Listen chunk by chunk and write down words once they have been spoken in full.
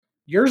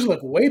Yours look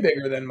way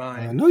bigger than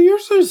mine. No,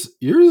 yours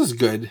is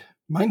good.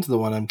 Mine's the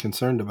one I'm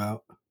concerned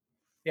about.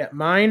 Yeah,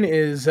 mine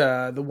is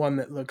the one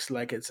that looks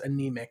like it's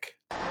anemic.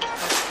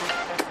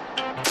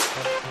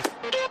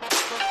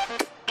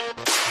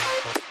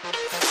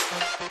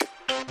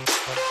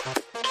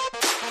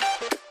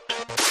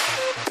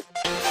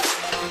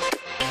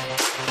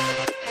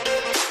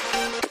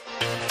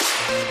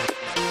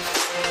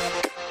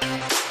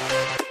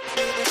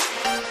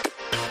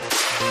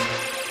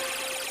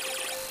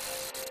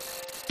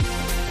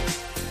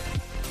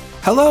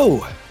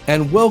 Hello,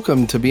 and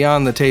welcome to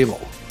Beyond the Table,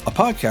 a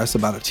podcast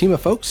about a team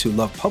of folks who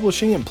love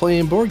publishing and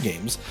playing board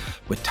games,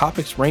 with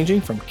topics ranging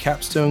from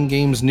Capstone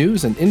Games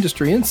news and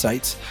industry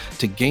insights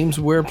to games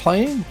we're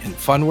playing and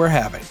fun we're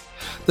having.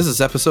 This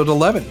is episode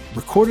 11,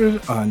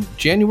 recorded on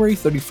January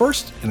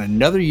 31st, and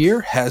another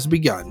year has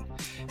begun.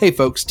 Hey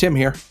folks, Tim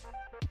here.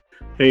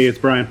 Hey, it's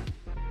Brian.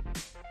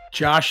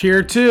 Josh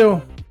here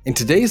too. In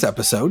today's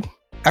episode,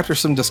 after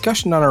some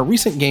discussion on our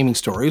recent gaming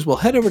stories, we'll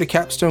head over to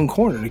Capstone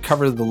Corner to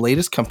cover the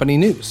latest company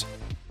news.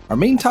 Our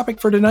main topic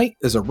for tonight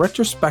is a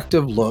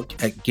retrospective look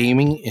at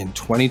gaming in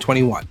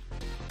 2021.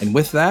 And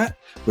with that,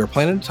 we're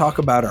planning to talk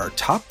about our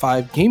top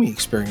 5 gaming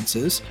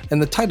experiences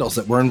and the titles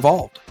that were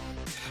involved.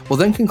 We'll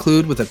then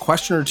conclude with a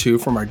question or two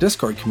from our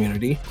Discord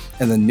community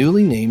and the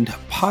newly named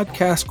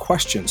Podcast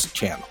Questions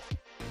channel.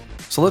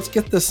 So let's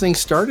get this thing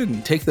started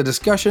and take the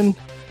discussion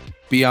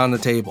beyond the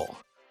table.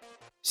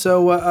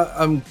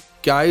 So,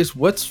 guys,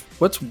 what's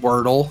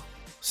Wordle?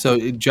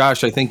 So,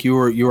 Josh, I think you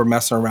were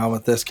messing around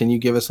with this. Can you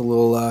give us a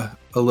little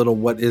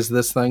what is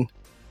this thing?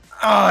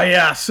 Oh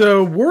yeah,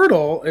 so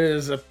Wordle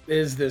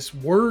is this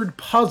word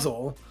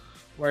puzzle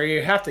where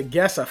you have to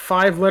guess a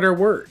 5-letter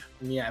word,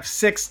 and you have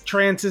 6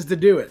 chances to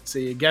do it. So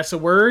you guess a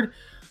word,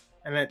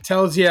 and it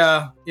tells you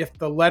if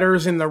the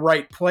letter's in the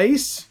right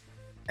place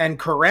and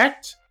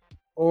correct,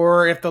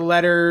 or if the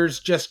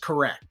letter's just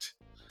correct.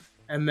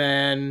 And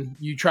then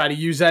you try to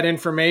use that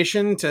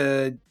information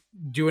to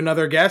do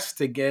another guess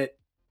to get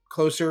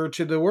closer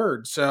to the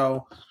word.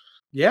 So,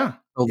 yeah.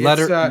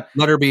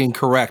 Letter being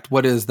correct.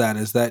 What is that?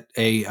 Is that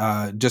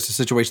a just a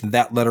situation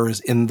that letter is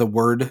in the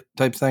word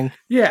type thing?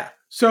 Yeah.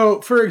 So,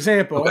 for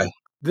example,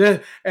 this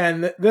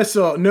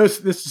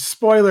is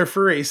spoiler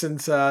free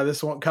since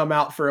this won't come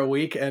out for a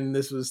week, and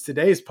this was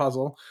today's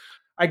puzzle.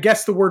 I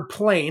guessed the word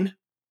plane,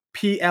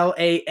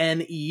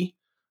 Plane.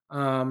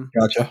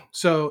 Gotcha.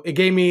 So it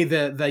gave me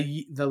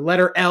the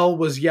letter L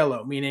was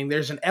yellow, meaning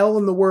there's an L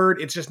in the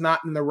word. It's just not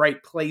in the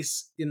right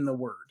place in the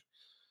word.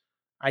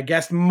 I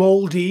guessed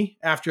moldy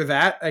after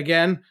that.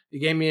 Again, it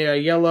gave me a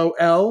yellow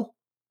L,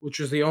 which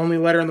was the only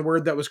letter in the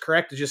word that was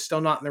correct. It's just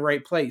still not in the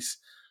right place.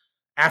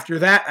 After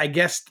that, I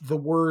guessed the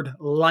word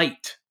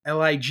light,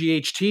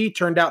 L-I-G-H-T,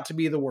 turned out to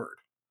be the word.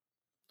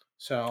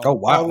 So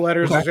all the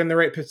letters was in the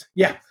right place.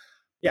 Yeah.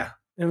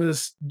 It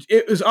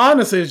was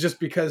honestly, just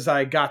because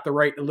I got the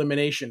right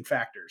elimination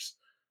factors.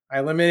 I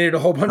eliminated a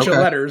whole bunch of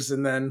letters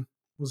and then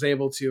was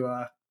able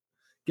to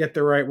get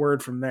the right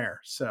word from there.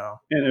 So,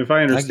 and if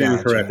I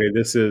understand correctly,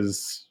 this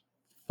is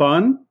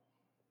fun.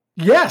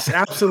 Yes,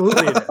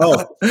 absolutely. It is.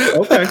 Oh,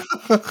 okay.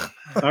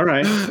 All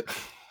right.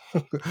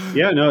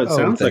 Yeah, no, it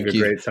sounds like a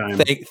great time.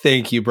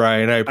 Thank you,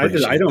 Brian. I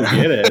appreciate it. I don't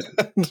get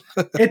it.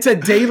 It's a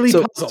daily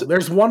puzzle.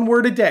 There's one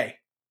word a day.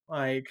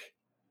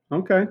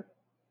 Okay.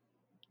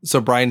 So,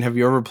 Brian, have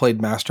you ever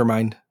played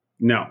Mastermind?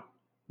 No.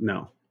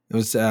 It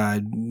was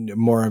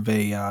more of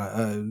a,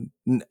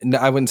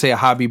 I wouldn't say a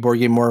hobby board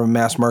game, more of a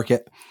mass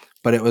market,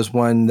 but it was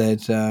one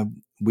that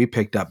we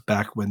picked up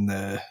back when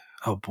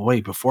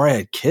before I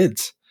had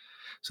kids.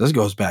 So this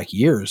goes back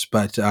years,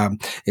 but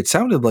it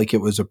sounded like it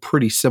was a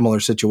pretty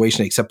similar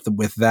situation, except that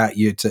with that,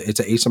 it's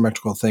an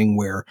asymmetrical thing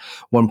where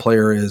one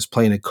player is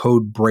playing a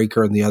code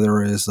breaker and the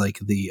other is like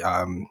the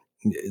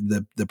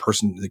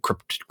person, the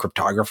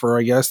cryptographer,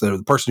 I guess,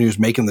 the person who's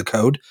making the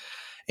code,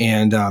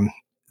 and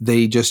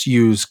they just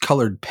use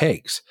colored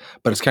pegs,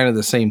 but it's kind of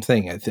the same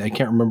thing. I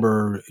can't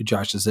remember,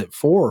 Josh, is it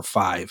 4 or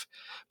 5?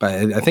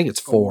 But I think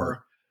it's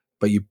 4.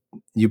 But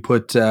you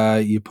put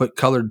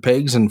colored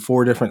pegs in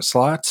 4 different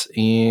slots,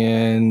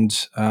 and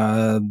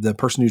the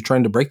person who's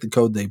trying to break the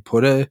code, they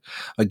put a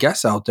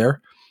guess out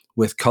there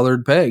with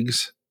colored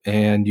pegs,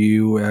 and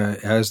you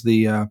as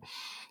the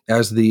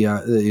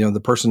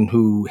person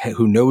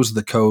who knows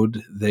the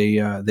code,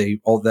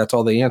 that's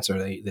all they answer.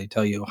 They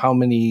tell you how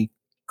many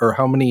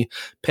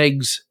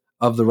pegs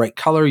of the right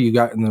color you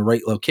got in the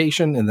right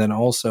location, and then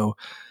also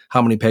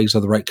how many pegs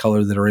of the right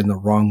color that are in the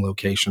wrong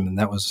location, and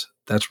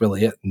that's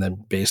really it. And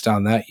then based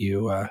on that,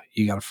 you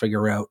got to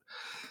figure out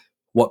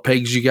what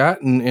pegs you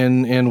got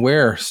and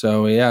where.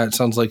 So yeah, it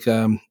sounds like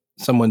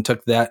someone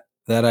took that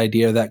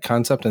idea, that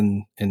concept,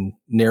 and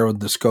narrowed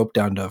the scope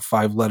down to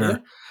 5-letter. Yeah.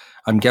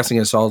 I'm guessing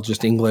it's all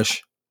just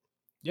English.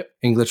 Yep.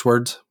 English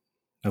words.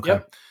 Okay.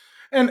 Yep.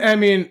 And I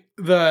mean,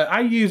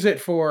 I use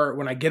it for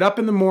when I get up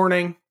in the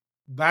morning.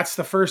 That's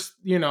the first,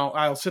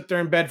 I'll sit there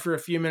in bed for a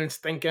few minutes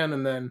thinking,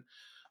 and then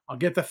I'll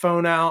get the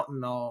phone out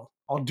and I'll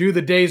do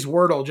the day's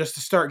Wordle just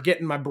to start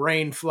getting my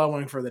brain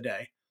flowing for the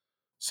day.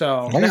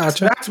 So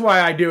that's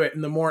why I do it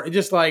in the morning.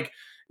 Just like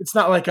it's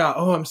not like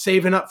I'm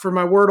saving up for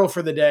my Wordle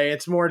for the day.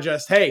 It's more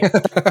just, hey,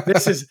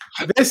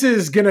 this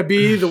is gonna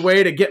be the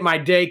way to get my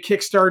day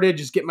kickstarted,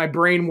 just get my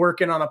brain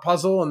working on a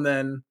puzzle and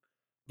then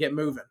get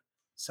moving.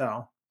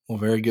 So well,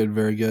 very good,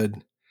 very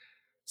good.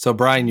 So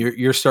Brian,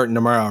 you're starting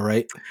tomorrow,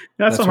 right?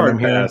 That's a hard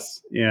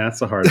pass. Yeah,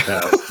 that's a hard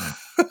pass.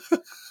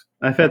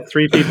 I've had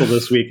 3 people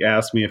this week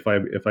ask me if I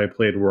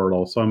played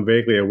Wordle, so I'm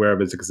vaguely aware of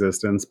its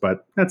existence,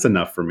 but that's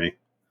enough for me.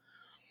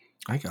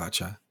 I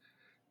gotcha.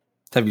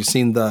 Have you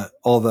seen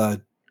all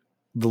the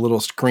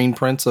little screen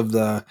prints of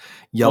the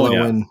yellow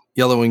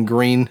and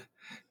green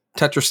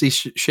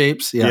Tetris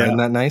shapes? Yeah, isn't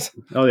that nice?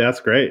 Oh, yeah, that's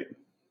great.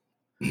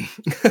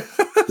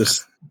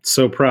 Just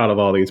so proud of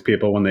all these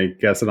people when they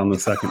guess it on the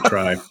second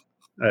try.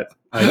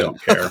 I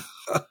don't care.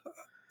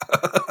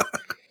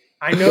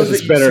 I know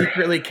that you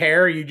secretly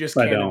care. You just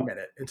can't admit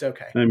it. It's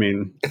okay. I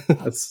mean,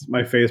 that's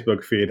my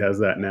Facebook feed has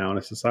that now, and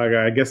it's just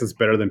I guess it's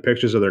better than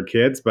pictures of their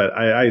kids, but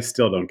I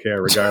still don't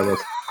care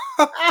regardless.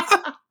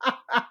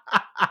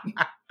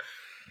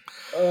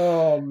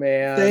 Oh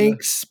man!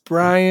 Thanks,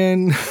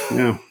 Brian.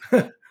 Yeah.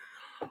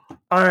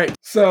 All right.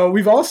 So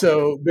we've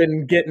also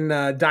been getting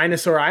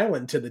Dinosaur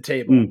Island to the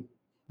table.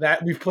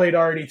 That we've played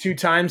already 2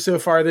 times so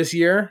far this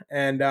year,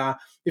 and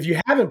if you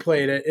haven't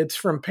played it, it's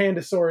from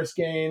Pandasaurus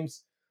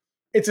Games.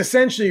 It's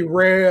essentially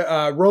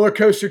Roller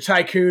Coaster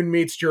Tycoon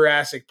meets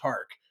Jurassic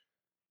Park.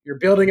 You're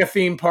building a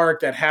theme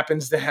park that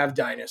happens to have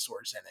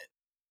dinosaurs in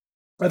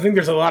it. I think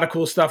there's a lot of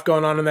cool stuff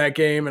going on in that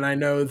game, and I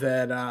know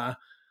that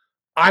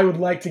I would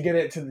like to get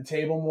it to the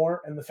table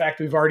more. And the fact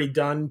we've already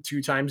done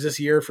 2 times this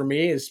year for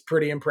me is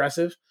pretty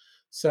impressive.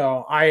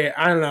 So I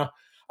don't know.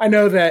 I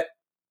know that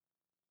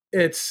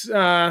it's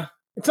not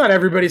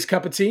everybody's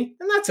cup of tea,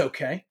 and that's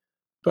okay.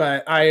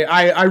 But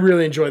I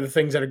really enjoy the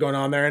things that are going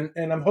on there.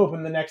 And I'm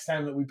hoping the next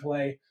time that we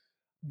play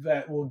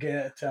that we'll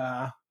get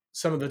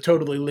some of the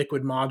Totally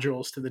Liquid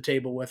modules to the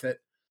table with it.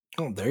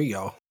 Oh, there you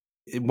go.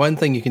 One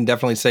thing you can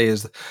definitely say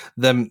is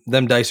them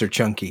dice are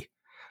chunky.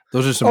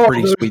 Those are some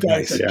pretty sweet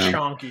dice.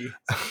 Chunky.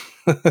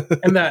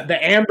 And the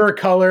amber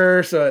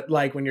color. So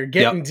like when you're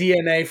getting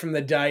DNA from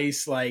the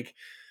dice,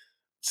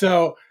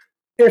 so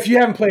if you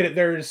haven't played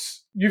it,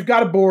 you've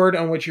got a board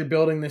on which you're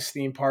building this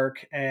theme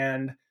park,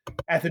 and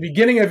at the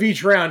beginning of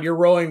each round, you're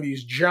rolling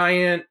these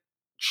giant,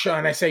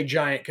 and I say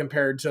giant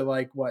compared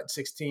to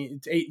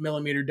 16 to 8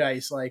 millimeter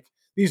dice.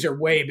 These are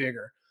way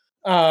bigger.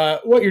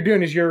 What you're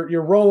doing is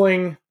you're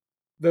rolling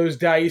those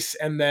dice,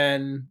 and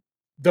then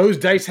those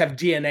dice have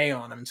DNA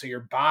on them. So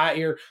you're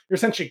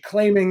essentially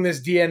claiming this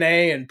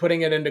DNA and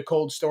putting it into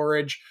cold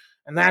storage,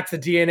 and that's the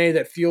DNA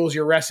that fuels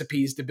your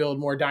recipes to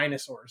build more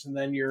dinosaurs. And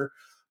then you're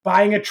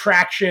buying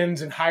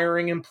attractions and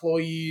hiring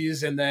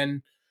employees, and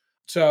then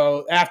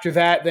so after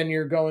that, then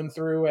you're going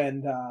through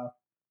and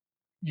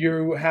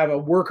you have a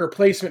worker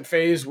placement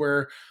phase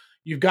where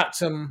you've got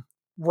some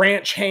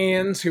ranch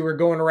hands who are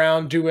going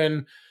around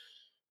doing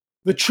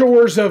the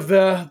chores of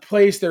the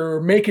place. They're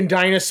making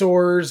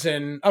dinosaurs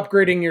and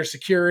upgrading your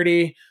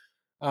security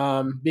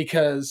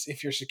because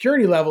if your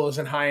security level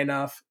isn't high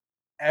enough,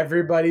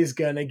 everybody's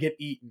going to get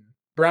eaten.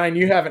 Brian,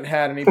 you haven't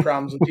had any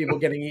problems with people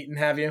getting eaten,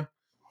 have you?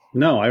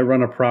 No, I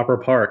run a proper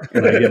park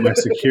and I get my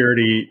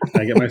security.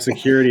 I get my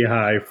security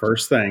high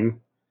first thing.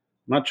 I'm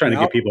not trying to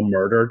get people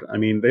murdered. I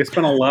mean, they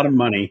spend a lot of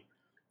money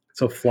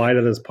to fly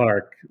to this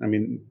park. I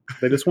mean,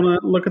 they just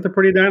want to look at the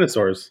pretty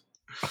dinosaurs.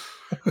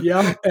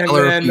 Yeah, and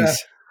then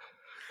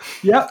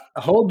a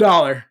whole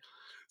 $1.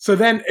 So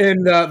then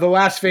in the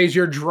last phase,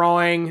 you're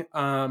drawing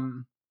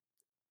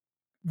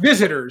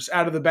visitors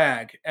out of the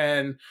bag,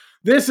 and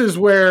this is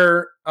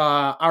where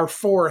our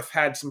 4th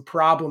had some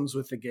problems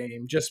with the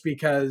game, just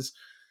because.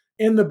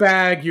 In the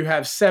bag, you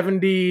have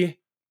 70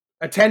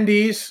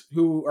 attendees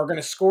who are going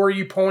to score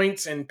you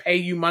points and pay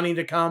you money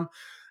to come.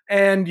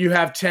 And you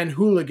have 10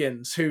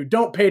 hooligans who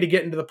don't pay to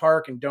get into the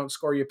park and don't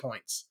score you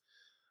points.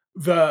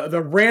 The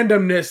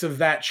randomness of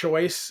that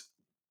choice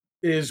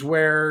is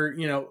where,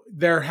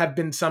 there have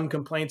been some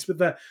complaints,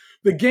 but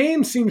the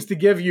game seems to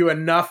give you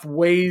enough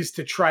ways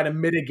to try to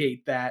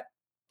mitigate that,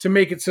 to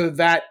make it so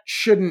that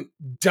shouldn't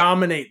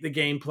dominate the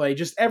gameplay.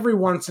 Just every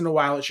once in a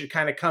while, it should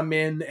kind of come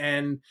in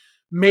and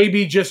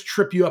maybe just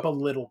trip you up a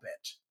little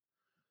bit.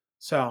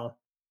 So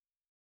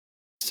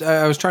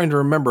I was trying to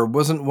remember,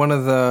 wasn't one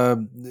of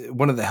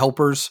the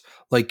helpers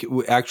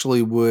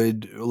actually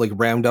would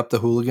round up the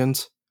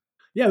hooligans?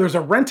 Yeah, there's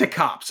a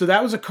Rent-A-Cop. So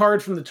that was a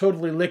card from the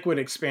Totally Liquid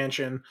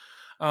expansion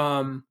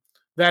that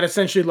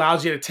essentially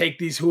allows you to take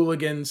these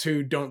hooligans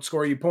who don't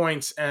score you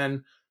points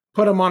and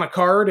put them on a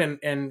card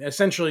and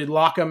essentially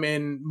lock them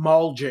in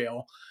mall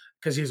jail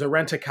because he's a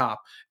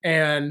Rent-A-Cop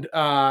and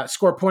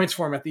score points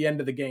for him at the end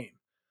of the game.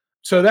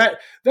 So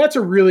that's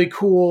a really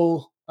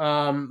cool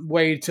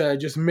way to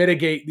just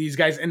mitigate these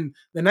guys. And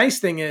the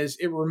nice thing is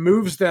it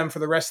removes them for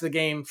the rest of the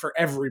game for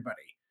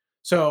everybody.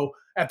 So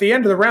at the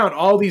end of the round,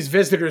 all these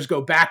visitors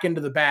go back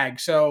into the bag.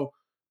 So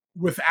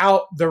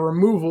without the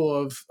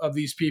removal of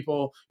these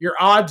people, your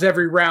odds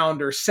every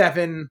round are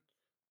 7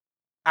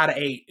 out of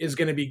 8 is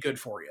going to be good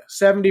for you.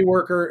 70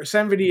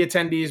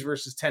 attendees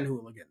versus 10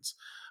 hooligans.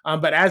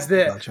 But as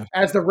the Gotcha.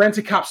 as the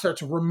Rent-A-Cop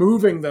starts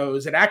removing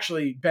those, it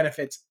actually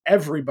benefits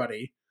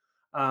everybody.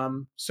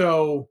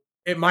 So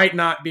it might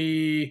not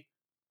be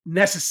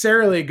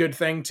necessarily a good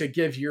thing to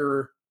give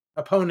your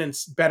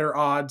opponents better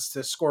odds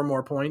to score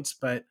more points,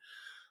 but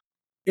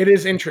it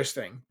is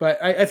interesting.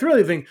 But I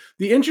really think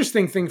the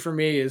interesting thing for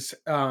me is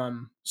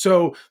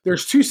so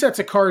there's two sets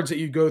of cards that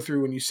you go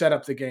through when you set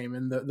up the game.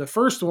 And the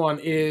first one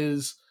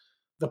is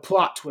the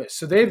plot twist.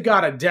 So they've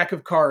got a deck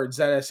of cards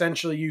that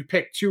essentially you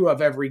pick two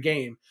of every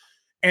game,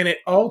 and it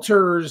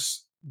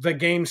alters the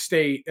game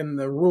state and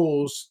the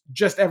rules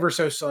just ever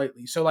so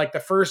slightly. So like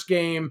the first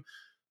game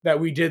that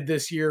we did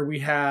this year, we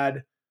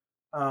had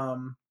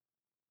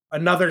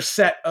another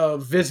set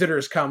of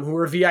visitors come who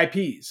are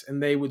VIPs,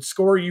 and they would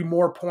score you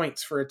more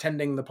points for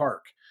attending the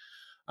park.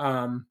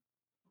 And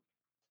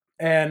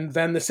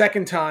then the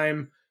second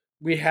time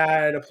we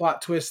had a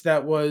plot twist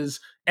that was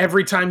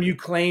every time you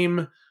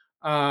claim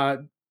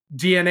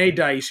DNA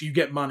dice, you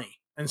get money.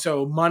 And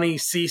so money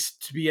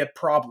ceased to be a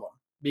problem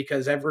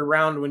because every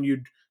round when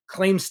you'd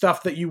claim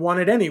stuff that you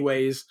wanted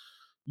anyways,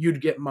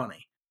 you'd get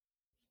money.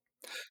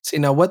 See,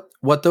 now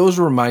what those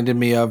reminded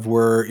me of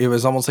were, it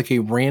was almost like a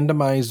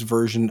randomized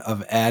version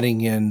of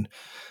adding in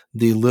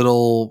the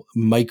little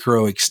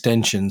micro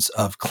extensions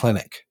of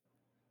Clinic.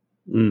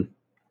 Mm.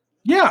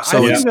 Yeah,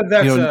 So I think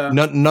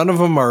that's none of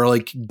them are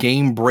like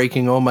game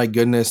breaking. Oh my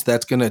goodness,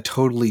 that's going to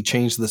totally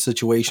change the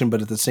situation.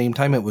 But at the same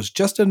time, it was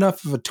just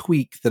enough of a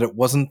tweak that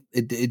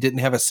it didn't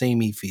have a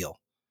samey feel.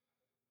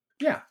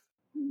 Yeah.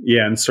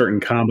 Yeah, and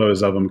certain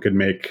combos of them could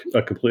make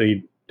a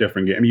completely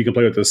different game. I mean, you can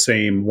play with the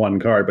same one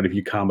card, but if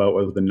you combo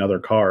it with another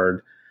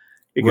card,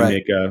 it can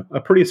make a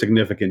pretty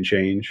significant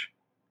change.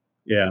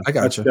 Yeah, I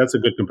gotcha. That's a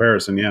good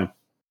comparison. Yeah.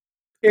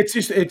 It's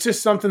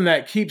just something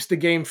that keeps the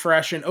game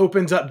fresh and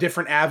opens up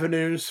different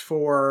avenues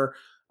for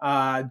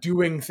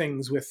doing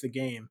things with the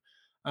game.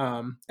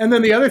 And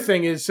then the other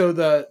thing is, so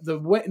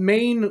the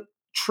main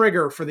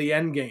trigger for the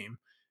end game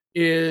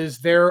is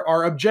there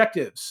are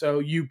objectives. So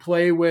you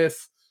play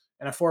with,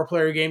 in a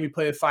 4-player game, you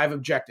play with 5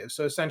 objectives.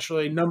 So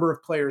essentially number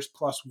of players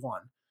plus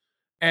 1.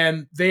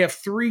 And they have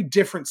 3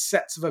 different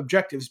sets of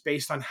objectives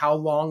based on how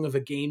long of a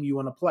game you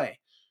want to play.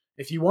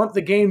 If you want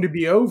the game to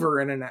be over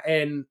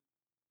in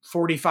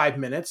 45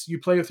 minutes, you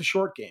play with a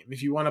short game.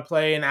 If you want to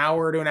play an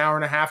hour to an hour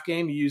and a half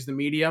game, you use the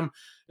medium.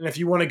 And if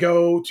you want to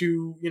go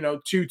to,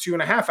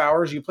 2.5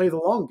 hours, you play the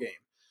long game.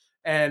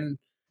 And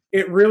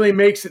it really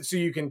makes it so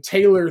you can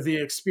tailor the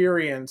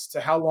experience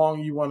to how long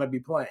you want to be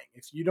playing.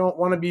 If you don't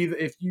want to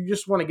if you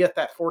just want to get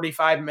that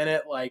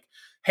 45-minute, like,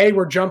 hey,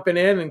 we're jumping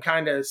in and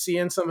kind of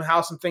seeing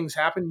how some things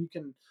happen, you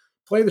can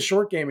play the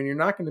short game and you're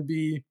not going to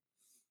be,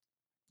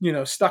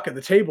 stuck at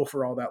the table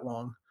for all that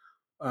long.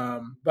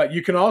 But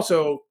you can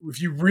also,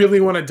 if you really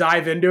want to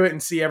dive into it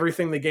and see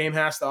everything the game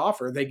has to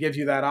offer, they give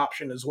you that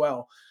option as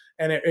well.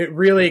 And it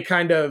really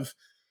kind of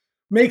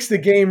makes the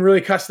game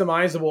really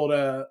customizable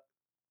to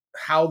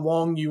how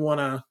long you want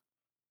to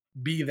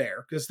be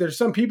there. Because there's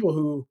some people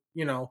who,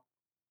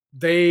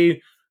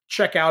 they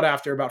check out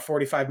after about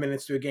 45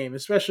 minutes to a game,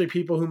 especially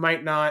people who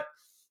might not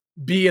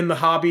be in the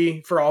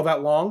hobby for all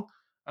that long.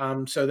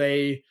 So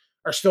they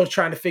are still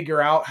trying to figure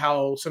out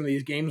how some of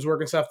these games work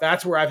and stuff.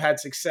 That's where I've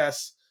had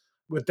success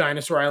with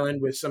Dinosaur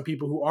Island with some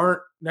people who aren't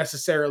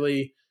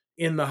necessarily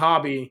in the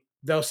hobby.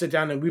 They'll sit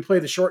down and we play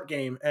the short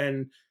game,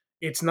 and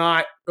it's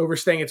not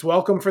overstaying its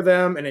welcome for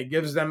them, and it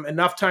gives them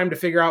enough time to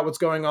figure out what's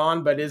going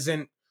on, but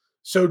isn't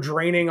so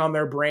draining on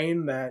their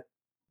brain that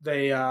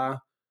they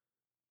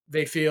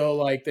feel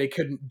like they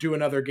couldn't do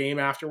another game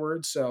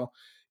afterwards. So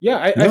yeah,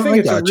 I think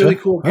it's a really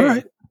cool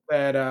game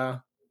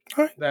that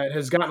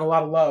has gotten a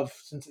lot of love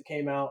since it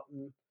came out,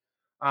 and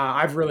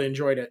I've really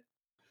enjoyed it.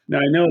 Now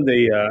I know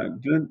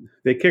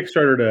they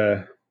kickstarted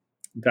a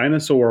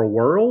Dinosaur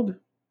World,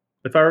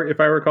 if I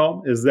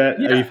recall. Is that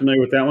Are you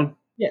familiar with that one?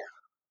 Yeah,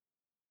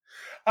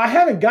 I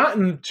haven't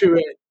gotten to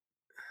it.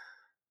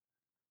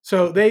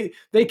 So they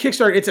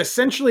kickstarted. It's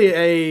essentially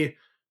a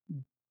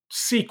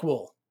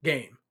sequel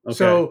game. Okay.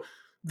 So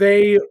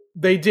they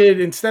did,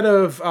 instead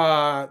of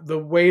the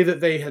way that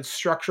they had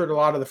structured a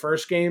lot of the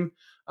first game,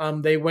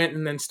 they went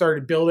and then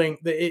started building.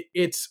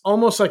 It's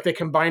almost like they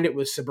combined it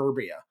with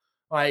Suburbia.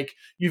 Like,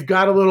 you've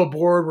got a little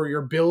board where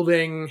you're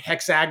building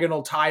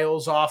hexagonal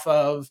tiles off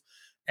of,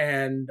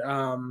 and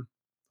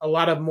a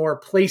lot of more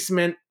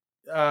placement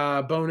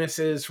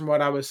bonuses from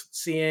what I was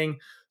seeing.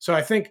 So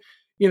I think,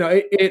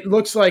 it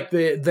looks like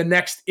the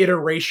next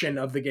iteration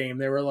of the game.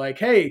 They were like,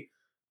 hey,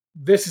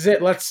 this is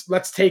it.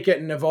 Let's take it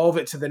and evolve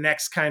it to the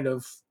next kind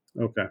of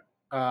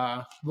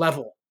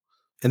level.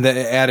 And then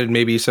added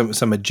maybe some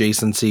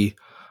adjacency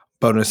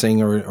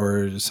bonusing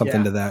or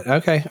something to that.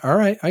 Okay. All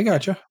right. I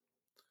gotcha.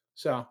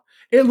 So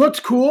it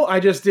looked cool. I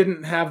just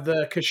didn't have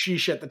the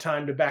kashish at the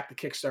time to back the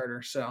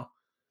Kickstarter. So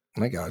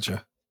I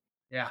gotcha.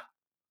 Yeah.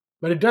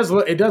 But it does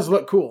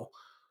look cool.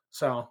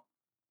 So.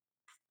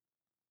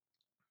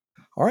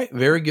 All right.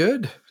 Very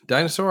good.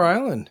 Dinosaur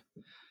Island.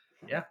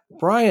 Yeah.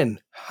 Brian,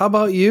 how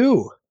about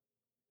you?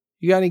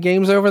 You got any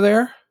games over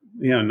there?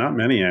 Yeah, not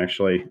many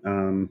actually.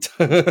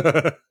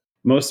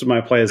 most of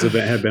my plays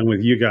have been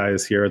with you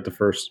guys here at the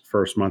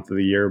first month of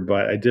the year,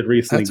 but I did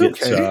recently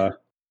That's okay.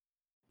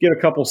 Get a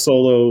couple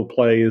solo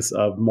plays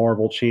of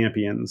Marvel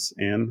Champions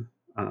in.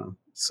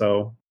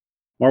 So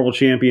Marvel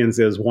Champions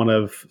is one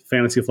of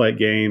Fantasy Flight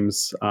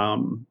Games'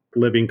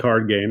 living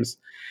card games,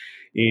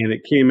 and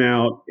it came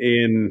out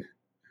in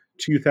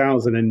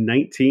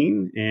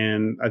 2019,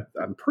 and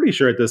I'm pretty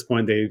sure at this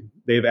point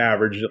they've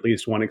averaged at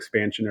least one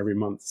expansion every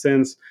month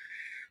since,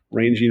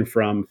 ranging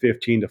from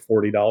 $15 to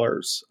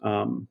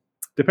 $40,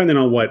 depending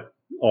on what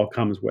all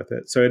comes with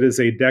it. So it is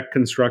a deck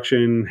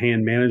construction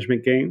hand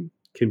management game.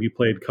 Can be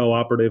played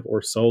cooperative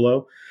or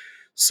solo.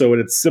 So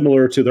it's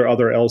similar to their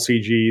other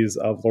LCGs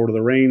of Lord of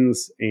the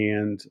Rings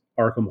and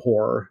Arkham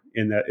Horror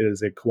in that it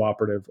is a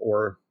cooperative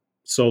or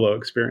solo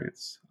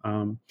experience.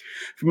 From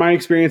my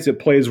experience, it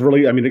plays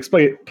really. I mean,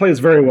 it plays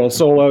very well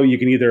solo. You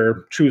can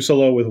either true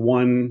solo with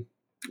one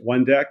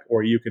deck,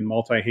 or you can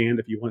multi-hand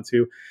if you want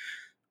to.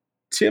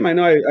 Tim, I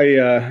know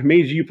I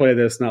made you play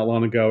this not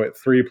long ago at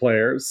 3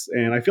 players,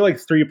 and I feel like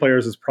 3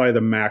 players is probably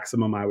the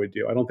maximum I would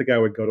do. I don't think I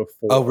would go to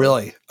 4. Oh,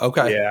 really?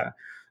 Okay. Yeah.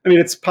 I mean,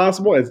 it's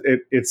possible.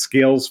 It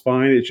scales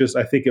fine. It's just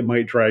I think it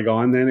might drag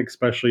on then,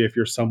 especially if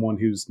you're someone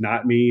who's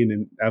not me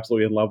and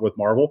absolutely in love with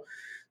Marvel.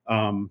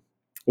 Well,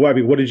 I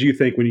mean, what did you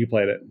think when you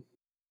played it?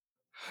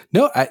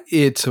 No,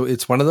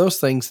 it's one of those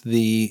things.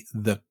 The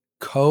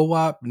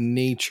co-op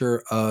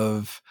nature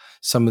of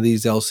some of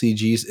these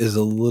LCGs is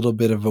a little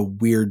bit of a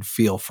weird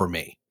feel for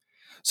me.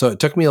 So it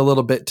took me a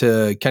little bit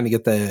to kind of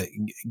get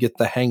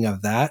the hang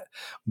of that,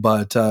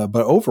 but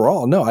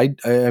overall, no, I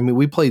mean,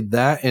 we played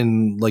that,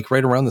 and like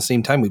right around the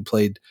same time we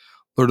played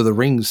Lord of the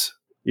Rings,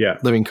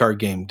 living card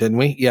game, didn't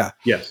we? Yeah.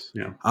 Yes.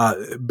 Yeah.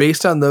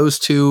 Based on those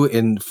two,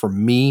 and for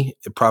me,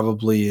 it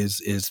probably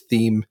is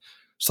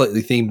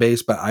slightly theme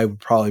based, but I would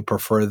probably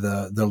prefer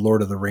the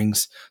Lord of the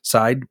Rings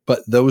side.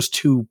 But those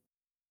two,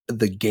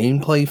 the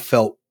gameplay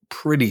felt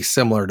pretty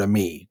similar to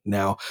me.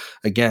 Now,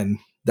 again,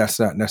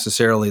 that's not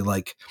necessarily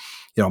like,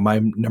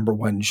 my number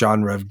one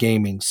genre of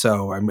gaming.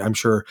 So I'm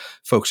sure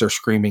folks are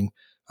screaming,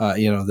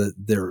 that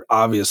they're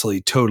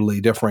obviously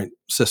totally different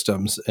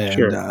systems. And,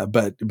 Sure.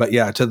 But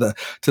yeah, to the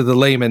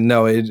layman,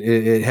 no,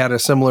 it had a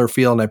similar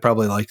feel, and I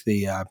probably like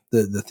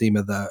the theme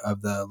of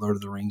the Lord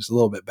of the Rings a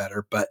little bit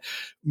better. But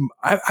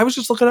I was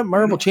just looking at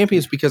Marvel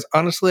Champions because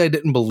honestly, I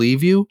didn't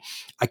believe you.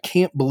 I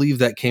can't believe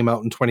that came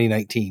out in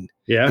 2019.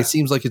 Yeah. It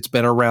seems like it's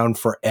been around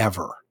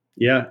forever.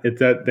 Yeah, it's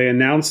that they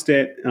announced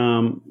it.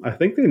 I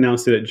think they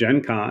announced it at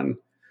Gen Con,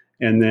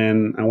 and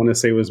then I want to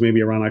say it was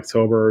maybe around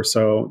October or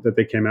so that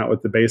they came out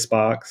with the base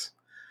box.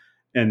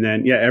 And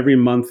then every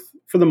month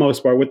for the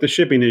most part, with the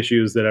shipping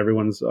issues that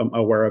everyone's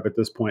aware of at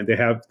this point,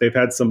 they've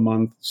had some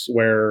months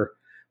where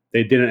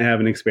they didn't have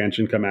an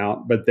expansion come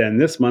out, but then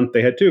this month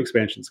they had 2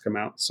 expansions come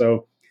out.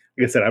 So,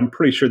 like I said, I'm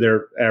pretty sure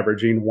they're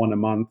averaging 1 a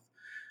month.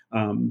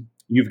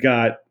 You've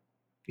got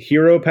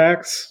hero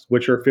packs,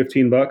 which are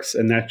 $15,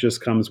 and that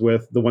just comes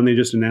with the one they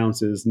just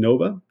announced is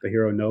Nova, the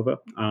hero Nova.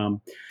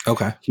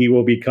 Okay. He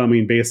will be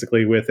coming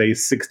basically with a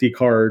 60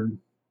 card,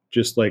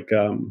 just like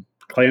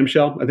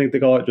clamshell, I think they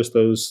call it, just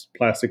those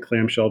plastic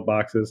clamshell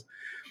boxes.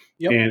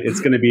 Yep. And it's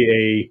going to be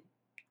a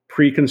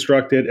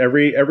pre-constructed,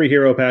 every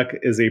hero pack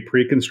is a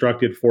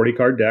pre-constructed 40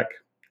 card deck,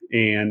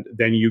 and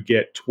then you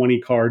get 20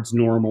 cards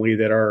normally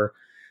that are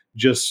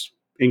just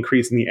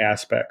increasing the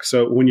aspect.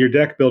 So when you're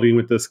deck building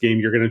with this game,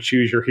 you're going to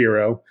choose your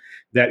hero.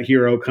 That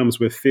hero comes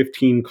with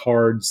 15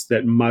 cards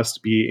that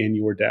must be in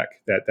your deck.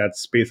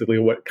 That's basically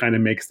what kind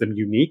of makes them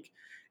unique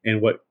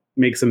and what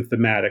makes them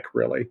thematic,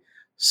 really.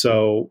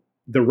 So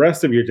the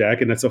rest of your deck,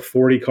 and it's a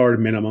 40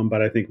 card minimum,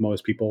 but I think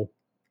most people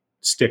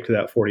stick to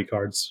that 40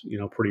 cards,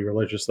 pretty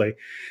religiously.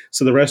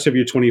 So the rest of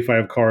your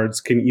 25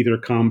 cards can either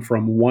come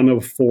from one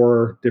of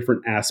 4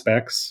 different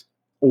aspects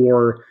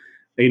or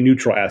a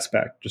neutral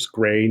aspect, just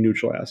gray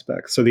neutral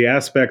aspects. So the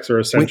aspects are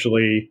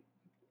essentially,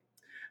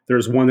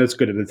 there's one that's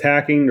good at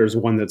attacking, there's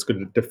one that's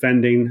good at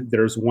defending,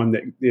 there's one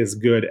that is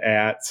good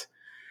at,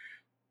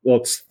 well,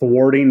 it's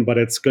thwarting, but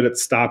it's good at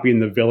stopping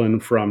the villain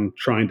from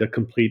trying to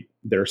complete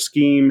their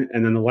scheme.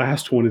 And then the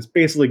last one is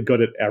basically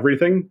good at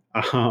everything.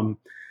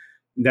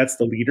 That's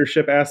the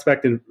leadership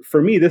aspect. And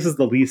for me, this is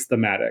the least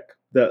thematic.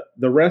 The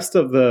rest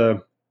of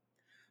the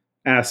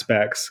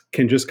aspects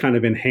can just kind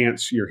of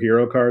enhance your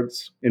hero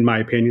cards, in my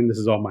opinion. This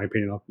is all my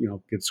opinion.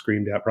 I'll get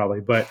screamed at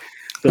probably. But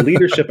the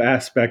leadership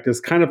aspect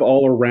is kind of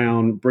all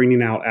around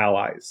bringing out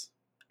allies.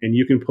 And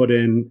you can put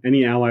in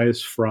any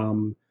allies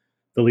from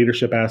the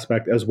leadership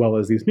aspect as well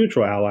as these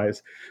neutral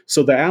allies.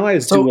 So the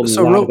allies do a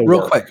lot of the real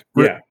work.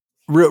 Quick.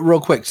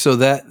 Real quick. So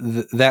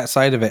that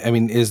side of it, I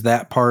mean, is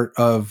that part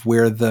of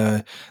where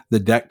the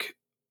deck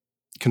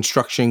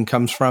construction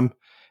comes from?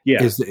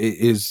 Yeah.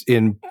 Is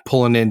in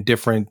pulling in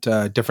different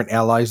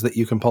allies that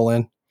you can pull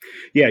in?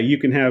 Yeah, you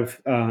can have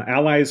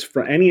allies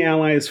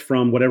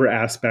from whatever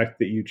aspect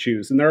that you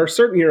choose. And there are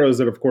certain heroes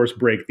that, of course,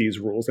 break these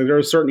rules. And there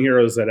are certain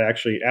heroes that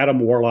actually, Adam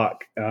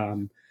Warlock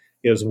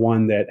is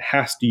one that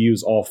has to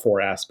use all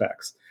 4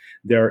 aspects.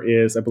 There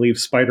is, I believe,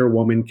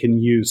 Spider-Woman can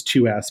use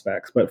 2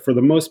 aspects. But for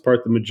the most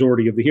part, the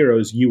majority of the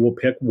heroes, you will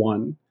pick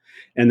one.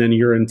 And then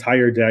your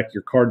entire deck,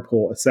 your card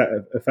pool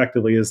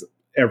effectively is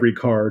every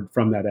card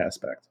from that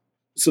aspect.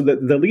 So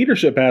the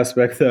leadership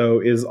aspect, though,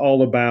 is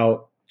all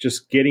about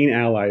just getting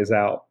allies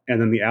out, and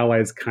then the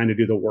allies kind of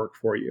do the work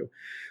for you.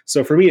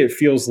 So for me, it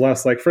feels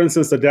less like, for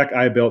instance, the deck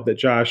I built that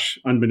Josh,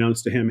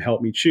 unbeknownst to him,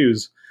 helped me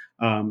choose,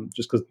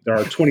 just because there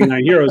are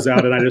 29 heroes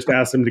out, and I just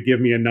asked him to give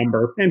me a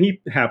number, and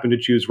he happened to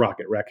choose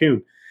Rocket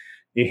Raccoon.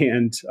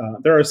 And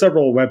there are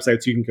several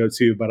websites you can go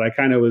to, but I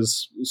kind of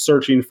was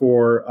searching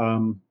for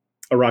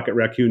a Rocket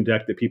Raccoon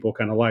deck that people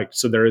kind of liked.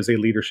 So there is a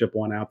leadership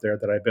one out there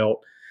that I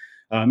built.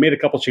 Made a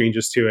couple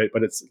changes to it,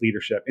 but it's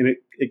leadership. And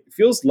it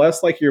feels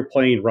less like you're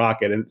playing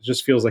Rocket, and it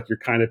just feels like you're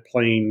kind of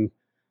playing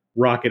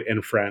Rocket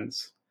and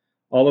friends.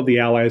 All of the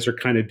allies are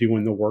kind of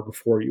doing the work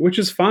for you, which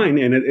is fine,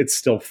 and it's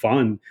still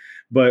fun.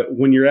 But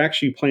when you're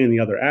actually playing the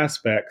other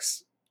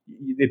aspects,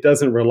 it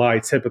doesn't rely,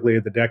 typically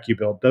the deck you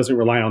build doesn't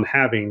rely on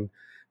having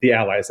the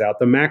allies out.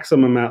 The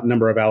maximum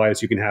number of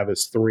allies you can have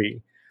is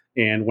 3.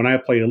 And when I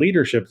play a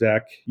leadership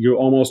deck, you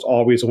almost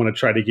always want to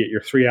try to get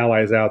your 3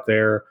 allies out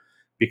there,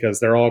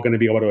 because they're all going to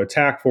be able to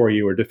attack for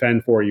you or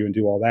defend for you and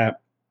do all that.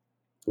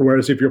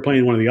 Whereas if you're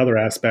playing one of the other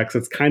aspects,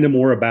 it's kind of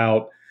more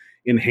about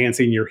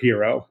enhancing your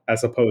hero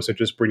as opposed to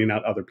just bringing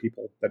out other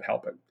people that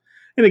help it.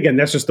 And again,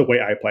 that's just the way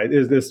I play.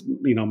 Is this,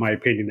 my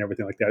opinion and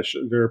everything like that.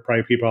 There are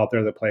probably people out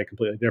there that play it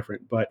completely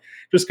different, but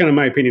just kind of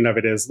my opinion of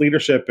it is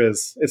leadership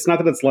is, it's not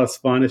that it's less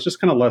fun. It's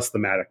just kind of less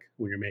thematic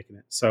when you're making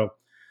it. So,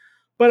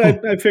 but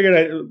I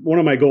figured one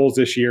of my goals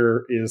this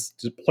year is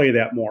to play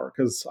that more,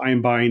 because I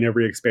am buying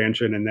every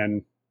expansion and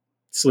then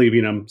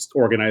sleeving them,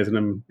 organizing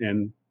them,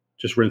 and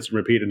just rinse and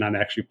repeat, and not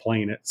actually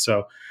playing it.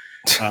 So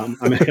I'm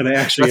going to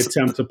actually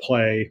attempt to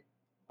play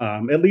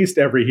at least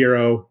every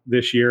hero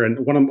this year.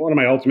 And one of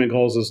my ultimate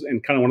goals is,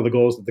 and kind of one of the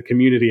goals that the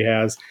community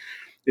has,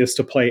 is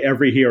to play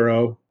every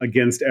hero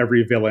against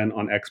every villain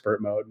on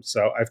expert mode.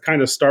 So I've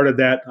kind of started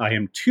that. I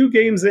am 2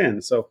 games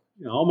in, so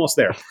almost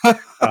there.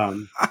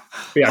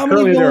 Yeah, how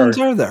many villains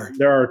are there?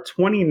 There are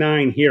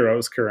 29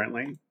 heroes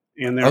currently,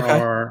 and there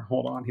are,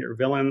 hold on here,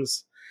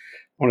 villains.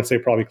 I want to say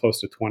probably close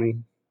to 20.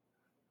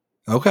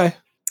 Okay.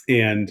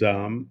 And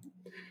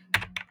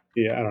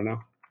yeah, I don't know.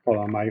 Hold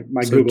on,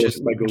 my so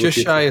Google just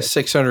shy of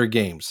 600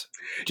 games.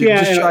 Yeah,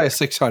 just shy of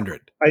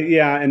 600.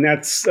 And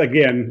that's,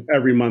 again,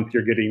 every month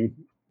you're getting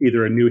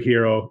either a new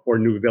hero or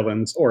new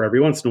villains, or every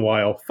once in a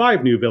while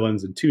 5 new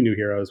villains and 2 new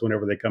heroes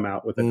whenever they come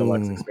out with a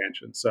deluxe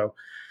expansion. So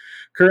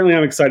currently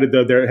I'm excited,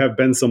 though. There have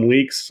been some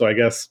leaks, so I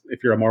guess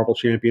if you're a Marvel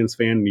Champions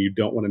fan and you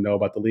don't want to know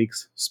about the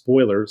leaks,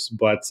 spoilers,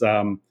 but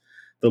the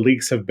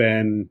leaks have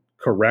been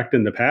correct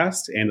in the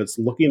past, and it's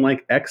looking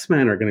like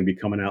X-Men are going to be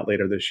coming out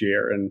later this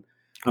year. And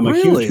I'm a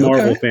huge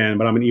Marvel fan,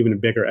 but I'm an even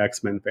bigger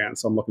X-Men fan,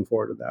 so I'm looking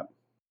forward to that.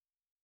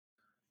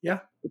 Yeah.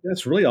 But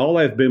that's really all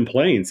I've been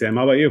playing, Sam.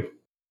 How about you?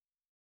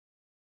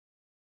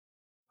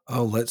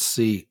 Oh, let's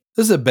see.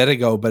 This is a bit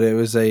ago, but it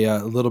was a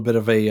little bit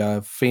of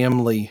a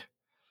family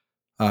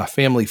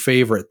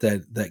favorite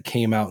that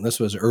came out, and this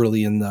was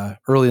early in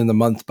the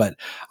month. But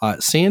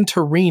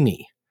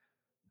Santorini.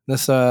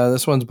 This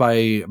one's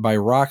by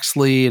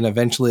Roxley, and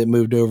eventually it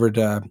moved over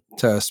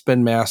to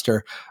Spin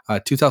Master.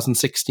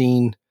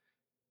 2016.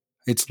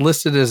 It's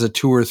listed as a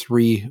 2 or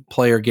 3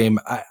 player game.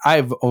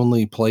 I've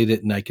only played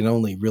it, and I can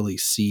only really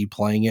see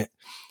playing it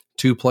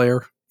 2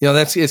 player.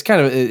 It's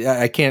kind of,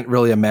 I can't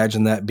really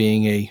imagine that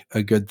being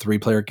a good 3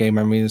 player game.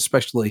 I mean,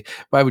 especially,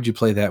 why would you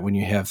play that when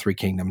you have 3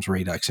 Kingdoms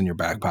Redux in your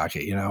back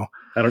pocket?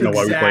 I don't know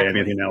why we play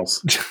anything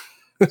else.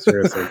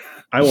 Seriously,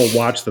 I will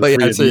watch the 3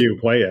 of you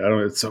play it.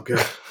 It's so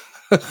good.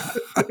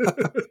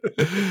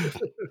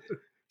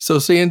 So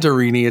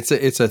Santorini, it's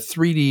a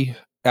 3D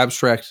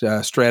abstract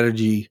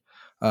strategy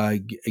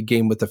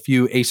game with a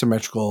few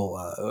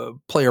asymmetrical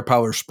player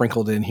power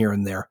sprinkled in here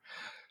and there.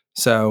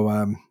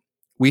 So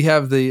we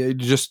have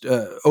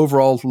the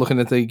overall looking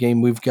at the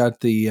game, we've got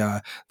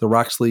the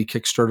Roxley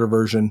Kickstarter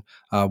version.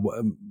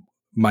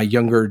 My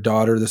younger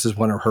daughter, this is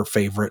one of her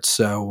favorites.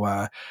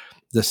 So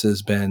this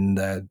has been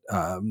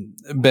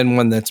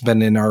one that's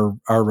been in our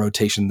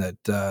rotation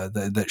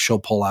that she'll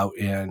pull out,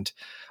 and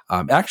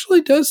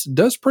actually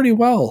does pretty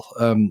well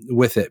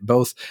with it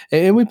both.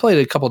 And we played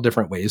it a couple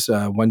different ways.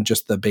 One,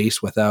 just the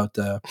base without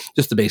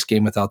just the base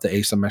game without the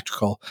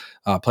asymmetrical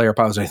player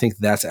powers. I think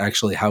that's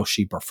actually how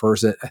she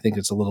prefers it. I think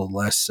it's a little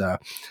less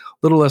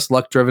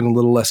luck driven, a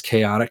little less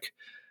chaotic,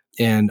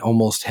 and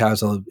almost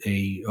has a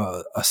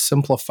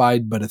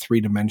simplified but a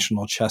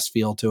 3-dimensional chess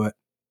feel to it.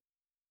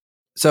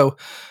 So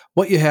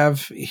what you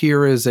have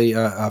here is a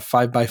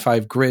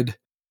 5x5 grid.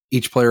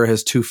 Each player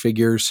has 2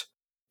 figures.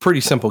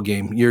 Pretty simple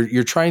game.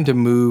 You're trying to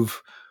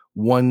move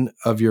one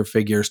of your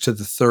figures to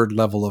the 3rd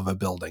level of a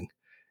building.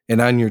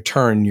 And on your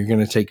turn, you're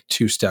going to take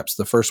 2 steps.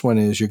 The first one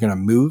is you're going to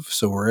move.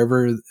 So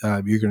wherever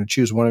you're going to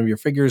choose one of your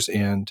figures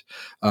and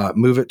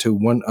move it to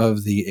one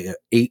of the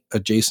 8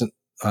 adjacent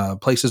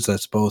places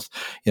that's both,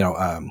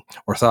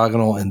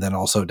 orthogonal and then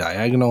also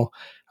diagonal.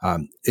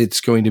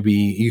 It's going to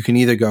be, you can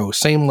either go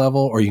same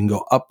level, or you can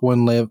go up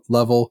 1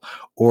 level,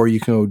 or you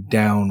can go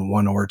down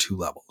 1 or 2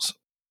 levels.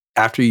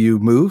 After you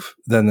move,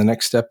 then the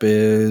next step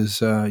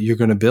is you're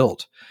going to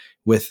build.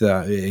 with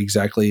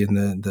exactly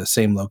in the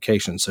same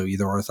location. So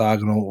either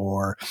orthogonal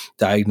or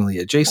diagonally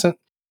adjacent.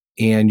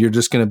 And you're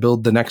just going to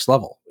build the next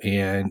level.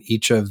 And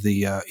each of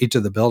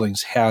the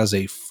buildings has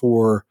a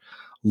 4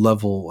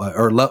 level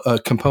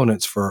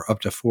components for up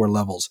to 4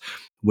 levels,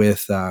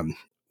 with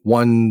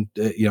 1,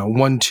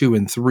 2,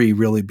 and 3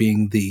 really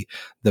being the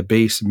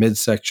base,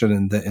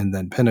 midsection, and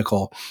then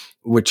pinnacle,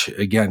 which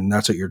again,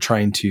 that's what you're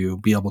trying to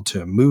be able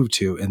to move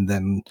to. And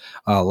then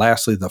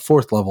lastly, the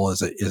 4th level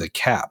is a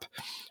cap,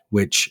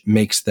 which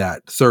makes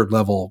that 3rd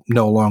level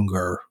no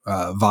longer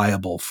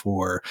viable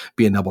for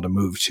being able to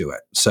move to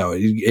it. So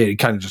it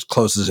kind of just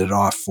closes it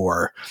off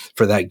for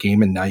that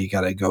game. And now you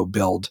got to go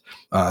build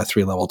a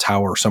 3-level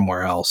tower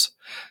somewhere else.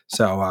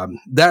 So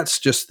that's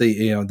just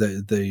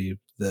the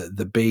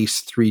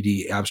base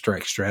 3D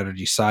abstract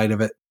strategy side of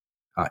it.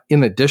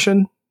 In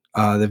addition,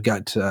 they've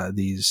got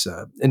these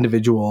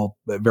individual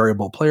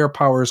variable player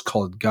powers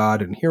called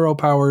God and Hero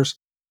powers.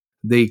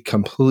 They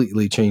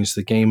completely changed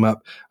the game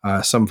up.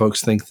 Some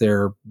folks think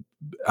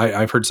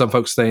I've heard some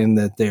folks saying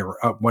that they're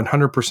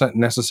 100%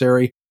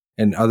 necessary,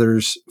 and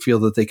others feel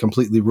that they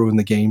completely ruin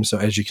the game. So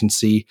as you can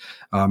see,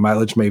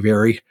 mileage may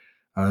vary.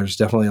 There's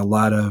definitely a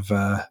lot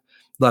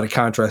of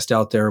contrast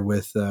out there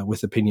with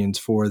opinions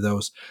for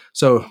those.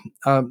 So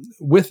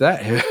with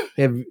that,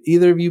 have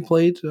either of you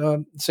played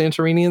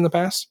Santorini in the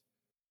past?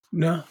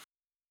 No,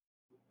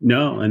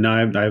 and I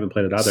haven't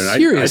played it either.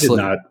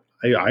 Seriously? I did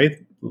not. I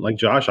like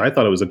Josh. I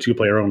thought it was a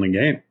 2-player only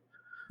game.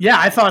 yeah,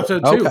 I thought so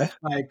too.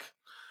 Okay.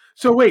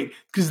 So wait,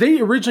 because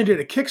they originally did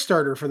a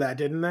Kickstarter for that,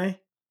 didn't they?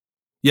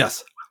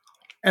 Yes.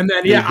 And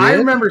then I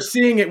remember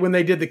seeing it when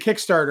they did the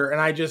Kickstarter, and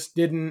I just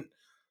didn't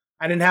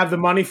have the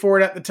money for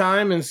it at the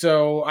time, and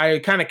so I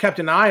kind of kept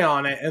an eye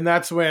on it. And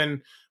that's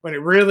when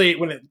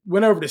it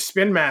went over to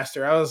Spin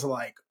Master, I was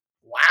like,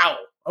 wow,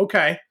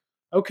 okay,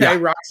 yeah.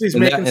 Roxley's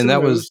making some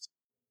moves.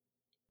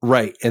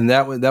 Right, and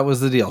that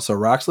was the deal. So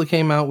Roxley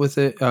came out with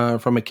it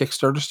from a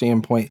Kickstarter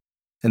standpoint,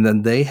 and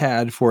then they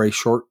had, for a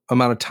short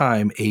amount of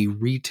time, a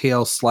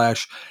retail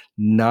 /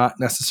 not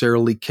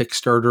necessarily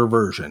Kickstarter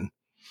version,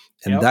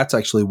 and that's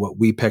actually what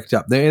we picked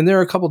up. And there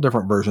are a couple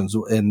different versions,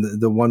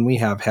 and the one we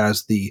have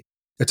has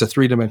it's a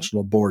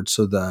 3-dimensional board,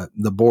 so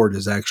the board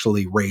is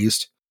actually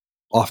raised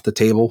off the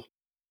table,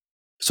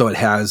 so it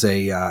has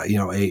a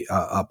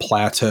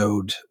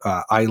plateaued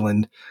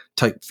island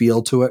type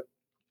feel to it.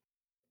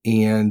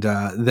 And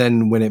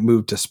then when it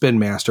moved to Spin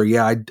Master,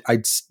 I'd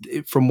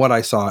from what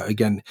I saw,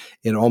 again,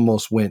 it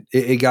almost went.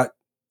 It got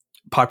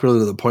popular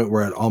to the point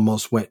where it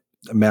almost went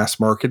mass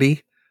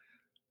markety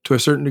to a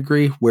certain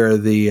degree, where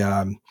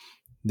the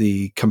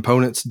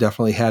components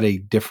definitely had a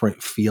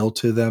different feel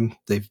to them.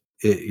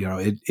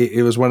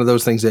 It was one of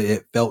those things that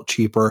it felt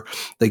cheaper.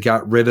 They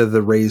got rid of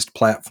the raised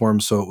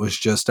platform, so it was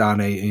just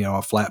on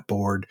a flat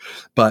board.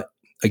 But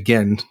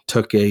again,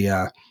 took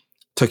a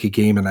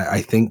game, and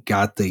I think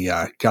got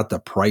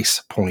the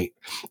price point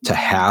to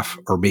half,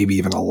 or maybe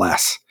even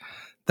less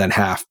than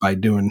half, by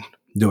doing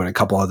a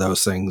couple of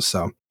those things.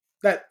 So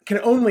that can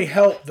only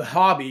help the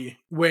hobby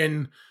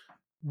when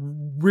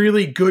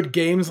really good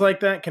games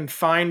like that can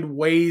find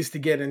ways to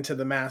get into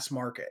the mass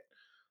market.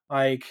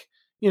 Like,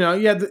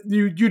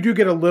 you do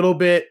get a little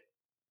bit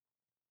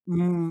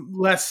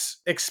less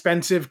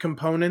expensive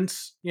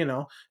components,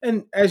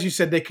 and as you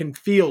said, they can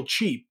feel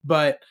cheap,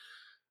 but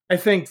I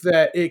think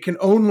that it can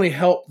only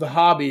help the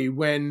hobby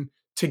when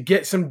to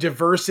get some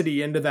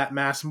diversity into that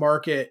mass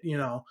market,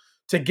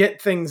 to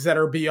get things that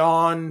are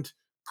beyond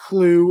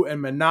Clue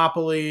and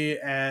Monopoly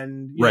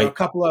and a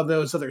couple of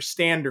those other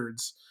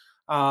standards,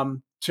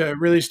 to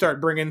really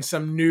start bringing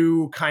some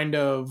new kind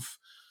of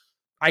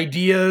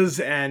ideas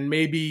and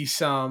maybe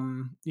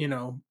some,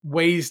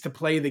 ways to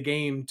play the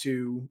game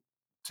to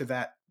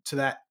that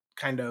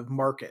kind of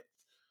market.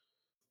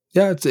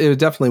 Yeah, it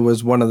definitely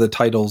was one of the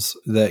titles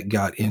that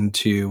got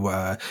into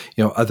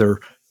other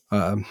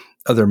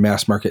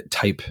mass market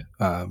type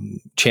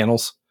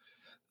channels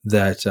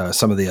that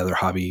some of the other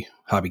hobby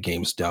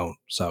games don't.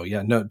 So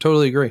yeah, no,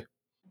 totally agree.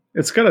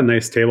 It's got a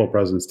nice table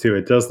presence too.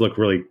 It does look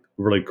really,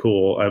 really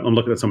cool. I'm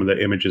looking at some of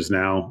the images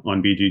now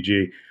on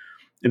BGG.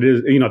 It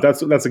is,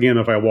 that's again,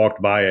 if I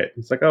walked by it,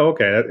 it's like, oh,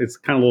 okay, it's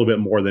kind of a little bit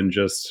more than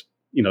just,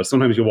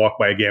 sometimes you walk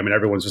by a game and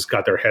everyone's just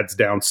got their heads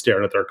down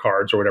staring at their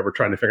cards or whatever,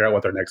 trying to figure out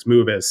what their next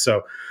move is.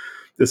 So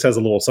this has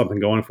a little something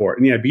going for it.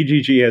 And yeah,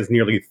 BGG has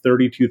nearly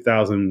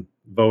 32,000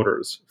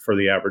 voters for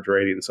the average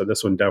rating. So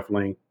this one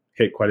definitely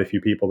hit quite a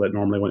few people that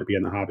normally wouldn't be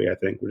in the hobby, I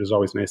think, which is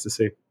always nice to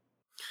see.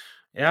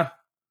 Yeah,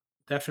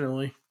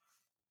 definitely.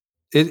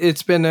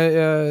 It's been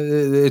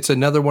it's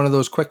another one of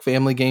those quick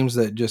family games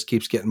that just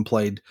keeps getting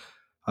played.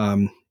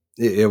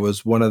 It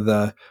was one of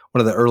the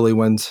early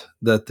ones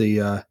that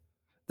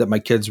that my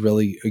kids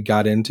really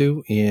got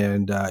into,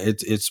 and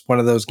it's one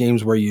of those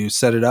games where you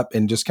set it up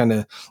and just kind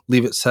of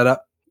leave it set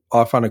up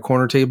off on a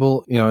corner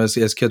table.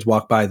 As kids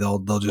walk by, they'll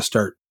just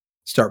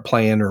start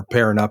playing or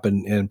pairing up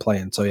and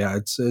playing. So yeah,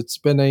 it's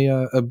been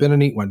a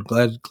neat one.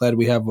 Glad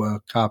we have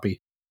a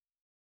copy.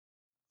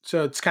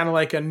 So it's kind of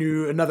like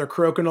another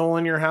Crokinole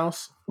in your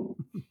house.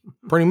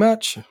 Pretty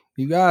much,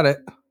 you got it.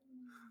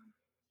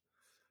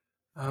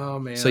 Oh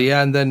man. So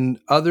yeah, and then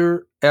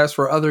as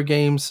for other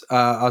games,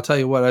 I'll tell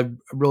you what, I've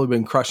really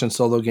been crushing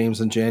solo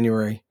games in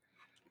January.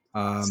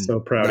 So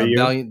proud The of you.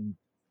 Valiant.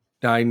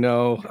 I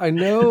know. I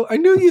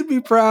knew you'd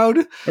be proud.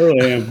 I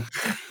really am.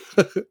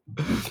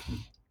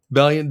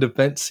 Valiant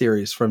Defense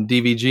series from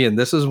DVG, and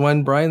this is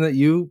one, Brian, that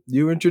you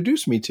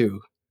introduced me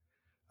to.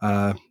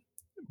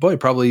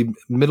 Probably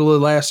middle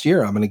of last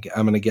year. I'm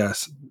gonna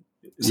guess.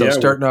 So Yeah,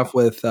 starting off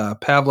with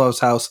Pavlov's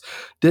House,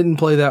 didn't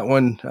play that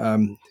one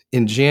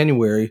in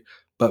January,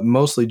 but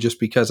mostly just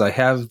because I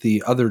have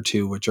the other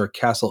two, which are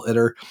Castle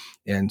Itter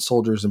and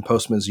Soldiers and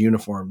Postmen's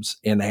Uniforms,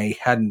 and I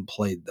hadn't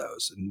played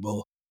those, and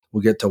we'll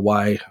get to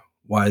why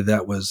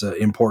that was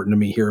important to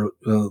me here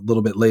a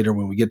little bit later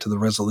when we get to the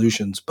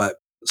resolutions. But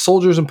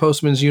Soldiers and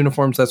Postmen's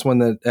Uniforms, that's one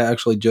that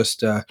actually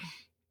just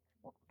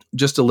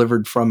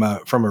delivered from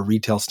a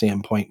retail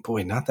standpoint.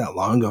 Boy, not that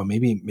long ago,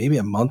 maybe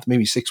a month,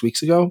 maybe 6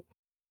 weeks ago.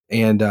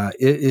 And it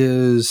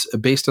is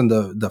based on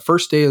the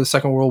first day of the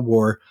Second World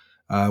War,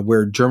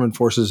 where German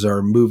forces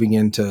are moving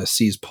in to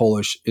seize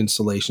Polish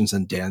installations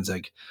in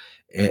Danzig.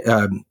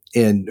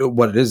 And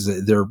what it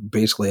is, they're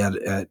basically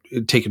at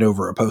taking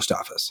over a post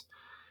office.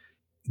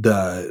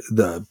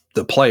 The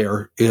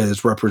player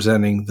is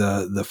representing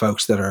the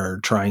folks that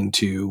are trying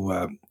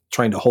to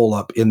hole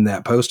up in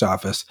that post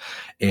office,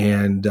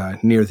 and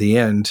near the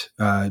end,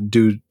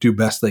 do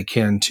best they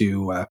can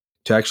to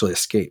actually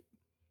escape.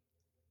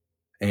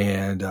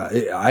 And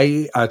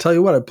I tell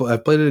you what,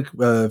 I've played it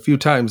a few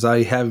times.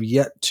 I have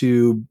yet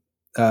to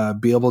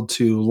be able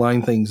to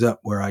line things up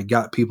where I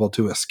got people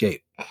to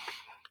escape.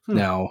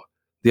 Now,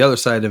 the other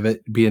side of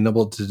it, being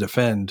able to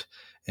defend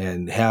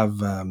and have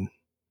the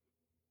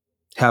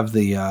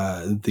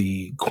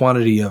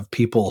quantity of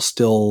people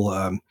still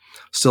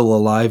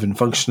alive and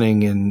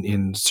functioning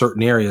in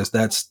certain areas,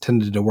 that's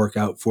tended to work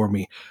out for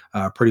me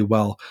pretty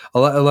well. A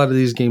lot of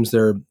these games,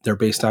 they're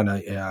based on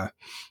a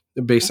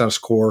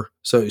score.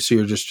 So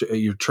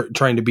you're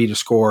trying to beat a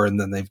score, and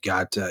then they've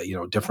got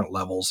different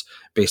levels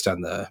based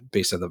on the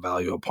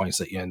value of points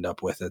that you end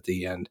up with at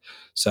the end.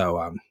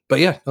 So, but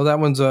yeah, no, that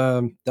one's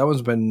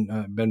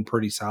been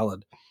pretty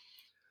solid.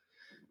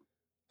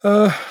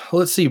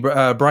 Let's see,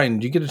 Brian,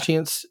 did you get a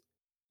chance?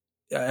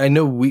 I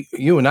know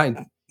you and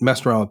I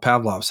messed around with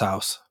Pavlov's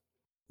House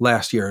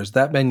last year. Has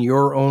that been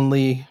your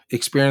only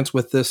experience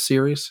with this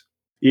series?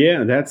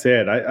 Yeah, that's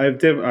it. I've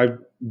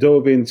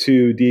dove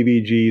into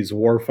DVG's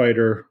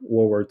Warfighter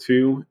World War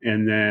II,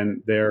 and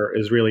then their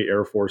Israeli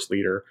Air Force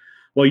Leader.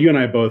 Well, you and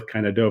I both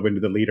kind of dove into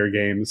the Leader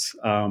games.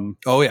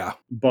 Oh yeah,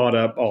 bought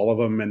up all of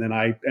them, and then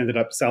I ended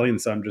up selling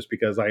some just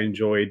because I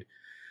enjoyed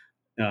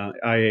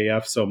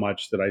IAF so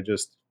much that I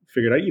just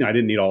figured I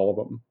didn't need all of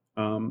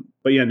them.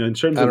 But yeah, no, in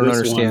terms I of don't this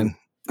understand.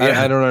 one,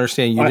 yeah, I don't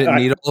understand. You didn't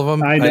need all of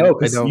them. I know,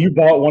 because you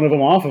bought one of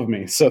them off of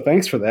me, so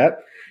thanks for that.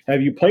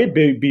 Have you played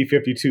Big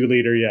B-52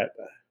 Leader yet?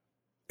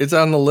 It's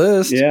on the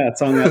list. Yeah,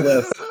 it's on that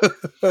list.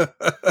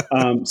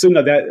 So no,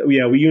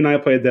 you and I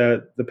played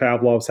the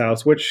Pavlov's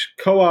House, which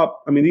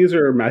co-op. I mean, these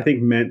are, I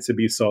think, meant to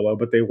be solo,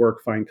 but they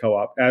work fine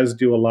co-op, as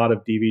do a lot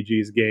of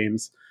DVG's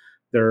games.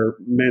 They're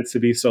meant to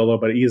be solo,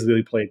 but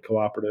easily played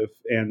cooperative.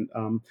 And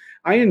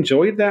I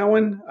enjoyed that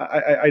one.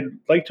 I'd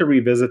like to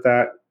revisit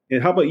that.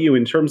 And how about you,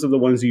 in terms of the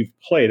ones you've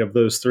played of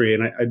those three?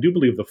 And I do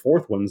believe the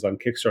fourth one's on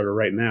Kickstarter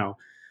right now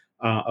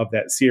of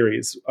that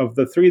series. Of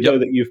the three, though,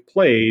 that you've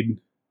played,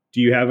 do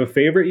you have a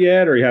favorite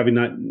yet, or you have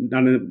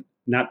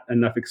not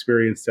enough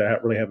experience to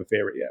really have a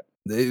favorite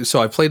yet?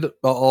 So I played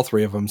all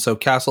three of them. So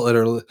Castle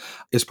Itter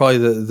is probably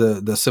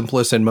the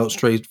simplest and most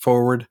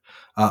straightforward.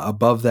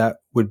 Above that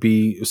would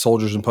be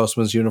Soldiers and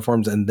Postmen's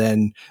Uniforms, and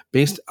then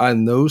based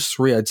on those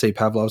three, I'd say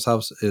Pavlov's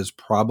House is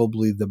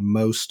probably the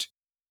most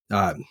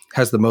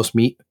has the most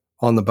meat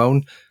on the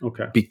bone.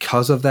 Okay.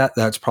 Because of that,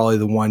 that's probably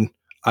the one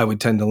I would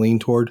tend to lean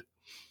toward.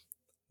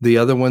 The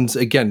other ones,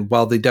 again,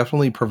 while they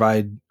definitely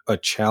provide a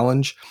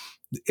challenge,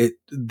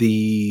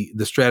 the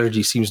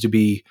strategy seems to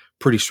be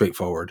pretty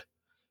straightforward.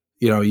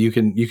 You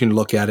can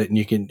look at it,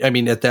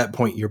 and at that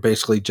point, you're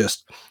basically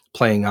just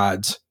playing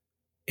odds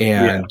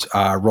and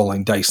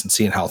rolling dice and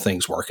seeing how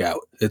things work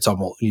out. It's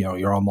almost,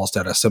 you're almost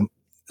at a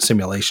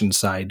simulation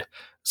side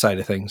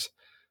of things.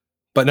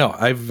 But no,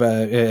 I've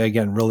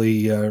again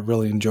really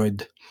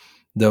enjoyed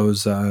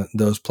those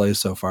plays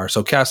so far.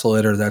 So Castle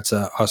Itter, that's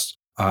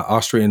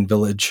Austrian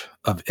village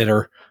of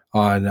Itter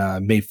on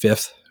May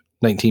 5th,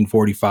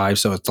 1945.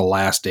 So it's the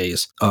last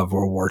days of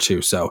World War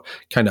II. So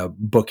kind of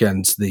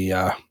bookends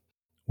the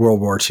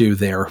World War II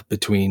there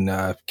between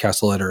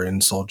Castle Itter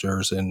and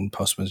Soldiers and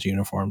Postmen's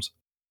Uniforms.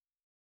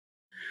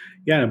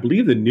 Yeah, and I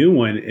believe the new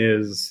one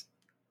is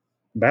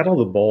Battle of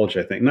the Bulge,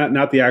 I think.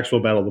 Not the actual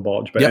Battle of the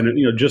Bulge, but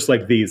just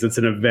like these, it's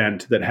an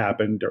event that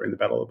happened during the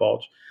Battle of the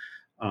Bulge,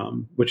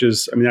 which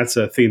is, that's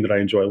a theme that I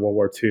enjoy, World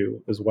War II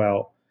as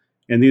well.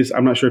 And these,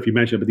 I'm not sure if you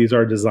mentioned, but these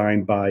are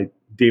designed by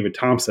David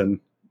Thompson,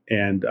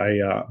 and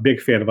I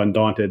big fan of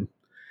Undaunted.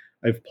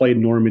 I've played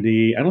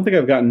Normandy. I don't think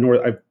I've gotten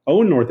I've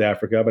owned North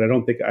Africa, but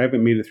I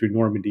haven't made it through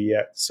Normandy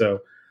yet.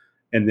 So,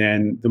 and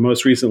then the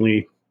most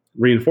recently,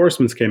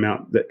 Reinforcements came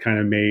out that kind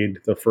of made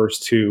the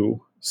first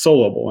two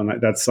soloable,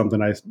 and that's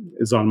something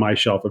is on my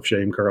shelf of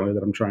shame currently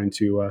that I'm trying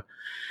to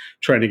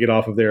get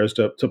off of there, is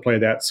to play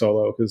that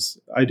solo, because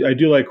I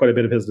do like quite a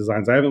bit of his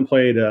designs. I haven't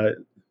played the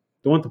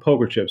one with the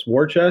poker chips,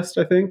 War Chest,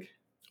 I think.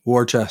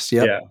 War Chest,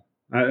 yep. Yeah.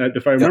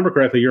 If I remember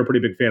correctly, you're a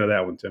pretty big fan of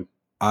that one, Tim.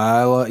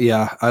 I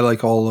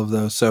like all of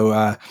those.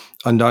 So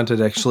Undaunted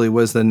actually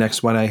was the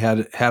next one I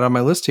had on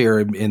my list here,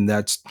 and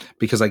that's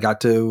because I got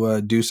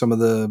to do some of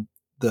the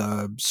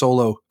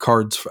solo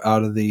cards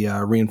out of the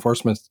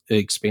reinforcement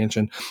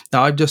expansion.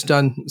 Now I've just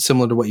done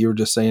similar to what you were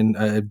just saying.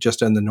 I've just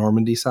done the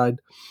Normandy side,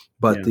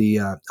 but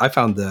I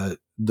found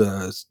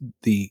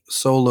the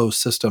solo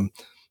system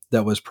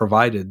that was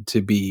provided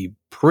to be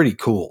pretty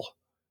cool.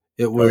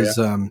 It was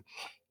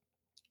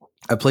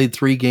I played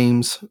 3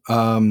 games.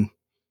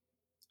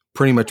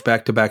 Pretty much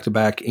back to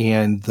back,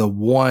 and the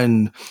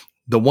one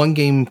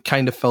game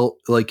kind of felt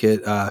like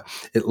it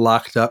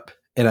locked up,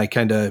 and I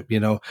kind of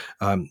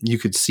you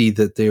could see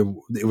that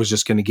it was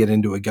just going to get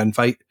into a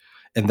gunfight,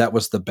 and that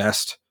was the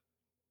best.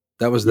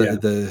 That was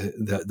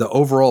the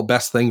overall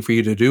best thing for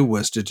you to do,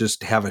 was to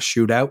just have a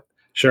shootout.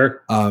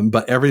 Sure.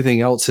 But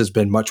everything else has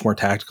been much more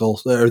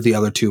tactical, or the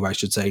other 2, I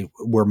should say,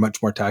 were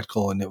much more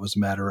tactical, and it was a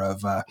matter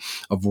of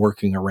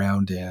working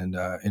around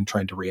and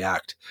trying to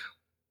react.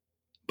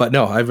 But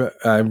no, I've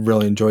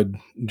really enjoyed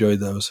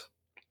those.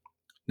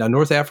 Now,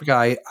 North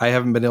Africa, I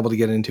haven't been able to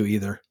get into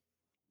either.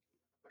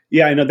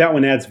 Yeah, I know that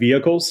one adds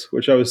vehicles,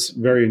 which I was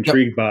very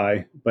intrigued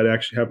by, but I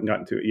actually haven't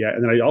gotten to it yet.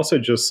 And then I also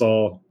just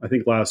saw, I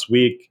think last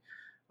week,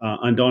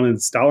 Undaunted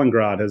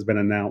Stalingrad has been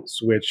announced,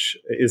 which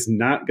is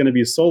not going to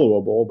be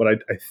soloable, but I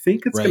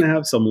think it's going to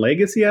have some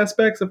legacy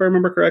aspects, if I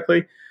remember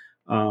correctly,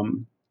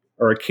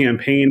 or a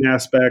campaign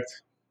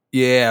aspect.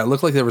 Yeah, it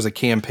looked like there was a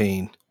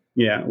campaign.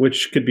 Yeah,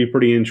 which could be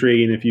pretty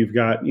intriguing if you've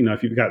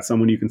got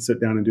someone you can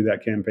sit down and do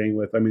that campaign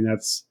with. I mean,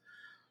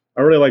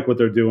 I really like what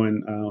they're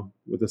doing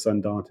with this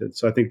Undaunted.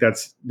 So I think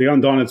that's the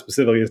Undaunted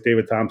specifically is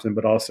David Thompson,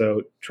 but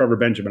also Trevor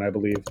Benjamin, I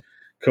believe,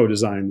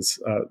 co-designs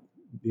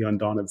the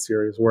Undaunted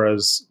series.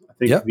 Whereas I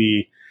think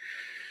the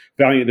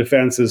Valiant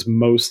Defense is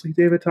mostly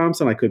David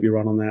Thompson. I could be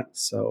wrong on that.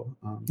 So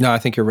no, I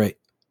think you're right.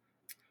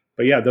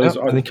 But yeah, those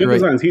are good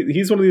designs.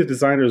 He's one of these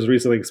designers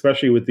recently,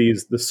 especially with the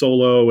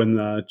solo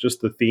and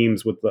just the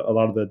themes with a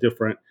lot of the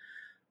different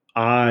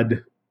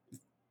odd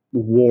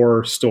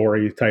war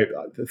story type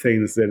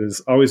things that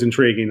is always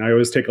intriguing. I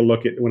always take a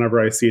look at,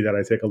 whenever I see that,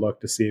 I take a look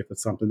to see if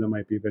it's something that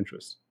might be of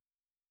interest.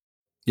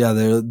 Yeah,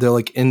 they're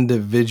like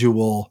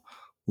individual,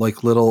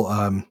 like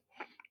little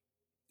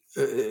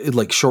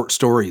like short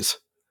stories.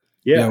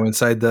 Yeah,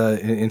 inside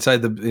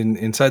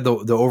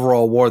the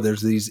overall war,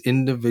 there's these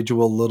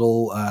individual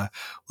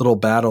little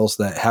battles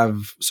that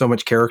have so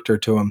much character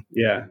to them.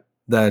 Yeah,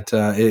 that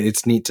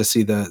it's neat to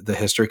see the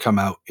history come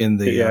out in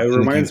the. Yeah, it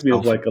reminds me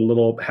of like a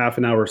little half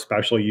an hour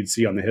special you'd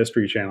see on the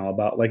History Channel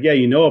about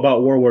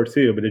about World War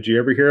II, but did you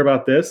ever hear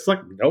about this? It's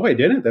like, no, I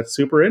didn't. That's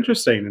super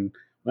interesting, and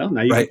well,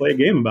 now you can play a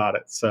game about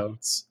it. So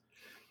it's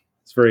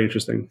very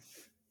interesting.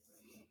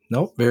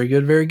 Nope, very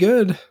good, very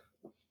good.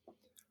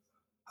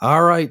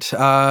 All right.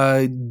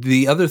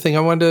 The other thing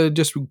I wanted to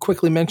just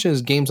quickly mention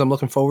is games I'm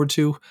looking forward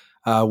to.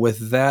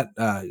 With that,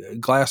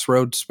 Glass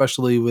Road,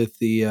 especially with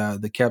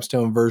the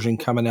capstone version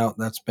coming out,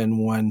 that's been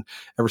one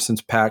ever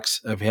since PAX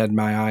I've had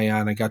my eye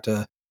on. I got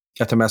to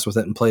mess with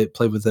it and play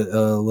with it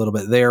a little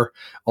bit there.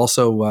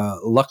 Also,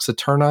 Lux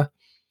Eterna,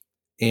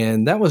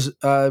 and that was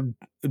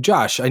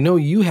Josh. I know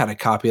you had a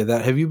copy of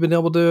that. Have you been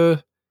able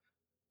to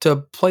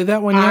play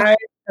that one yet? I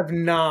have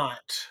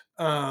not.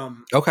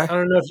 Okay. I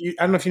don't know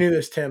if you knew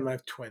this, Tim. I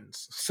have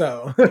twins,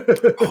 so.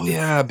 Oh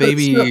yeah,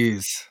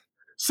 babies.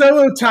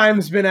 Solo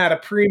time's been at a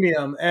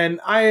premium, and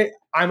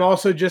I'm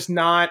also just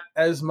not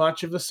as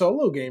much of a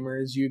solo gamer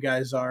as you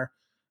guys are.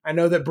 I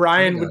know that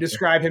Brian would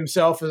describe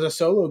himself as a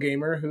solo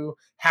gamer who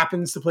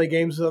happens to play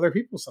games with other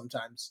people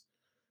sometimes.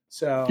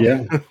 So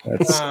yeah,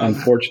 that's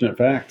unfortunate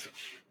fact.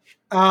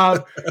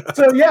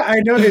 So yeah,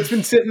 I know it's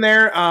been sitting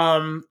there.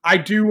 I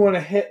do want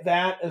to hit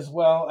that as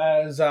well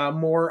as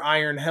more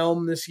Iron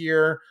Helm this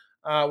year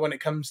when it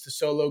comes to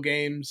solo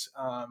games.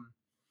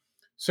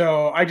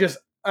 So I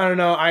don't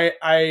know.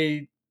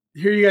 I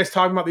hear you guys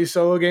talking about these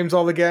solo games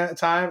all the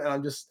time,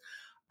 and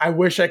I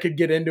wish I could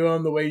get into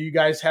them the way you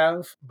guys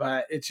have,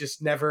 but it's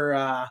just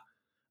never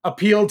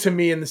appealed to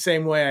me in the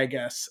same way, I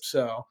guess.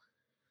 So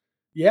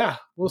yeah,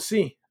 we'll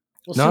see.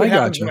 We'll see what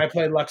happens when I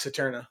play Lux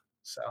Eterna.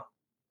 So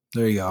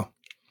there you go.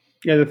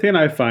 Yeah, the thing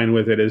I find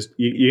with it is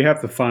you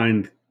have to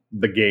find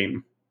the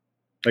game.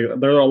 Like,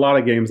 there are a lot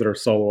of games that are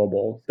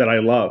soloable that I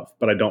love,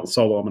 but I don't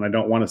solo them and I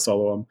don't want to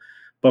solo them.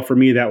 But for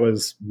me, that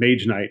was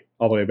Mage Knight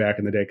all the way back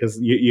in the day, because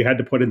you had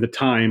to put in the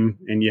time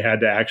and you had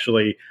to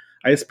actually.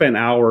 I spent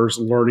hours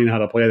learning how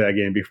to play that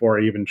game before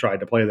I even tried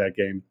to play that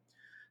game,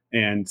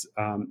 and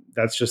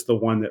that's just the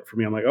one that for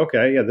me, I'm like,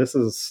 okay, yeah, this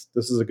is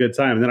a good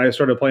time. And then I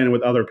started playing it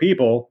with other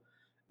people,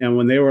 and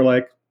when they were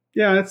like,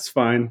 yeah, it's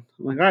fine.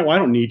 I'm like, all right, well, I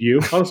don't need you.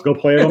 I'll just go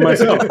play it on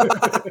myself.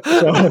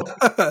 So,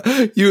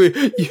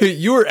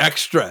 you were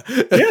extra.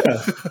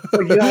 Yeah.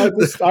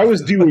 Like, I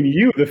was doing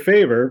you the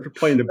favor for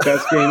playing the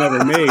best game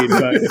ever made.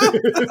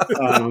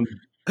 But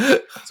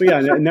So yeah,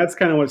 and that's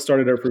kind of what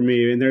started it for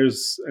me.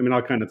 And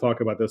I'll kind of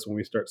talk about this when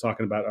we start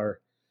talking about our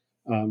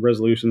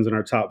resolutions in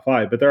our top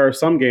 5. But there are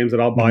some games that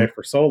I'll buy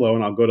for solo,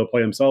 and I'll go to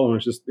play them solo,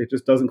 and it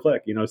just doesn't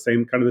click.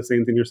 Same kind of the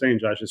same thing you're saying,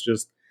 Josh. It's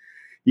just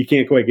you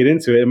can't quite get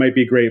into it. It might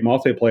be great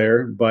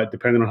multiplayer, but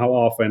depending on how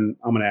often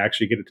I'm going to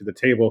actually get it to the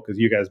table, because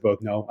you guys both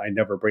know I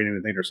never bring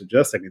anything or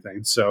suggest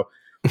anything. So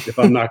if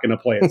I'm not going to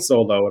play it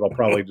solo, it'll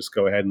probably just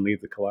go ahead and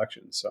leave the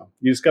collection. So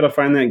you just got to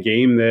find that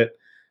game that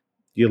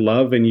you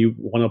love and you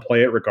want to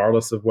play it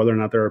regardless of whether or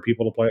not there are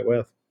people to play it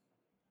with.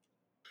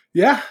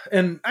 Yeah,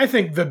 and I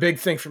think the big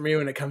thing for me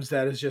when it comes to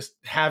that is just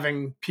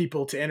having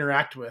people to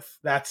interact with.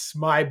 That's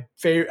my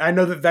favorite. I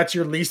know that that's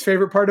your least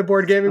favorite part of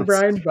board gaming,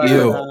 Brian, but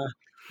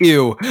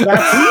ew.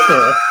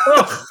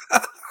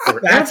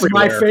 That's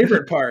my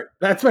favorite part.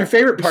 That's my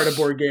favorite part of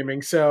board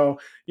gaming. So,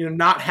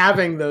 not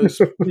having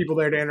those people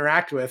there to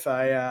interact with,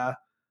 I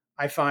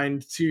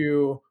find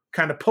to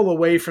kind of pull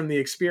away from the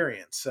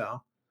experience.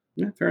 So,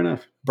 yeah, fair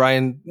enough.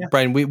 Brian,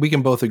 we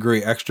can both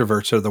agree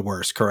extroverts are the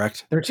worst,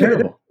 correct? They're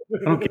terrible.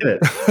 I don't get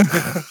it.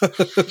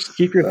 Just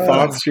keep your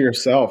thoughts to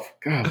yourself.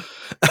 God,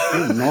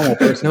 I'm a normal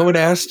person. No one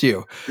asked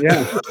you.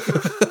 Yeah.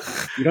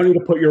 You don't need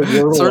to put your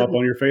Wordle up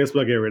on your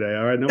Facebook every day.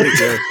 All right. Nobody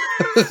cares.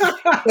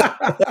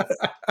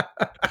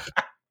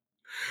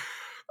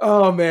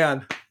 Oh,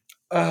 man.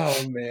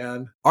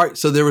 All right.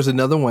 So there was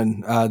another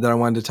one that I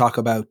wanted to talk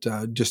about,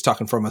 just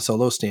talking from a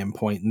solo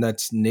standpoint, and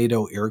that's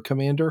NATO Air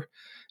Commander.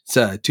 It's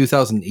a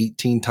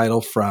 2018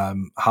 title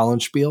from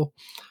Hollandspiel.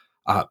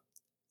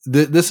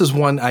 This is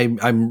one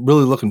I'm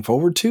really looking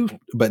forward to,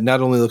 but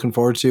not only looking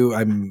forward to,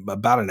 I'm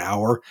about an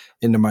hour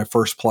into my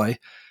first play,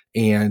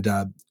 and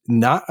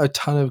not a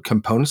ton of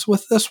components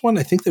with this one.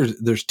 I think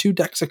there's 2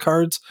 decks of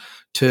cards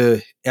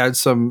to add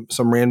some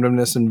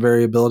randomness and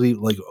variability.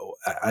 Like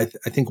I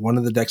think one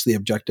of the decks, the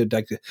objective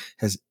deck,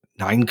 has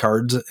 9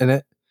 cards in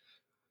it.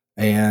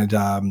 And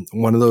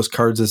one of those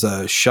cards is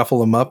a shuffle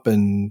them up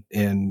and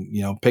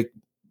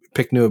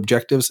pick new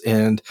objectives,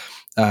 and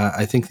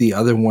I think the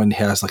other one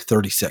has like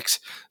 36.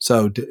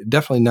 So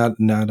definitely not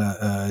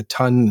a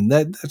ton.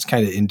 That's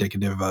kind of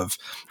indicative of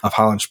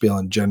Hollandspiel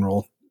in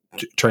general,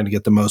 trying to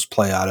get the most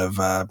play out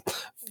of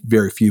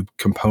very few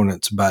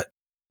components. But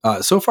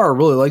so far, I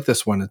really like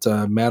this one. It's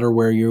a matter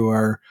where you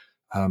are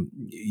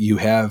you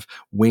have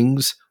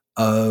wings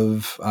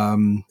of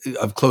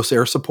close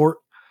air support.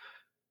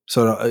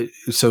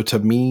 So to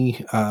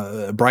me,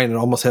 Brian, it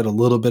almost had a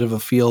little bit of a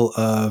feel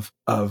of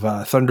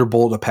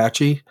Thunderbolt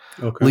Apache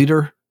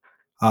leader.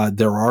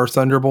 There are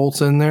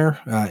Thunderbolts in there,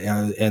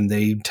 and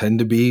they tend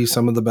to be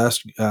some of the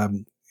best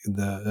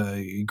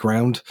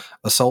ground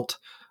assault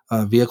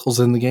vehicles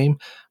in the game.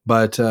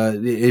 But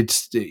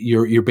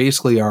you're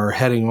basically are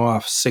heading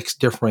off 6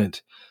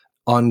 different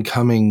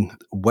oncoming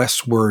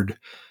westward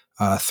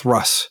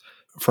thrusts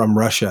from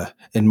Russia,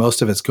 and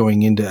most of it's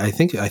going into, I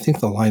think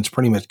the line's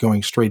pretty much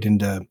going straight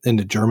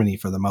into Germany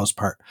for the most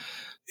part.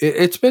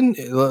 It's been,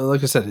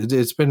 like I said,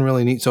 it's been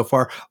really neat so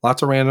far.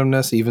 Lots of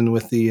randomness, even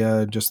with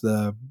the just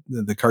the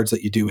cards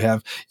that you do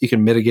have. You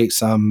can mitigate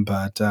some,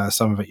 but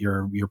some of it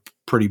you're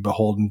pretty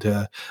beholden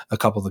to a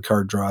couple of the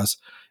card draws,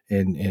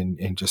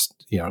 and just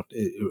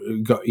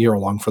you're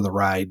along for the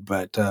ride.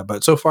 But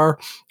so far,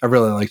 I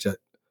really liked it.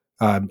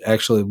 I'm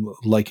actually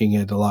liking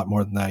it a lot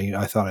more than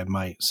I thought I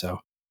might. So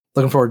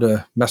looking forward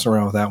to messing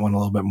around with that one a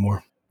little bit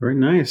more. Very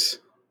nice.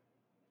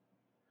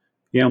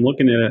 Yeah, I'm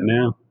looking at it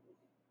now.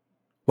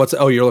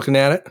 You're looking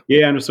at it?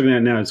 Yeah, I'm just looking at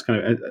it now. It's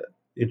kind of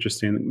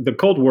interesting. The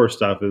Cold War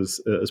stuff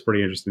is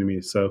pretty interesting to me.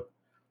 So,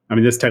 I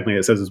mean, this technically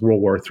it says it's World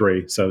War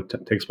III, so it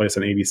takes place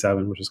in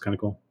 '87, which is kind of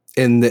cool.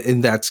 And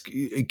that's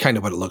kind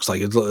of what it looks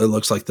like. It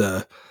looks like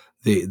the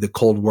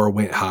Cold War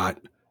went hot.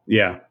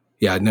 Yeah.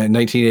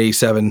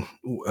 1987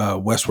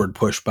 westward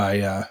push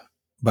by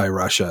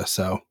Russia.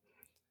 So,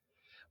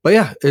 but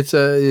yeah, it's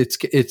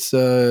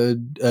a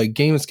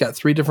game that's got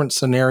 3 different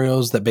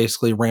scenarios that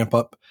basically ramp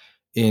up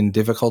in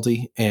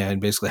difficulty, and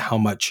basically how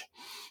much,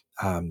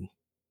 how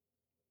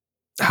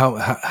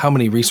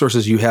many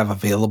resources you have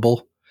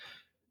available,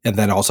 and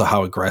then also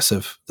how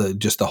aggressive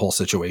the whole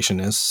situation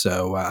is.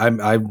 So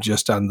I'm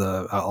just on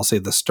I'll say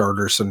the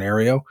starter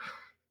scenario,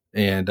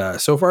 and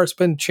so far it's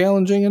been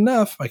challenging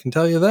enough. I can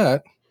tell you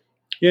that.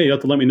 Yeah, you have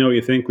to let me know what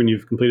you think when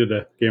you've completed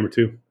a game or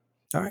 2.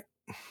 All right,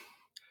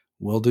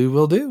 will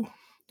do.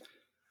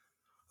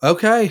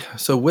 Okay,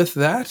 so with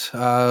that,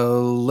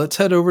 let's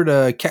head over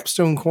to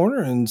Capstone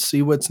Corner and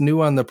see what's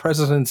new on the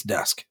president's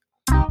desk.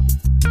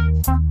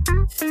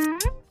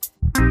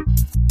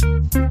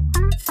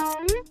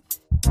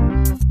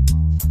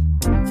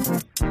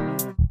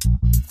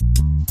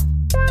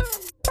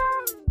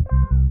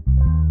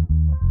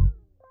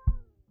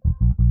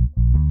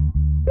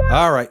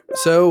 All right,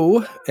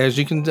 so as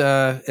you can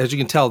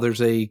tell,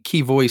 there's a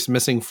key voice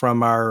missing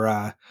from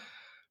our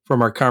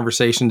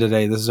conversation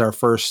today. This is our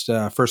first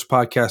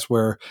podcast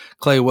where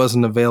Clay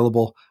wasn't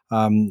available.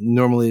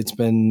 Normally it's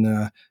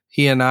been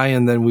he and I,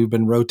 and then we've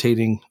been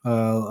rotating a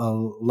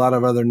lot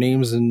of other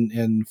names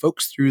and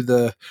folks through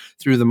the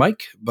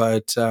mic.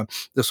 But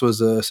this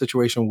was a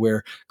situation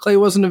where Clay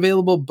wasn't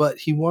available, but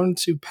he wanted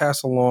to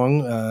pass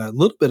along a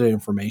little bit of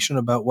information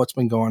about what's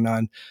been going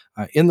on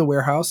in the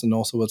warehouse and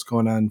also what's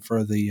going on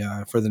for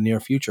the near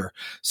future.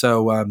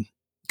 So.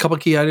 Couple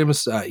key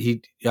items.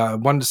 He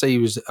wanted to say he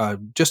was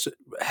just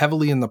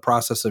heavily in the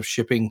process of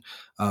shipping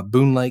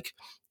Boon Lake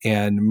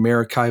and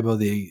Maracaibo,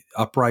 the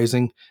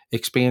Uprising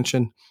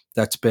expansion.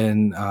 That's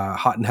been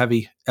hot and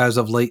heavy as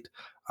of late.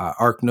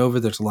 Ark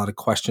Nova, there's a lot of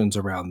questions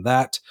around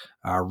that.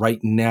 Right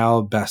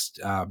now,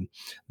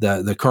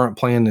 the current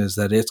plan is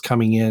that it's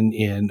coming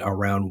in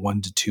around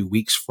 1 to 2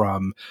 weeks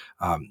from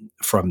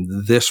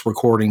this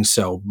recording.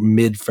 So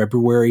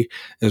mid-February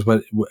is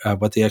what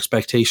the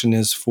expectation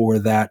is for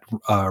that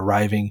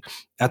arriving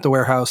at the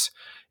warehouse.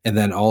 And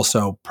then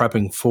also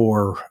prepping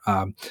for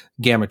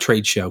Gamma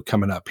Trade Show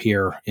coming up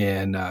here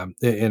in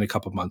a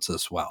couple months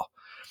as well.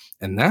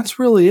 And that's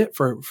really it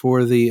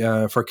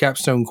for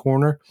Capstone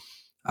Corner.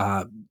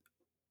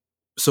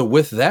 So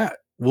with that,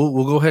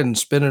 we'll go ahead and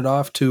spin it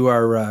off to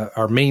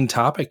our main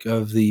topic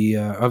of the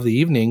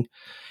evening,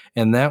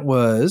 and that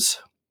was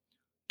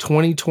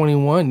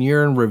 2021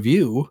 year in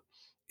review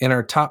and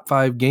our top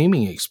 5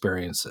 gaming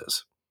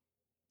experiences.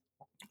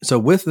 So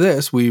with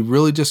this, we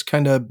really just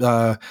kind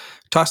of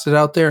tossed it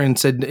out there and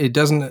said it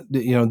doesn't,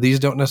 these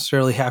don't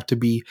necessarily have to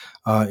be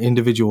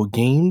individual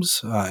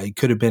games. It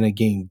could have been a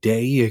game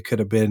day. It could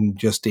have been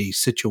just a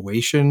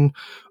situation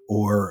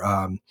or,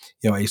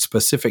 a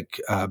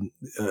specific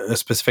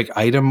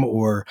item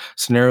or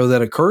scenario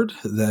that occurred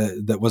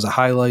that was a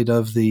highlight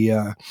of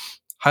the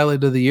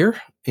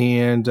year.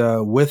 And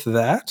with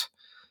that,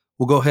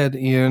 we'll go ahead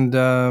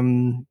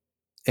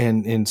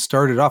and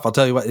start it off. I'll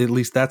tell you what, at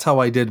least that's how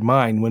I did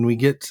mine. When we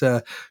get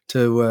to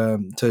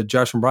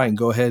Josh and Brian,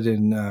 go ahead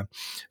and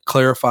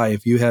clarify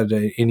if you had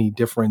any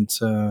different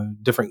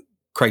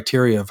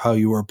criteria of how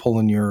you were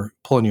pulling your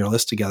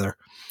list together.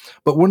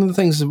 But one of the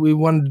things that we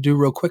wanted to do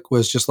real quick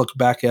was just look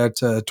back at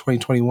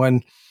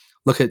 2021,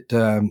 look at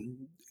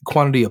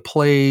quantity of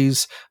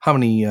plays, how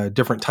many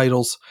different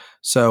titles.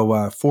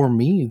 So for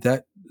me,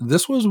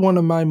 this was one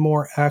of my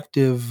more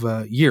active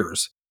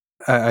years.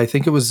 I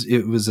think it was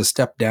a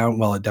step down.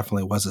 Well, it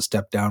definitely was a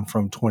step down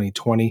from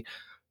 2020,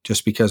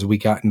 just because we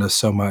got into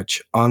so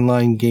much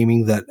online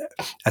gaming that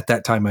at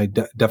that time I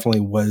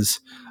definitely was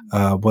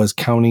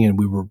counting, and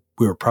we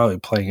were probably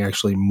playing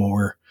actually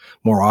more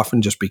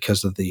often just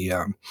because of the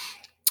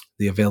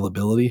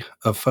availability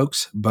of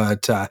folks.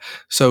 But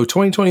so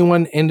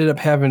 2021 ended up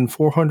having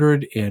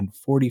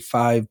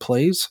 445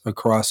 plays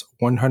across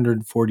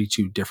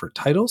 142 different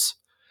titles.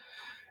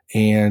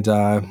 And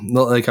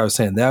like I was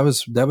saying, that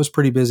was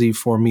pretty busy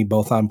for me,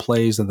 both on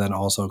plays and then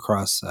also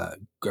across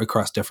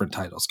different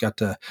titles. Got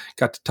to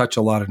touch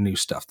a lot of new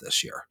stuff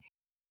this year.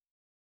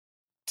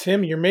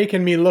 Tim, you're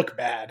making me look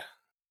bad.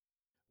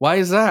 Why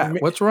is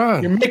that? What's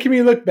wrong? You're making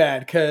me look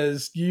bad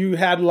because you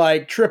had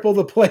like triple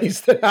the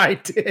plays that I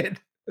did.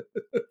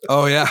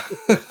 Oh yeah.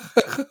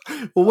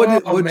 Well, what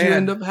did you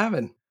end up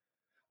having?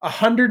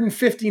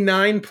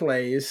 159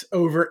 plays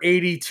over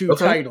 82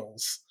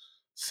 titles.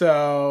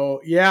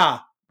 So yeah.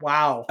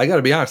 Wow. I got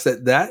to be honest,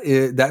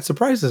 that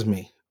surprises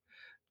me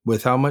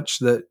with how much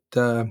that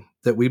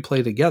we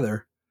play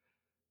together.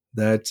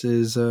 That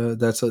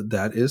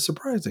is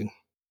surprising.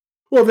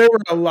 Well, there were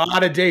a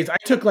lot of days. I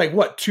took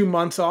 2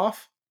 months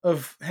off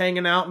of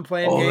hanging out and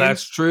playing games. Oh,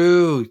 that's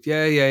true.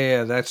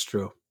 Yeah, that's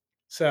true.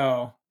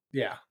 So,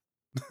 yeah.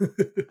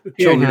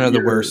 Children are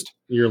the worst.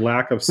 Your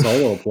lack of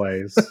solo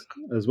plays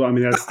as well. I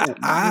mean, that's not.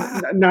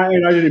 I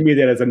didn't mean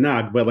that as a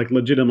nod, but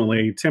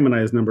legitimately, Tim and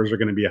I's numbers are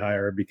going to be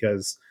higher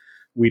because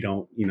we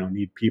don't,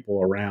 need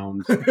people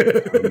around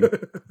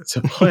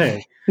to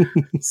play.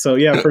 So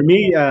yeah, for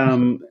me,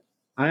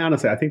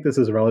 I think this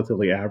is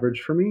relatively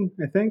average for me.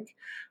 I think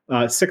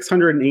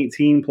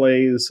 618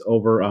 plays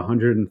over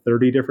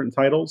 130 different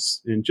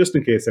titles, and just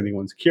in case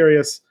anyone's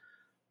curious,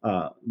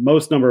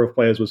 most number of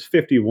plays was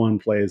 51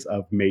 plays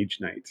of Mage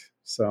Knight.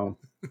 So,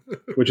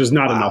 which is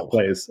not enough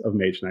plays of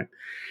Mage Knight.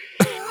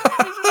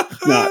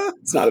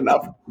 It's not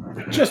enough.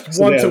 Just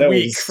once a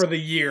week for the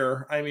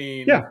year. I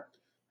mean, yeah.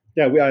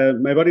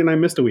 My buddy and I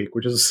missed a week,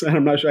 which is,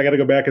 I'm not sure. I got to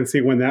go back and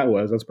see when that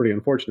was. That's pretty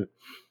unfortunate.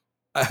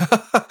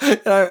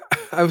 I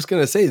was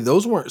going to say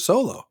those weren't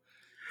solo.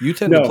 You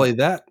tend to play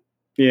that.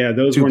 Yeah,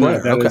 those were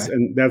not. Okay.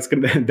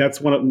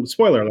 That's one of,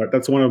 spoiler alert.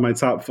 That's one of my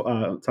top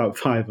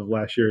 5 of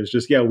last year. Is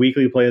just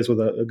weekly plays with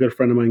a good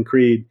friend of mine,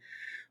 Creed.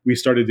 We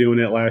started doing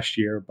it last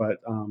year, but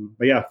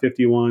yeah,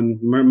 51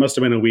 must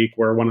have been a week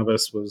where one of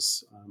us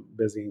was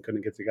busy and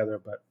couldn't get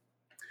together. But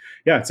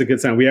yeah, it's a good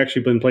sign. We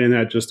actually been playing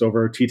that just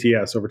over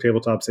TTS, over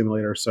Tabletop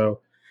Simulator, so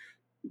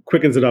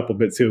quickens it up a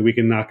bit too. We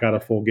can knock out a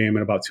full game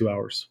in about 2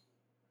 hours.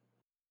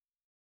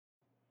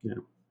 Yeah,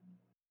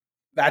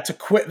 that's a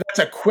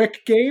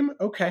quick game.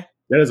 Okay.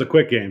 That is a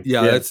quick game.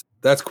 Yeah.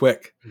 That's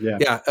quick. Yeah.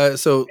 Yeah.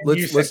 So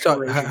let's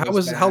talk.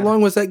 How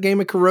long was that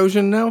game of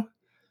Corrosion now?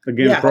 The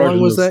game of How long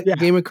Corrosion was that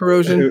game of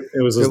Corrosion?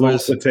 It was as long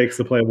as it takes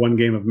to play one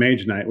game of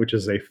Mage Knight, which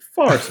is a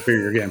far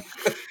superior game.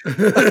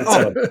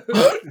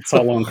 That's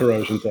how long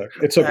Corrosion took.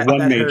 It took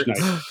one Mage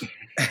Knight.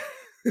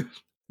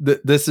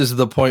 This is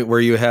the point where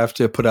you have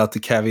to put out the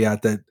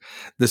caveat that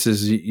this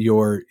is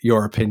your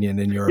opinion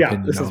and your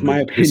opinion. This is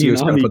my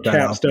opinion on the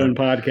Capstone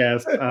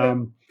podcast.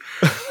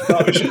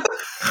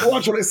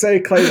 Watch what I say.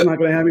 Clay's not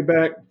going to have me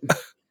back.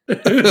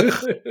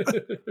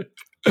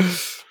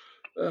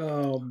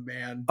 Oh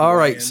man! All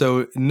right,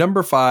 so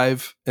number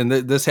 5, and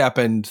this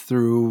happened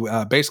through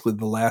basically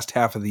the last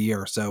half of the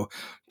year, so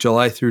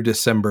July through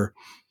December,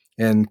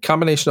 and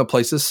combination of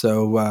places.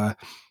 So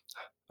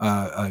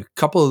a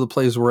couple of the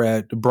plays were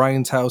at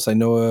Brian's house. I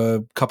know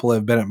a couple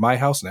have been at my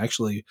house, and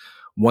actually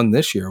one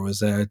this year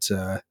was at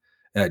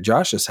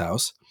Josh's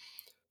house.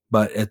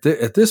 But at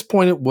this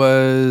point, it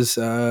was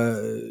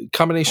a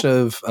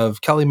combination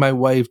of Kelly, my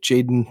wife,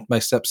 Jaden, my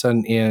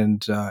stepson,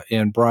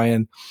 and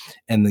Brian,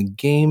 and the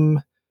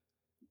game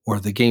or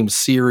the game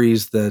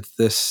series that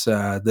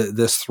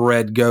this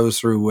thread goes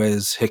through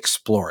is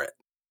Explore It.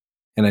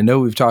 And I know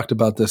we've talked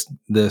about this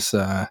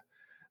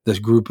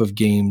group of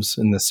games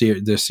in the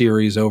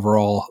series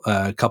overall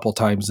a couple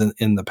times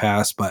in the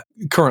past, but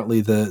currently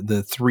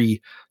the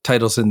 3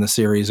 titles in the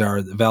series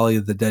are the Valley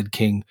of the Dead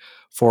King,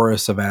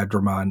 Forests of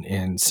Adramon,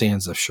 and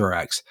Sands of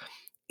Shurax.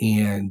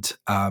 And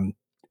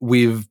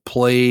we've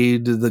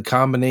played the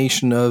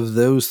combination of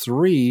those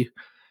 3.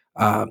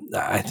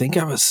 I think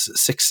I was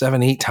 6,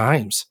 7, 8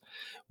 times,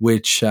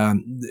 which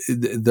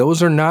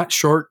those are not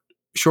short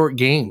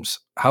games.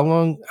 How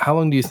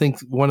long do you think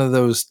one of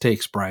those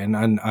takes, Brian,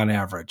 on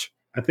average?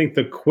 I think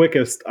the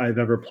quickest I've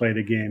ever played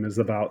a game is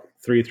about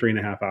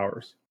 3.5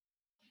 hours.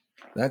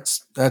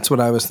 That's what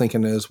I was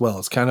thinking as well.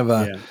 It's kind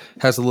of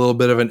has a little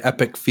bit of an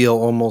epic feel,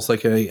 almost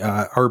like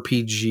a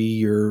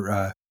RPG.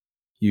 Or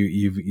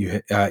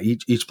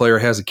each player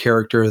has a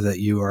character that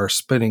you are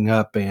spinning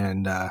up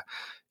and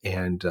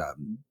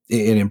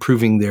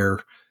improving their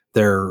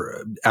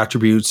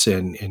attributes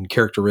and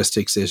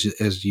characteristics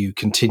as you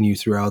continue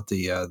throughout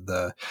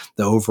the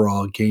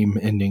overall game,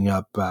 ending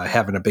up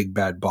having a big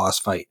bad boss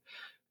fight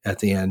at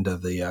the end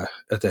of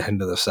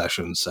the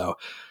session. So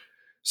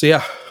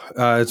yeah,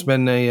 it's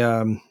been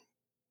a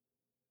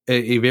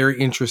very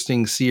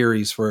interesting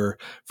series for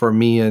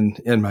me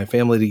and my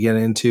family to get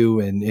into.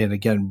 And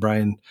again,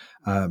 Brian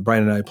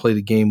and I played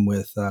a game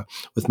with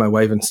my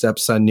wife and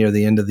stepson near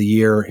the end of the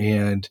year,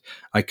 and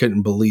I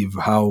couldn't believe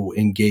how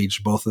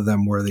engaged both of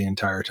them were the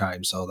entire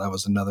time. So that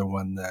was another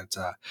one that,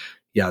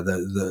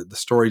 the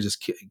story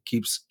just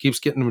keeps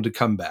getting them to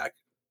come back.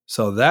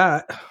 So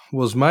that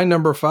was my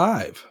number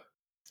 5.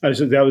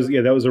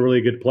 That was a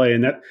really good play.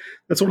 And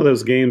that's one of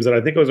those games that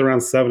I think it was around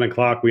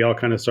 7:00. We all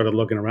kind of started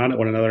looking around at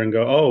one another and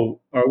go,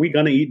 "Oh, are we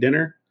going to eat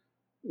dinner?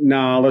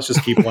 No, let's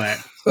just keep playing."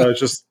 So it's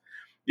just,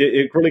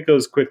 it really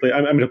goes quickly. I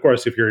mean, of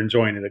course, if you're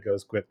enjoying it, it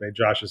goes quickly.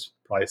 Josh is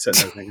probably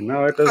sitting there thinking,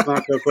 "No, it does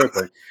not go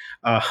quickly."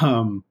 But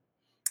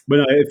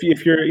no,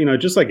 if you're,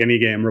 just like any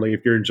game, really,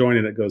 if you're enjoying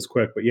it, it goes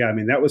quick. But yeah, I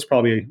mean, that was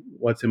probably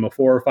a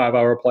 4 or 5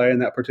 hour play in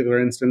that particular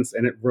instance.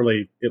 And it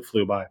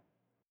flew by.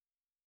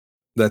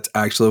 That's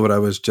actually what I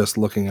was just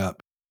looking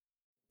up.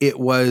 It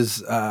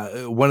was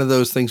one of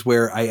those things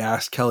where I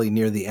asked Kelly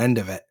near the end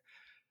of it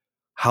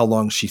how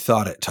long she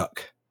thought it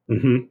took.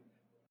 Mm-hmm.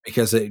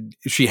 Because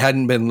she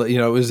hadn't been,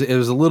 it was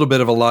a little bit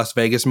of a Las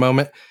Vegas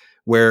moment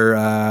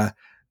where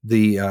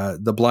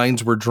the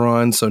blinds were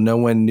drawn, so no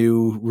one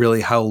knew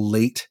really how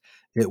late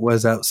it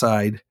was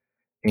outside.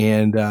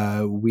 And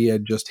we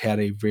had just had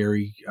a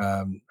very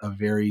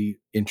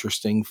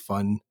interesting,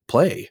 fun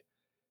play.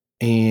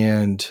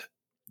 And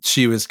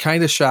she was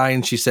kind of shy,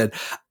 and she said,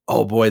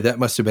 "Oh boy, that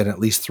must have been at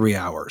least 3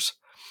 hours."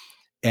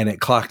 And it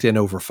clocked in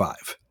over 5.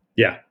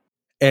 Yeah.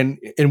 And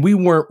we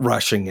weren't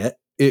rushing it.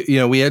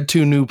 We had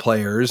 2 new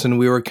players, and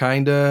we were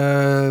kind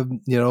of,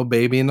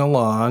 babying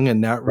along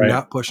and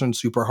not pushing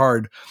super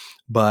hard.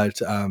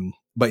 But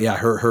yeah,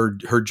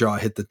 her jaw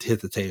hit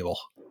the table,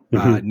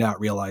 not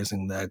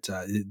realizing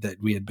that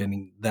we had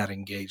been that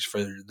engaged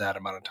for that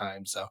amount of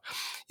time. So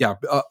yeah,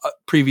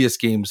 previous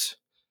games,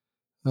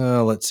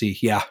 let's see.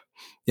 Yeah,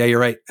 you're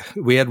right.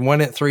 We had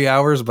one at 3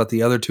 hours, but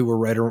the other 2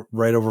 were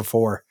right over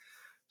 4.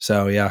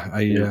 So yeah,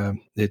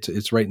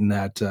 it's right in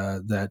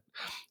that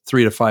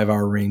 3 to 5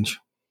 hour range.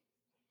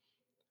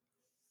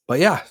 But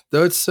yeah,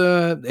 that's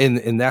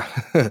in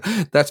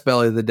that that's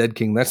Valley of the Dead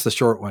King. That's the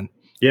short one.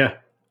 Yeah,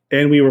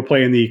 and we were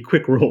playing the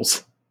quick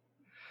rules.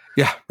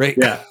 Yeah, right.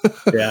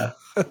 Yeah.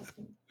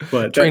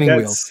 But training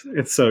wheels.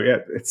 It's so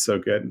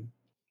good.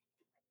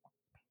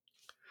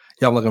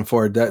 Yeah, I'm looking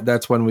forward.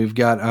 That's one we've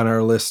got on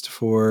our list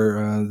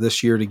for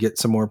this year to get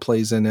some more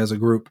plays in as a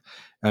group.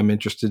 I'm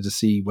interested to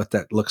see what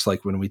that looks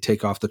like when we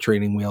take off the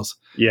training wheels.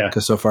 Yeah,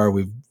 because so far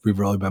we've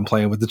really been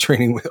playing with the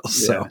training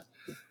wheels. Yeah. So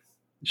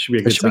it should be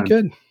a good time. Be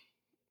good.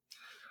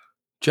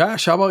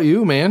 Josh, how about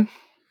you, man?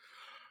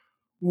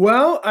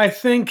 Well, I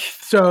think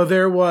so.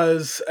 There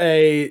was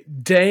a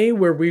day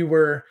where we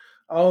were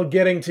all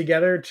getting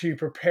together to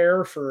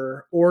prepare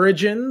for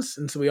Origins,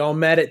 and so we all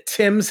met at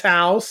Tim's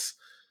house.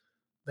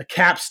 the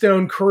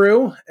capstone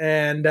crew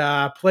and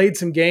played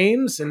some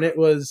games, and it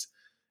was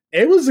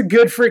a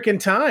good freaking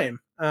time.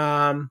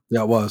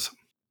 Yeah, it was.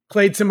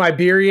 Played some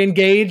Iberian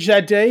Gauge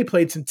that day.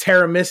 Played some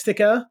Terra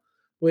Mystica,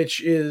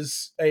 which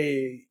is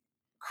a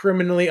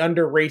criminally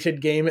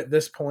underrated game at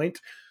this point.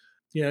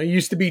 You know, it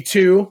used to be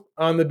 2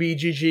 on the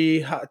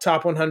BGG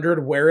Top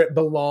 100 where it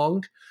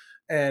belonged,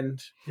 and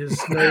is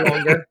no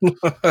longer.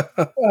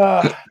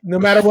 No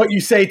matter what you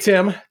say,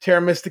 Tim,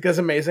 Terra Mystica is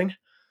amazing.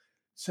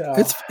 So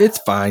it's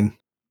fine.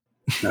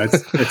 No,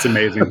 it's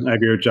amazing. I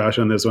agree with Josh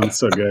on this one. It's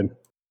so good.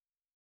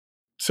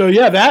 So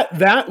yeah,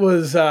 that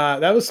was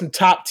some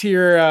top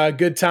tier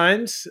good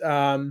times.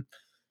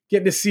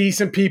 Getting to see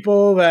some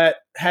people that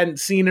hadn't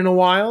seen in a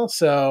while.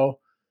 So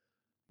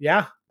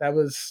yeah, that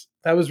was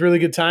really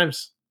good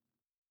times.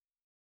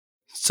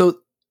 So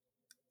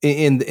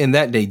in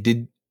that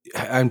day,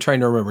 I'm trying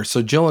to remember.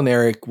 So Jill and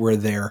Eric were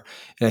there,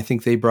 and I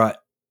think they brought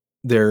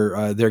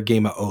their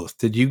game of Oath.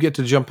 Did you get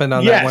to jump in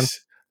on that one? Yes,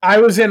 I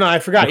was in. I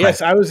forgot. Okay.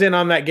 Yes, I was in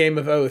on that game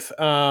of Oath.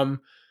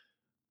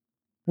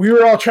 We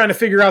were all trying to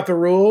figure out the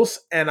rules,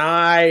 and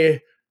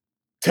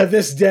to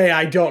this day,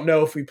 I don't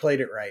know if we played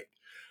it right.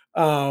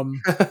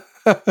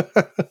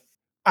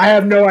 I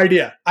have no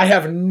idea. I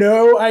have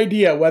no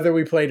idea whether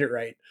we played it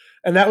right.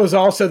 And that was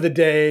also the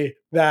day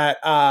that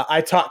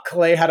I taught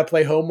Clay how to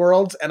play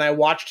Homeworlds, and I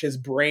watched his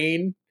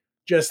brain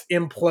just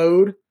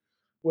implode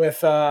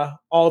with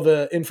all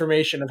the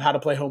information of how to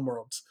play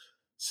Homeworlds.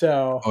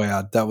 So, oh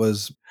yeah,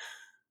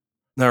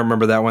 I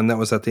remember that one. That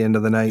was at the end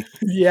of the night.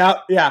 Yeah.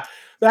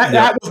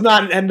 That was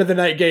not an end of the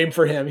night game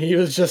for him. He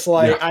was just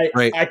like,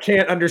 I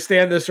can't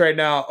understand this right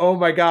now. Oh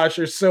my gosh,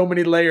 there's so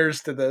many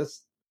layers to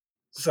this.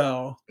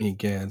 So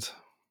egads.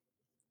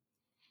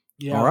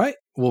 Yeah. All right.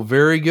 Well,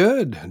 very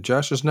good.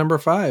 Josh is number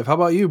 5. How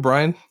about you,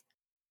 Brian?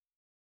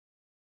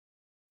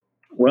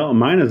 Well,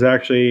 mine is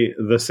actually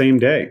the same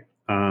day.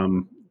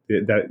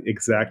 That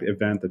exact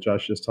event that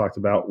Josh just talked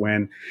about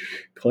when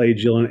Clay,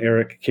 Jill, and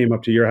Eric came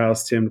up to your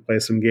house, Tim, to play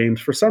some games.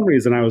 For some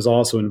reason, I was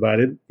also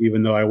invited,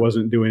 even though I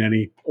wasn't doing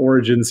any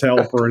Origins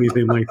help or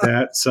anything like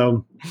that.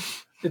 So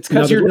it's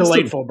because you're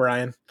delightful,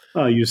 Brian.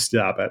 Oh, you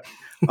stop it.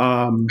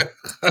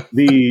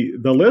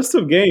 The list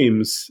of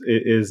games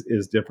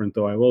is different,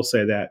 though. I will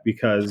say that,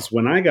 because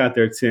when I got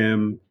there,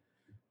 Tim,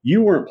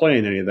 you weren't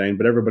playing anything,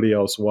 but everybody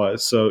else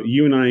was. So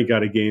you and I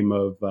got a game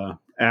of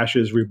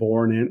Ashes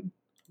Reborn in,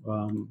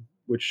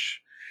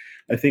 which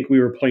I think we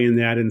were playing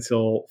that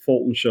until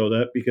Fulton showed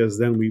up, because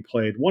then we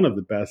played one of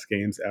the best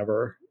games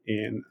ever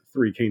in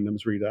Three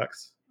Kingdoms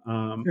Redux.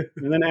 And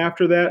then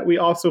after that, we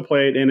also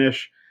played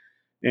Inish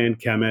and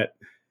Kemet,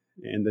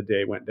 and the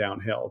day went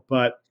downhill.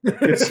 But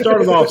it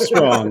started off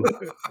strong.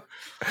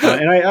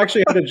 And I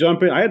actually had to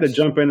jump in. I had to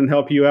jump in and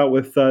help you out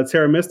with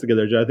Terra Mystica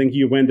there, Joe. I think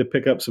you went to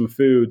pick up some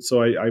food,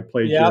 so I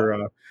played your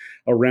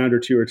a round or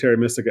two of Terra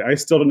Mystica. I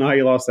still don't know how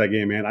you lost that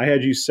game, man. I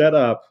had you set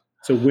up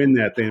to win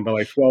that thing by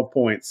like 12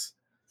 points.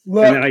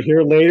 Look, and then I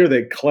hear later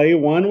that Clay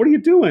won. What are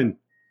you doing?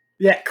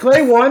 Yeah,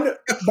 Clay won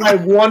by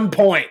 1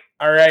 point.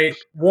 All right,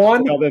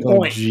 1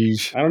 point.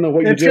 Geez. I don't know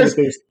what you did with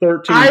those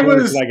 13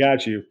 points I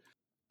got you.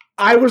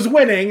 I was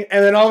winning,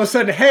 and then all of a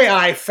sudden, hey,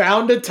 I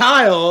found a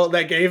tile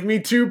that gave me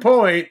 2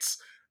 points,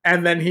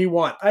 and then he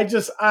won. I'm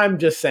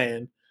just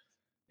saying,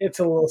 it's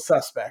a little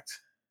suspect.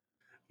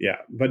 Yeah,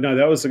 but no,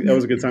 that was a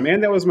good time,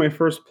 and that was my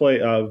first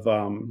play of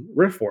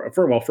Rift Force.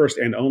 First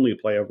and only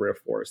play of Rift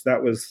Force.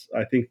 That was,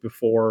 I think,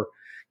 before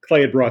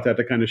Clay had brought that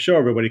to kind of show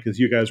everybody, because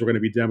you guys were going to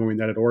be demoing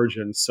that at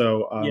Origin.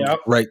 So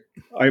right.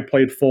 I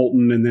played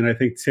Fulton, and then I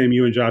think Tim,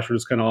 you and Josh were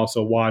just kind of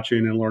also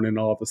watching and learning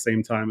all at the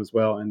same time as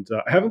well. And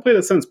I haven't played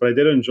it since, but I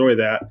did enjoy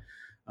that.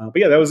 But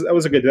yeah, that was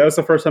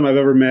the first time I've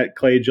ever met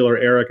Clay, Jill, or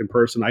Eric in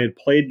person. I had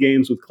played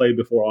games with Clay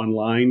before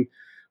online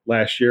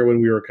last year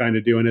when we were kind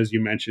of doing, as you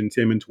mentioned,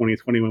 Tim, in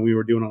 2020 when we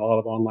were doing a lot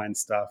of online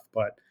stuff.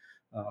 But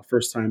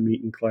first time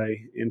meeting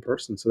Clay in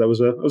person, so that was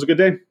a good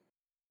day.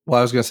 Well,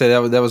 I was going to say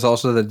that was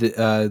also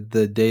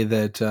the day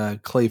that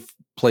Clay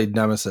played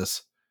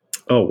Nemesis.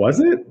 Oh,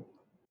 was it?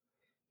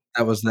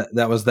 That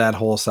was that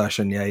whole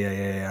session.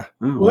 Yeah.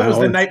 Oh, well, it was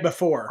the night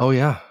before. Oh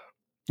yeah.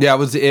 It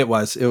was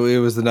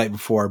the night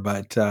before,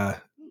 but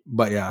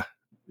yeah.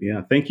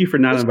 Yeah. Thank you for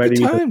not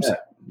inviting me to that.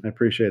 I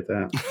appreciate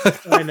that.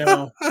 I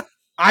know.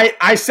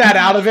 I sat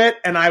out of it,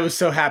 and I was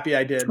so happy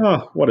I did.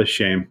 Oh, what a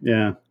shame.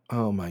 Yeah.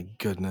 Oh my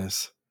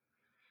goodness.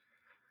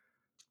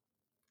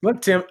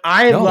 Look, Tim,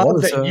 I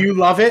love that you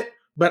love it,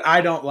 but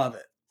I don't love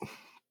it.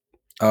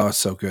 Oh, it's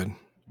so good.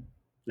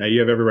 Yeah,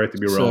 you have every right to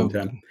be wrong,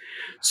 Tim.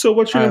 So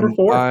what's your number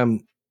 4?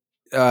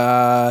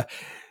 I'm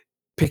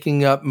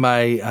picking up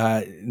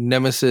my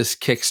Nemesis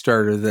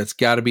Kickstarter that's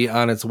got to be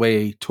on its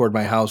way toward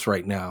my house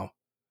right now.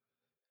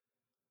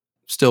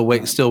 Still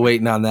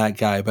waiting on that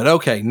guy. But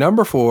okay,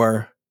 number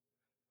 4.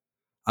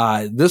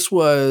 This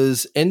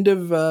was end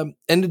of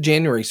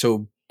January,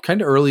 so kind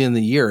of early in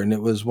the year, and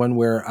it was one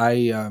where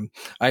I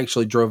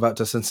actually drove out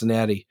to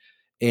Cincinnati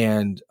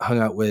and hung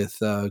out with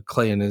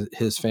Clay and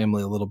his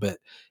family a little bit,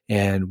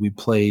 and we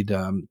played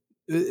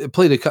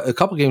played a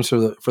couple games for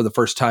the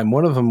first time.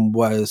 One of them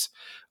was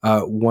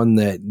one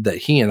that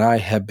he and I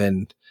have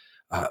been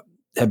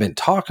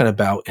talking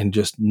about and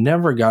just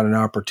never got an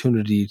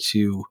opportunity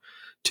to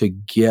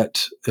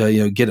get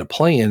get a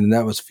play in, and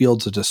that was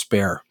Fields of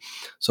Despair.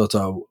 So it's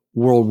a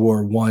World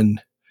War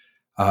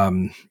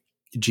I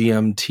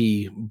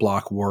GMT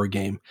block war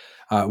game.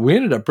 We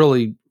ended up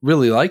really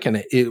liking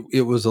it.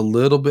 It was a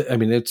little bit. I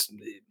mean,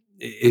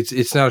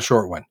 it's not a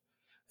short one.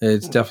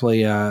 It's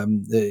definitely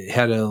it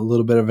had a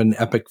little bit of an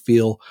epic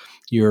feel.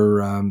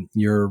 You're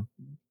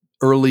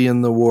early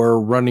in the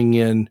war, running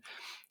in.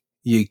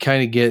 You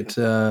kind of get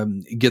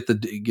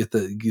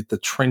the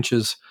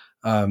trenches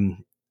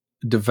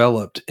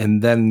developed,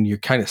 and then you're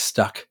kind of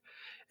stuck.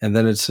 And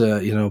then it's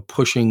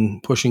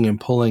pushing and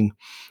pulling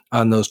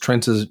on those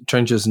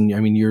trenches. And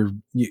I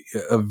mean,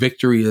 a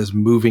victory is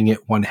moving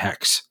it one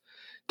hex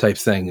type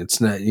thing.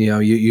 It's not,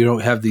 you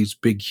don't have these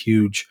big,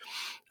 huge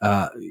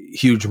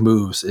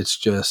moves. It's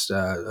just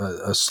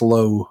a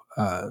slow,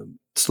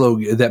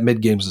 that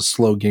mid game is a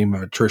slow game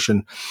of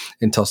attrition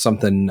until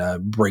something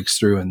breaks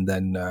through, and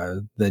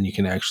then you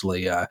can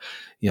actually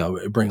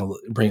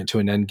bring it to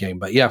an end game.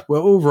 But yeah,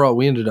 well, overall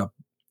we ended up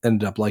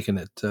liking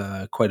it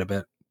quite a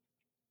bit.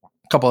 A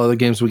couple other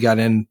games we got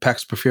in.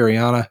 Pax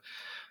Porfiriana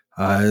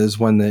is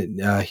one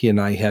that he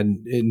and I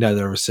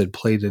neither of us had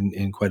played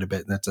in quite a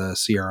bit, and that's a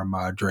Sierra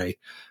Madre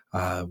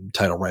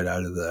title right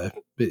out of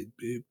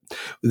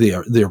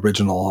the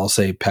original, I'll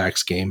say,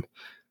 PAX game.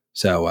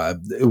 So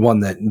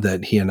one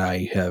that he and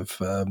I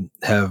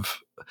have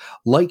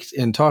liked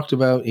and talked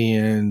about,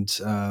 and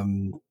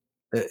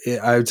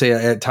I would say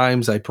at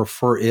times I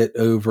prefer it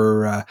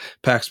over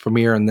PAX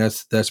Premier, and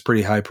that's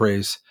pretty high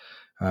praise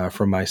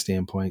from my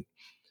standpoint.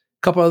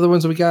 A couple other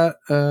ones we got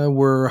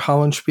were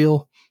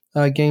Hollandspiel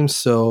games.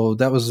 So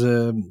that was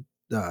a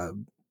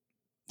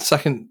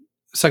second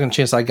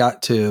chance I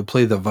got to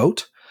play The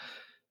Vote,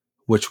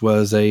 which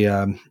was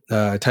a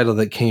title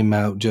that came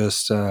out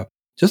just a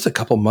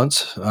couple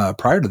months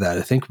prior to that.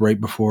 I think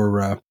right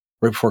before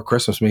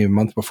Christmas, maybe a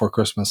month before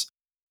Christmas.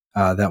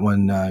 That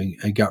one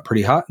got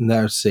pretty hot, and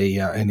that's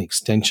an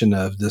extension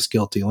of This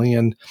Guilty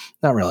Land.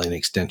 Not really an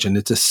extension;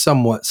 it's a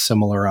somewhat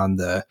similar on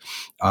the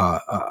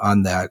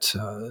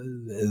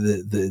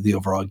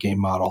overall game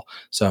model.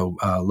 So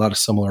a lot of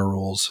similar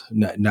rules,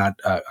 not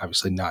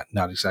obviously not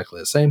exactly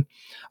the same.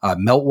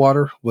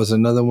 Meltwater was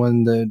another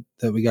one that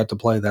we got to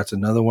play. That's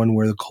another one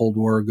where the Cold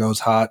War goes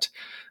hot,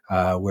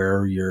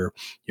 where you're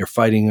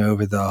fighting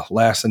over the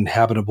last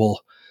inhabitable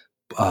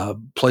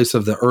place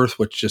of the Earth,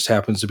 which just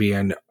happens to be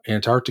in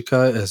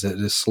Antarctica, as it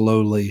is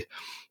slowly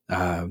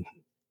as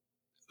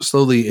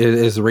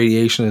the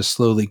radiation is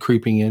slowly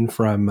creeping in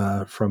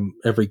from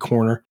every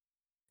corner.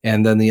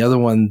 And then the other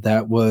one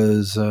that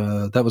was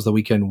the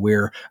weekend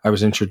where I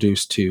was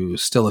introduced to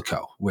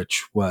Stilicho,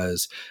 which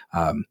was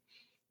a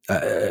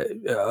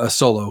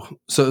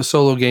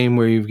solo game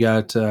where you've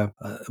got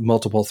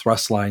multiple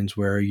thrust lines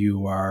where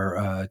you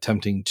are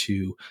attempting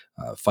to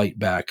fight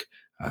back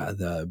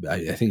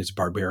I think it's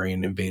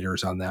barbarian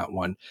invaders on that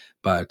one.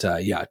 But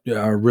I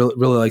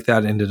really like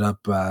that. Ended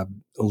up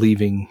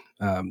leaving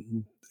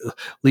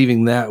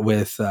that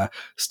with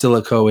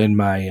Stilicho in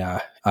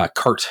my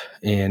cart,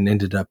 and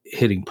ended up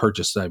hitting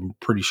purchase. I'm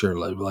pretty sure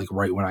like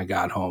right when I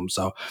got home.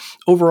 So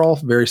overall,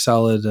 very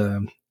solid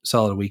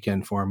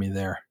weekend for me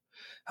there.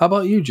 How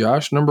about you,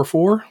 Josh? Number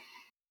 4?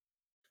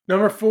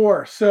 Number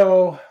 4.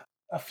 So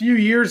a few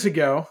years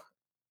ago,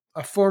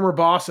 a former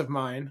boss of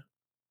mine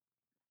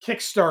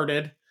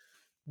kickstarted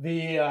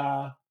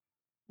the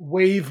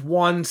Wave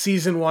 1,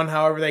 Season 1,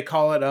 however they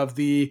call it, of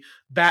the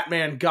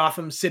Batman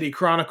Gotham City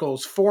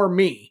Chronicles for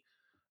me.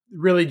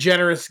 Really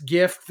generous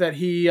gift that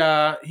he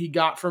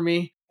got for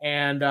me.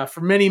 And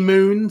for many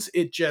moons,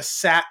 it just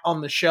sat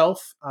on the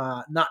shelf,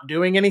 not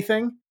doing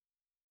anything.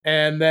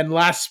 And then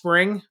last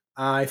spring,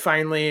 I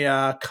finally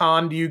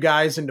conned you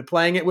guys into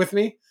playing it with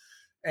me.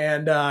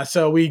 And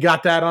so we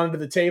got that onto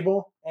the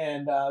table.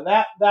 And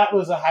that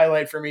was a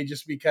highlight for me,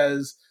 just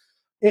because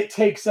it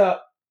takes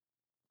up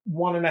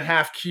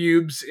 1.5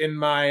 cubes in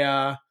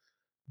my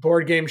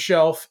board game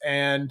shelf,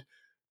 and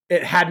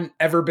it hadn't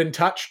ever been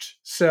touched.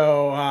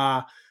 So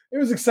it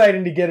was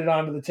exciting to get it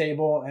onto the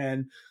table.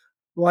 And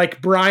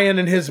like Brian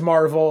and his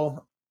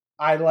Marvel,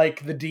 I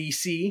like the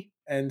DC.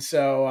 And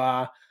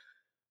so,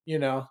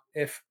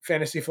 if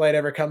Fantasy Flight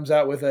ever comes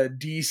out with a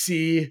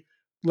DC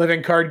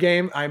living card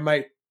game, I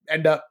might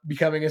end up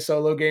becoming a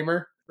solo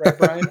gamer. Right,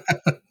 Brian?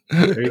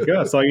 There you go.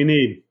 That's all you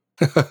need.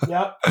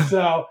 Yep.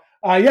 So,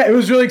 it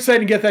was really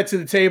exciting to get that to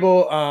the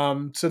table.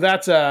 So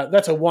that's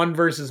a one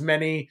versus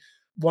many.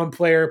 One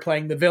player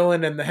playing the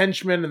villain and the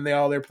henchman, and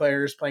all their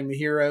players playing the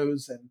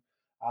heroes. And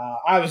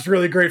I was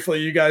really grateful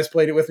you guys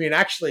played it with me. And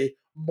actually,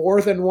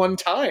 more than one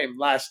time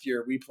last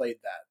year we played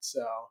that.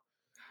 So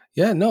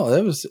yeah, no,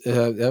 that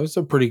was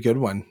a pretty good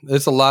one.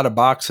 It's a lot of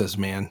boxes,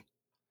 man.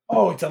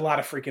 Oh, it's a lot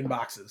of freaking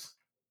boxes.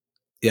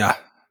 Yeah.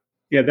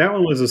 Yeah, that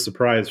one was a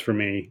surprise for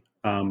me.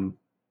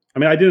 I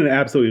mean, I didn't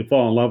absolutely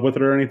fall in love with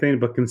it or anything,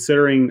 but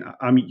considering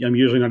I'm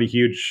usually not a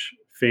huge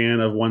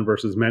fan of one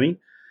versus many,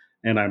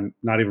 and I'm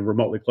not even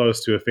remotely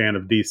close to a fan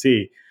of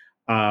DC.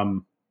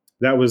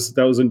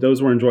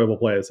 Those were enjoyable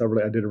plays.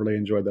 I did really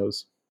enjoy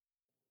those.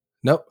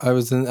 Nope, I'm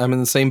in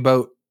the same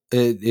boat.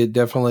 It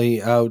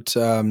definitely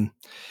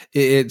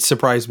it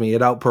surprised me.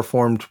 It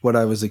outperformed what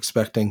I was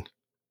expecting.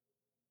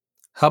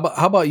 How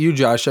about you,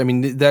 Josh? I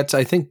mean, that's,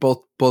 I think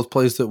both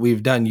plays that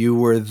we've done, you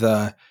were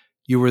the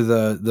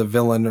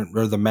villain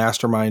or the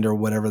mastermind or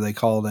whatever they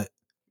called it.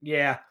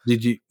 Yeah.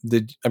 Did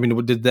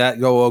that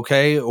go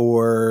okay,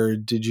 or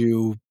did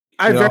you?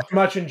 I very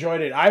much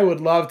enjoyed it. I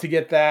would love to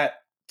get that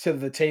to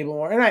the table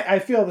more, and I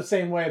feel the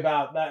same way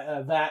about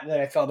that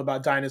I felt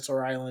about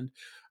Dinosaur Island.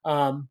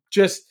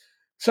 Just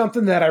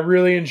something that I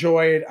really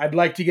enjoyed. I'd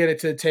like to get it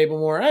to the table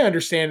more. I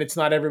understand it's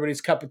not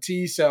everybody's cup of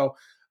tea, so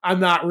I'm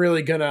not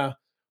really gonna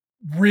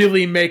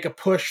really make a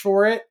push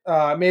for it.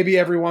 Maybe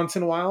every once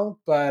in a while,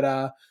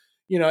 but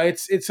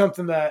it's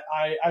something that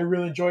I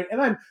really enjoyed, and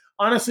I'm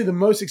honestly the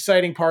most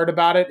exciting part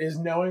about it is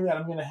knowing that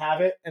I'm going to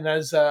have it, and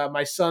as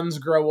my sons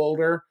grow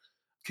older,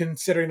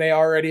 considering they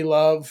already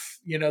love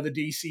the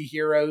DC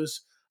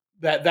heroes,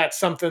 that's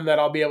something that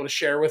I'll be able to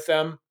share with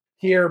them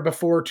here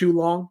before too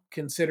long.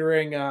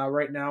 Considering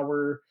right now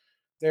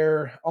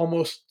they're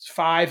almost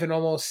 5 and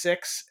almost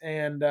 6,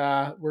 and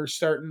we're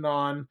starting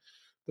on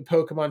the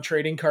Pokemon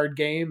trading card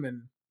game,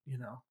 and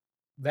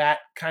that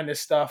kind of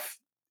stuff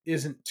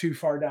isn't too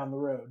far down the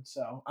road.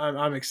 So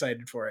I'm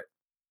excited for it.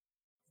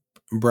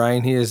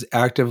 Brian, he is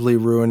actively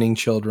ruining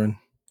children.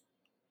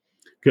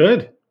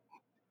 Good.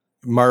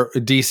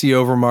 DC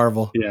over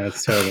Marvel. Yeah,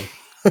 it's terrible.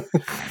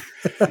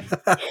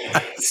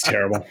 It's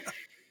terrible.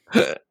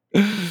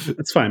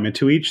 It's fine, man.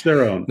 To each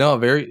their own. No,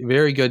 very,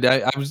 very good.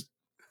 I was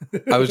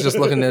just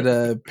looking at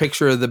a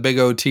picture of the big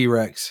old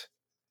T-Rex.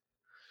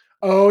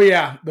 Oh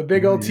yeah, the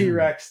big old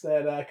T-Rex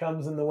that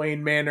comes in the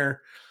Wayne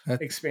Manor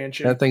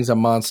expansion. That thing's a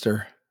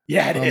monster.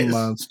 Yeah, it is a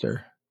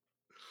monster.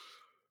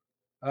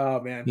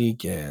 Oh man,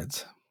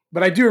 egads.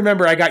 But I do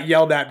remember I got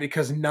yelled at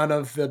because none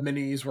of the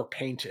minis were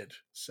painted.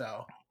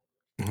 So,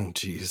 oh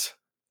jeez.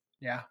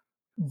 Yeah.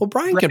 Well,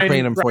 Brian can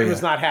paint them for you. Brian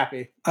was not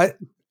happy. I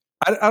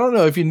don't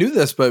know if you knew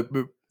this, but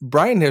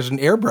Brian has an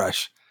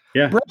airbrush.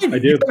 Yeah, Brian, I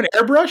do. You have an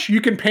airbrush? You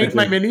can paint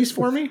my minis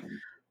for me?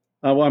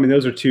 Well, I mean,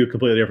 those are two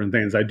completely different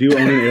things. I do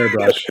own an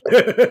airbrush,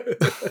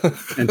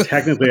 and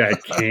technically, I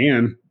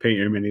can paint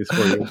your minis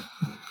for you.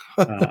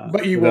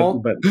 But you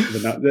won't. But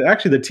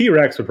actually, the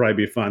T-Rex would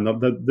probably be fun.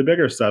 The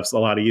bigger stuff's a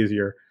lot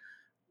easier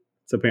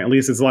to paint. At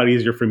least it's a lot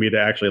easier for me to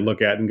actually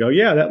look at and go,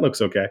 "Yeah, that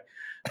looks okay."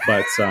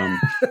 But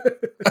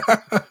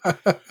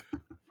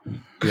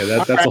yeah,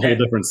 that's a whole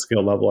different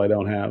skill level I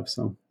don't have.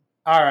 So,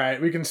 all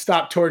right, we can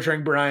stop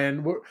torturing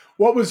Brian.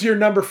 What was your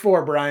number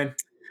 4, Brian?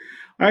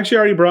 I actually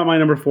already brought my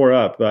number 4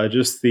 up.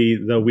 Just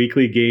the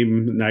weekly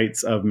game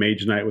nights of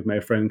Mage Night with my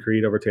friend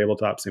Creed over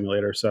Tabletop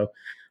Simulator. So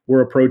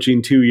we're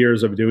approaching 2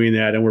 years of doing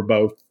that, and we're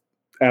both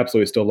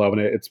absolutely still loving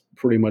it. It's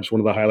pretty much one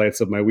of the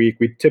highlights of my week.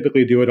 We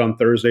typically do it on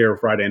Thursday or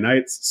Friday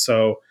nights.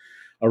 So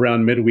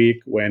around midweek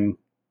when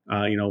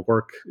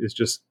work is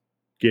just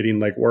getting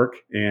like work,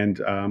 and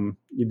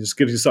it just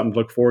gives you something to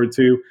look forward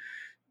to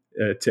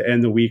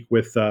end the week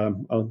with a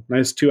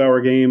nice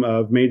 2-hour game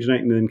of Mage Night,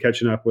 and then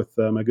catching up with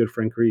my good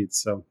friend Creed.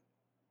 So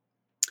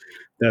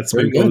that's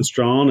been going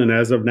strong, and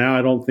as of now,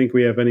 I don't think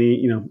we have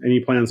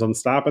any plans on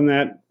stopping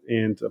that,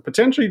 and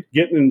potentially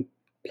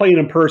playing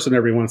in person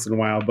every once in a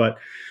while. But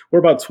we're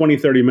about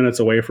 20-30 minutes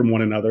away from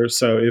one another,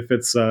 so if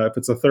it's a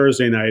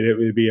Thursday night, it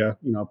would be a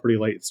pretty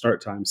late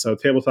start time. So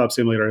Tabletop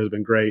Simulator has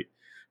been great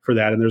for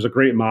that, and there's a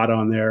great mod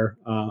on there.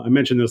 I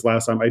mentioned this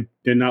last time. I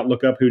did not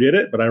look up who did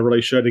it, but I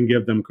really should and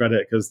give them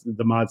credit because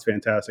the mod's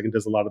fantastic and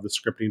does a lot of the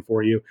scripting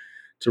for you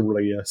to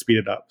really speed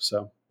it up.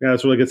 So yeah,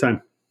 it's a really good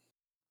time.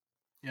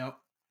 Yep.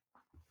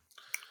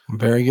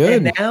 Very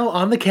good. And now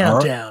on the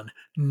countdown,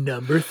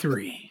 number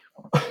 3.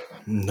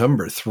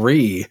 Number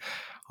 3.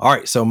 All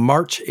right. So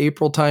March,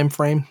 April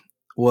timeframe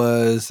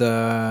was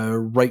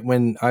right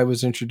when I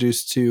was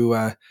introduced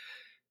to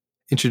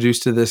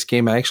this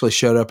game. I actually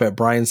showed up at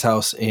Brian's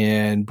house,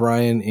 and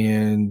Brian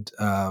and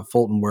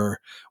Fulton were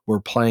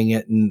playing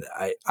it, and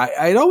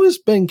I'd always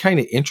been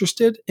kind of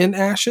interested in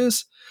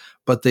Ashes.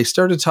 But they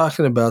started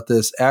talking about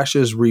this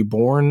Ashes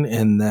Reborn,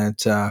 and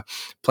that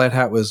Plaid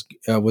Hat was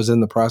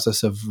in the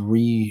process of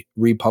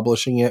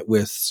republishing it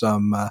with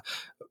some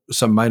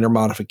minor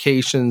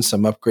modifications,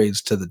 some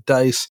upgrades to the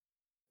dice.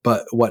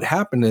 But what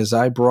happened is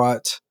I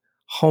brought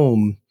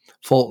home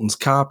Fulton's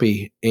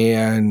copy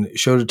and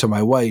showed it to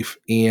my wife,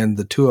 and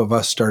the two of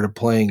us started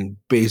playing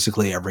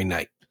basically every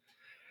night.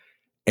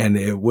 And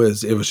it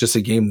was just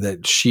a game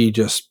that she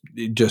just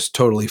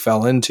totally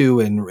fell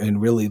into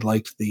and really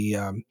liked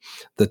the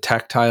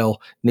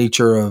tactile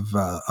nature of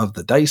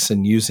the dice,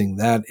 and using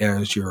that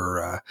as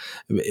your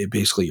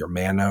basically your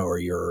mana or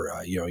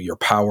your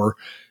power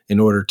in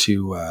order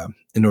to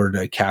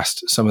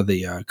cast some of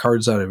the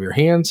cards out of your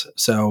hands.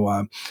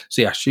 So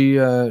yeah, she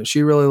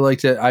really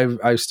liked it.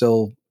 I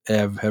still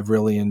have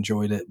really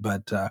enjoyed it,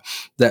 but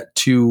that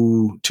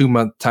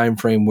 2-month time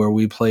frame where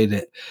we played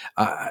it,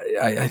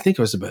 I think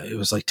it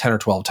was like 10 or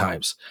 12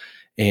 times,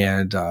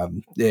 And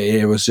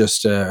it was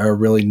just a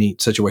really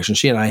neat situation.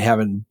 She and I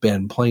haven't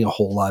been playing a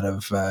whole lot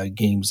of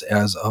games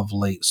as of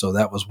late, so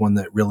that was one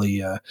that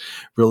really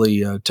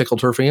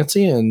tickled her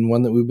fancy, and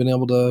one that we've been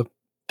able to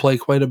play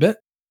quite a bit.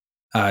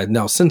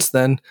 Now, since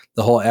then,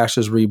 the whole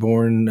Ashes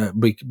Reborn,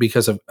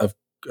 because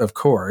of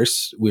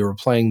course, we were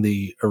playing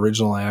the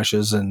original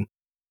Ashes, and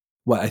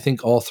I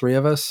think all three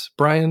of us,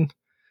 Brian,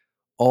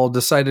 all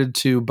decided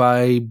to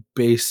buy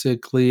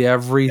basically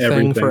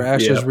everything for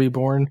Ashes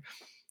Reborn.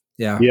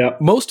 Yeah.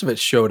 Most of it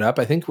showed up.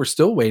 I think we're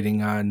still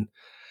waiting on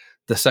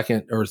the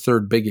second or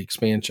third big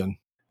expansion.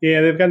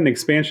 Yeah, they've got an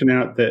expansion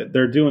out that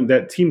they're doing.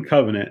 That Team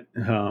Covenant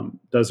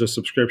does a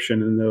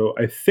subscription, and though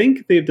I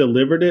think they've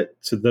delivered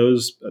it to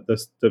those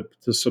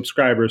the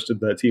subscribers to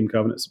the Team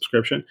Covenant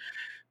subscription,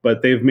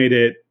 but they've made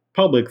it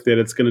public that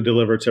it's going to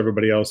deliver to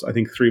everybody else, I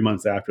think 3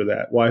 months after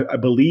that. Well, I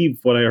believe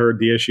what I heard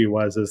the issue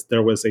is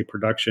there was a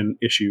production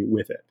issue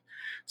with it.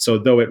 So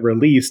though it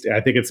released,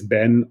 I think it's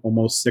been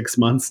almost 6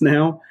 months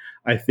now.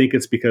 I think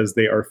it's because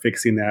they are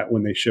fixing that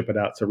when they ship it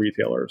out to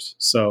retailers.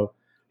 So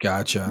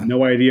gotcha.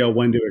 No idea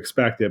when to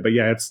expect it, but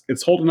yeah,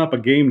 it's holding up a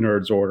Game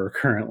Nerds order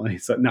currently.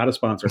 So not a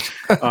sponsor,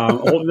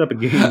 holding up a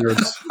Game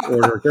Nerds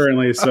order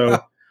currently. So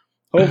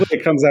hopefully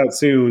it comes out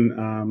soon.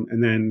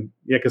 And then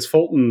because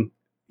Fulton,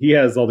 he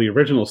has all the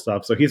original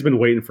stuff, so he's been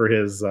waiting for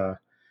his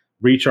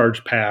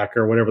recharge pack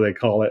or whatever they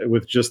call it,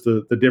 with just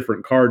the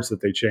different cards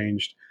that they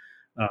changed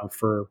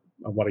for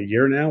a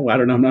year now. I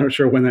don't know. I'm not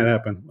sure when that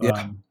happened.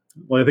 Yeah.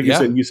 Well, I think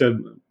you said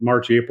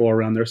March, April,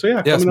 around there. So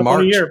yeah, coming up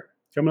on a year.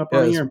 Coming up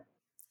on a year.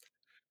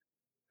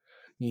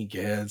 You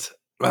kids.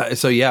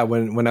 So yeah,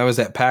 when I was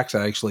at PAX,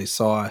 I actually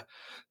saw.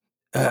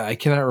 I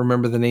cannot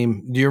remember the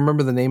name. Do you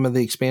remember the name of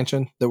the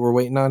expansion that we're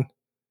waiting on?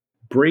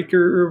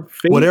 Breaker of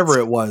Fate? Whatever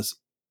it was.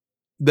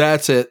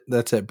 That's it.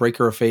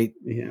 Breaker of Fate.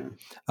 Yeah.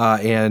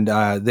 And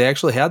they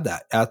actually had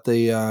that at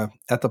the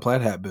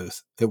Plaid Hat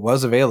booth. It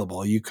was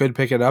available. You could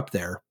pick it up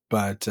there,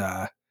 but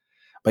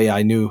yeah,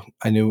 I knew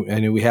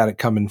we had it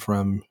coming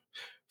from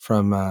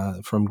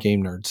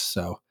Game Nerds.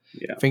 So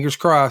yeah, fingers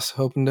crossed.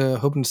 Hoping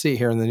to see it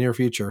here in the near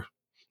future.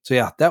 So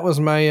yeah, that was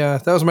my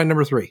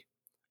number 3.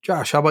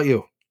 Josh, how about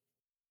you?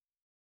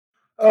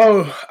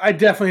 Oh, I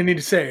definitely need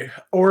to say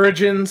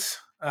Origins.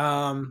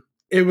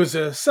 It was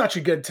such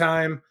a good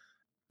time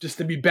just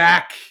to be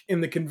back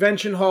in the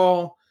convention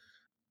hall.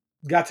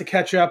 Got to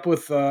catch up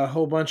with a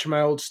whole bunch of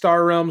my old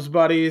Star Realms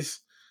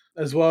buddies,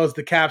 as well as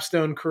the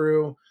Capstone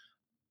crew.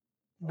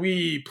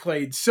 We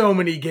played so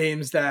many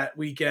games that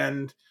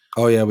weekend.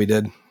 Oh yeah, we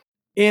did.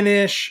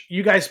 Inish,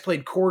 you guys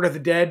played Court of the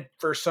Dead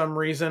for some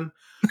reason.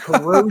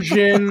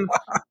 Corrosion,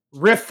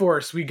 Rift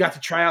Force. We got to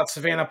try out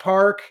Savannah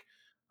Park,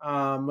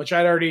 which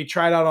I'd already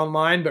tried out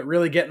online, but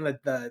really getting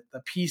the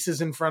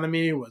pieces in front of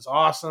me was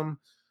awesome.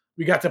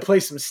 We got to play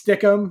some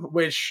Stick'em,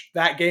 which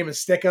that game of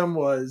Stick'em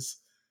was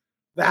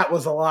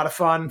a lot of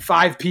fun.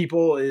 5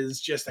 people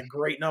is just a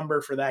great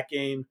number for that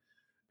game.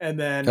 And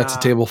then that's a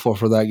table full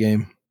for that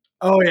game.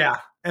 Oh yeah.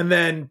 And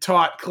then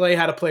taught Clay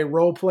how to play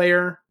Role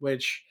Player,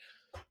 which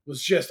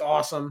was just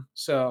awesome.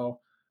 So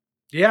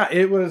yeah,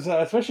 it was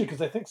especially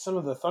because I think some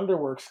of the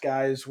Thunderworks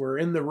guys were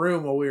in the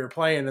room while we were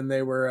playing, and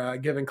they were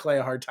giving Clay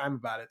a hard time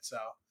about it. So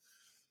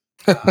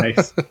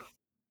nice.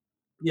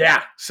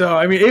 Yeah. So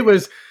I mean, it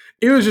was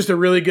just a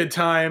really good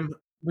time.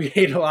 We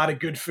ate a lot of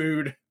good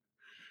food,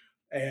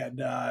 and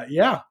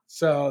yeah.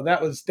 So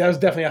that was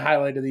definitely a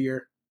highlight of the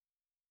year.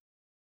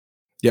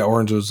 Yeah,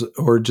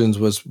 Origins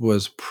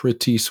was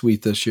pretty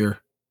sweet this year.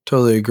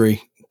 Totally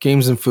agree.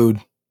 Games and food.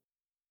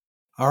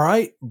 All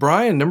right,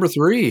 Brian, number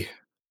 3.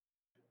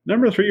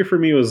 Number 3 for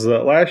me was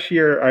last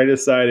year. I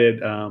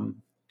decided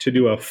to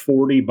do a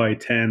 40 by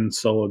 10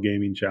 solo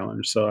gaming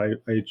challenge. So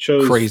I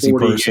chose crazy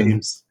 40 person.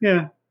 games.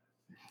 Yeah,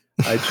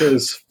 I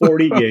chose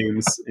 40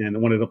 games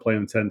and wanted to play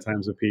them 10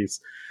 times a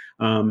piece.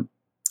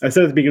 I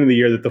said at the beginning of the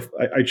year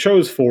that I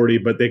chose 40,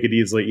 but they could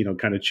easily,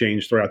 kind of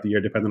change throughout the year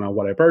depending on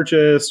what I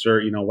purchased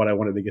or, what I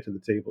wanted to get to the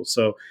table.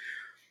 So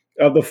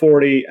of the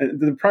 40,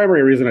 the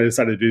primary reason I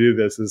decided to do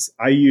this is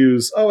I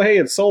use,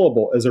 it's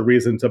soloable as a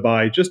reason to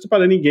buy just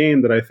about any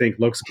game that I think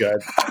looks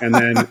good. And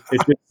then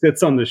it just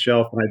sits on the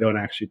shelf and I don't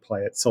actually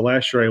play it. So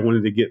last year I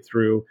wanted to get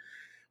through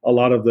a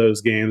lot of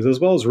those games as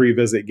well as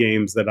revisit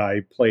games that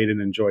I played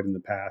and enjoyed in the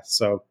past.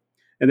 So,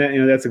 and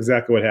then, that's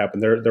exactly what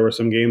happened. There were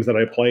some games that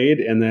I played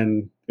and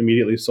then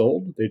immediately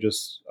sold. They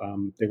just,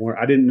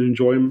 I didn't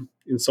enjoy them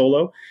in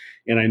solo,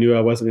 and I knew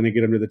I wasn't going to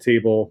get them to the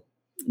table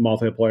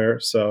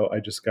multiplayer. So I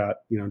just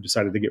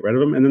decided to get rid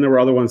of them. And then there were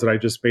other ones that I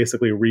just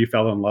basically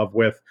fell in love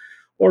with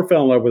or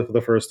fell in love with for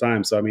the first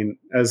time. So, I mean,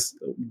 as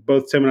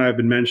both Tim and I have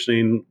been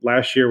mentioning,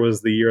 last year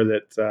was the year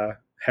that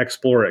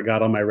Hexplore it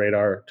got on my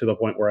radar to the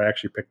point where I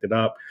actually picked it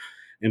up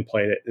and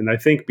played it. And I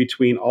think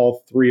between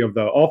all three of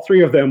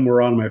them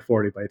were on my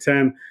 40 by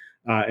 10.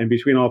 And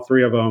between all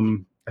 3 of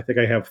them, I think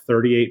I have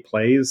 38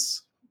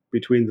 plays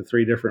between the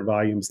 3 different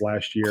volumes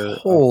last year.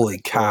 Holy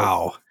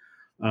cow.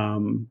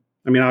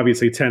 I mean,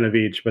 obviously 10 of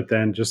each, but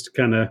then just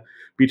kind of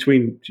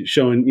between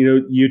showing,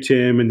 you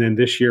Tim, and then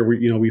this year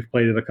we've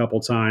played it a couple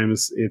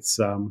times. It's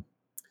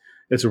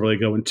It's a really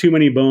good one. Too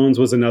Many Bones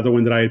was another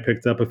one that I had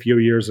picked up a few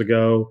years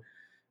ago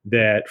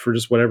that for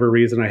just whatever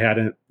reason I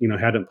hadn't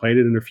played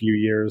it in a few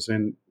years,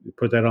 and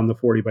put that on the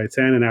 40 by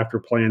 10. And after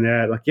playing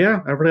that, like,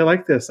 yeah, I really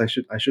like this. I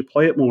should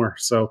play it more.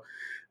 So,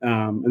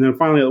 and then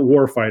finally,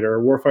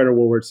 Warfighter World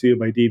War II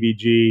by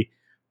DVG.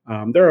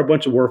 There are a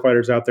bunch of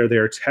Warfighters out there. They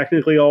are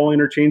technically all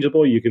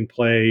interchangeable. You can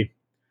play,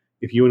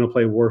 if you want to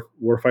play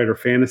Warfighter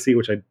Fantasy,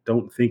 which I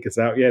don't think is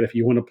out yet. If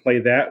you want to play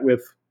that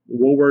with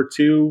World War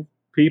II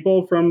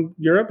people from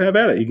Europe, have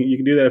at it. You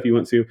can do that if you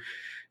want to.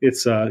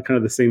 It's kind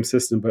of the same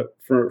system, but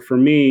for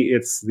me,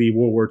 it's the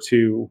World War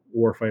II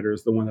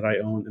Warfighters, the one that I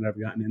own and I've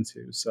gotten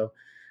into. So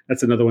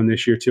that's another one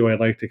this year too. I'd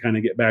like to kind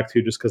of get back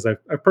to, just because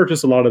I've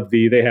purchased a lot of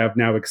they have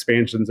now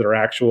expansions that are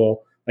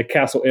actual, like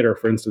Castle Itter,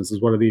 for instance, is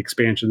one of the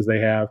expansions they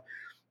have.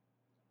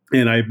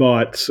 And I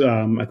bought,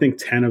 I think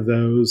 10 of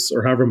those,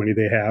 or however many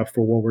they have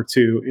for World War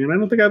II. And I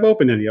don't think I've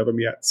opened any of them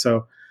yet.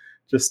 So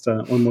just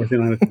one more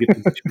thing I have to get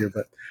to this year.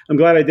 But I'm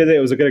glad I did it. It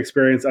was a good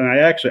experience. And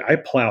I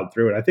plowed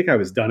through it. I think I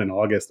was done in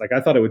August. Like,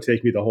 I thought it would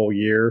take me the whole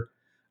year.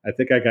 I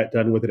think I got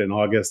done with it in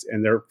August.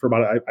 And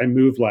I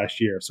moved last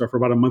year. So for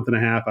about a month and a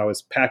half, I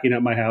was packing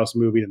up my house,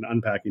 moving and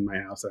unpacking my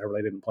house. And I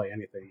really didn't play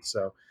anything.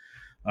 So,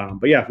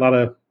 but yeah, a lot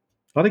of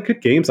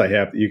good games I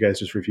have that you guys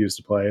just refuse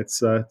to play. It's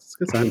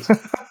good times.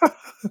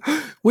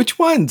 Which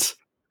ones?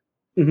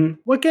 Mm-hmm.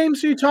 What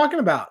games are you talking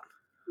about?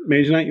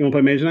 Mage Knight. You want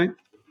to play Mage Knight?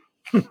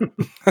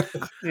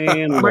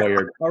 And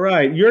Lawyered. All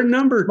right, you're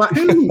number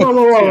 2.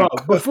 Whoa.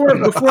 Before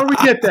we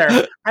get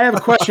there, I have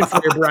a question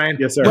for you, Brian.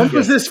 Yes, sir. When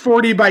was this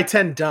 40 by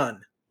 10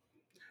 done?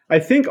 I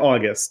think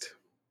August.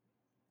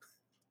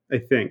 I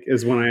think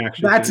is when I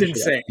actually. That's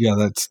insane.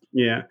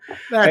 Yeah.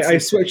 I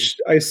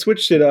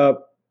switched it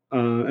up. I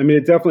mean,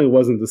 it definitely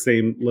wasn't the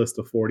same list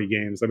of 40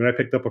 games. I mean, I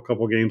picked up a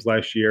couple games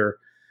last year.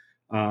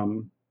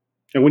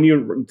 And when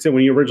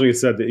you originally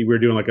said that you were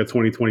doing like a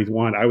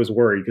 2021, I was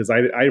worried because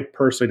I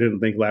personally didn't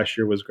think last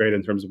year was great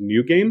in terms of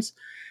new games.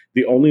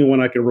 The only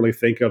one I could really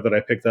think of that I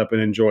picked up and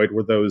enjoyed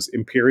were those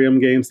Imperium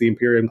games, the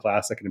Imperium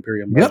Classic and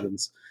Imperium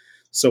Legends.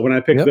 So when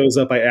I picked those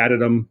up, I added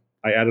them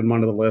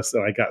onto the list,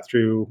 and I got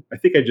through. I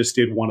think I just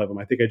did one of them.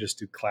 I think I just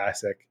did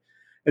Classic,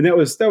 and that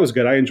was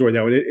good. I enjoyed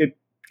that one. It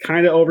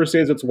kind of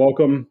overstays its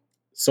welcome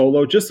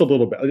solo just a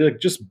little bit, like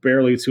just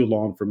barely too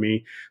long for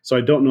me. So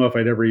I don't know if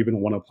I'd ever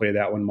even want to play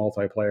that one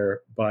multiplayer,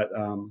 but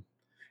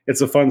it's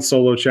a fun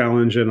solo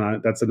challenge.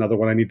 And that's another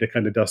one I need to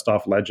kind of dust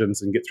off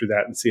Legends and get through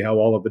that and see how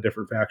all of the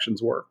different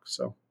factions work.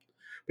 So,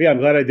 but yeah, I'm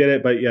glad I did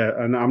it, but yeah,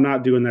 and I'm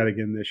not doing that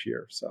again this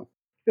year. So,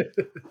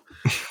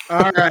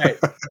 all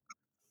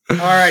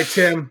right,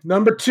 Tim,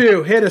 number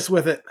 2, hit us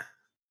with it.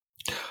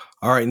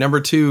 All right.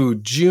 Number 2,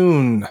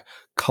 June,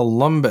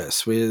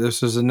 Columbus.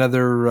 This was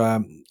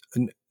another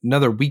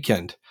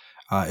weekend.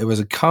 It was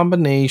a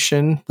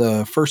combination.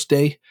 The first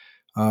day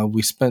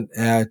we spent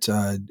at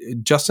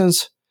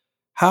Justin's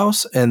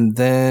house, and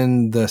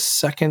then the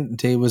second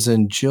day was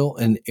in Jill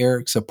and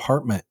Eric's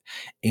apartment.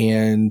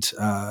 And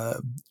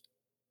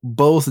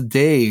both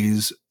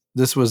days,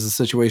 this was the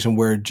situation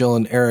where Jill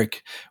and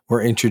Eric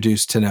were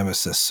introduced to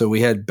Nemesis. So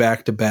we had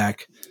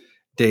back-to-back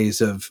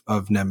days of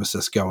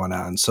Nemesis going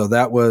on. So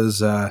that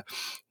was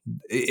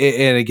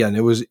and again,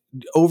 it was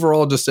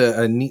overall just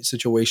a neat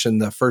situation.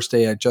 The first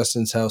day at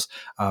Justin's house,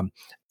 I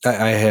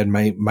had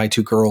my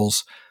 2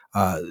 girls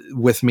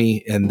with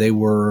me, and they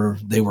were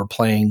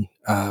playing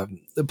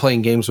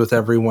games with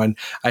everyone.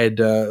 I had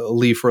to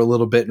leave for a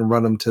little bit and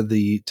run them to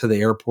the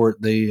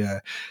airport. They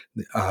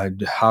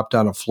hopped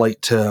on a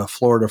flight to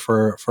Florida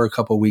for a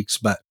couple of weeks,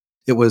 but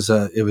it was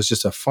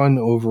just a fun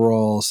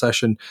overall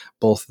session,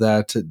 both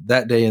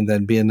that day and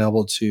then being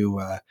able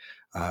to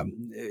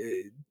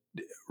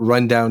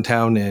run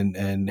downtown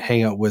and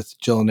hang out with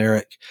Jill and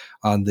Eric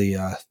on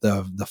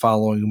the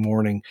following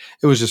morning.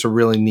 It was just a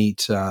really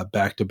neat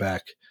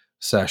back-to-back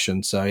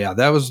session. So yeah,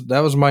 that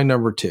was my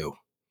number 2.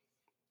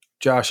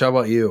 Josh, how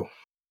about you?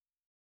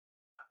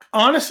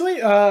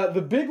 Honestly,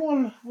 the big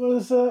one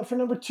was for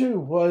number 2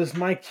 was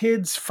my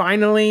kids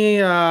finally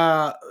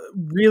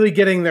really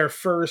getting their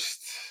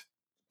first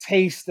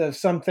taste of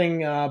something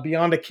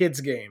beyond a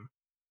kids game.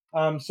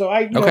 So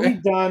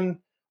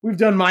we've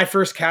done My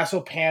First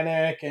Castle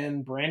Panic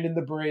and Brandon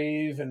the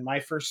Brave and My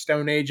First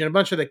Stone Age and a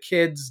bunch of the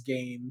kids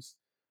games.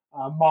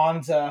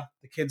 Monza,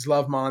 the kids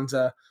love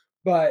Monza.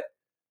 But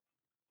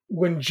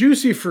when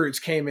Juicy Fruits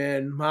came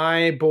in,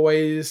 my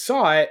boys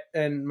saw it,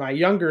 and my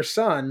younger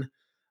son,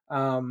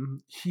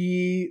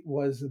 he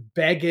was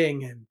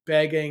begging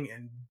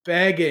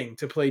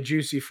to play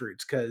Juicy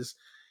Fruits because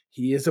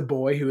he is a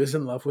boy who is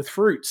in love with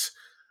fruits.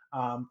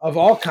 Of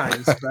all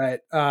kinds,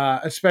 but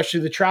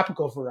especially the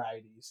tropical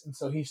varieties. And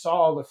so he saw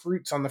all the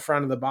fruits on the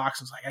front of the box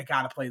and was like, I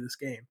got to play this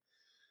game.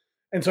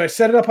 And so I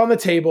set it up on the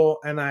table,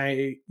 and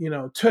I,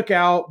 took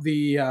out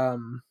the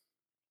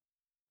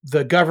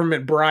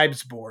government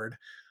bribes board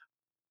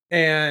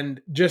and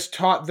just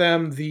taught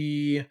them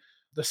the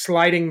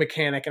sliding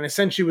mechanic, and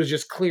essentially was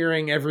just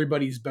clearing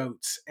everybody's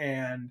boats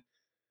and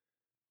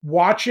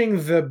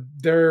watching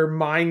their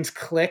minds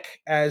click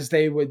as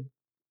they would.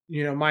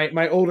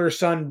 My older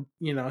son,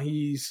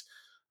 he's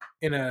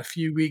in a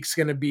few weeks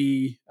going to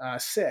be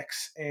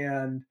 6,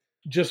 and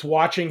just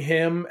watching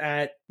him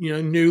at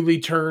newly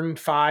turned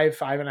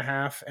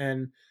 5.5,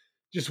 and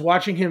just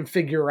watching him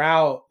figure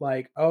out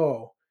like,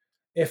 oh,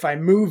 if I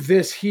move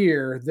this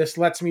here, this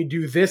lets me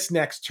do this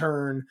next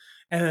turn,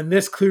 and then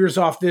this clears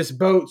off this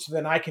boat, so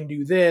then I can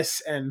do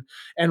this, and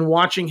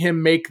watching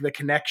him make the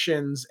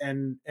connections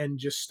and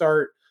just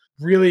start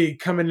really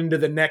coming into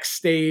the next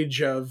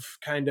stage of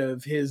kind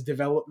of his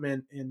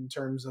development in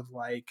terms of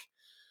like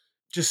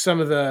just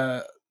some of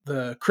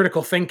the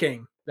critical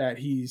thinking that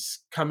he's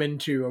come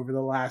into over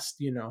the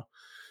last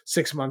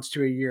 6 months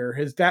to a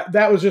year.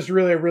 That was just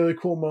really a really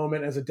cool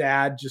moment as a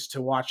dad, just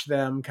to watch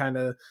them kind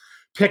of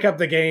pick up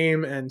the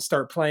game and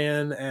start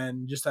playing,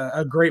 and just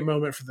a great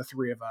moment for the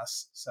three of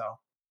us. So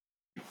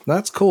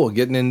that's cool.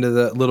 Getting into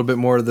the little bit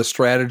more of the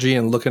strategy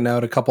and looking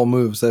out a couple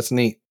moves. That's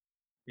neat.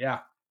 Yeah,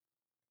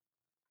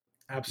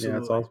 absolutely. Yeah,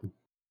 that's awesome.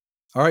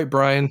 All right,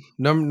 Brian,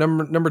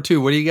 number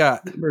 2, what do you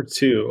got? Number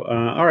 2.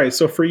 All right.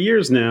 So for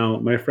years now,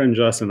 my friend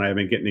Justin and I have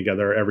been getting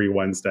together every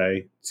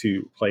Wednesday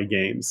to play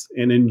games.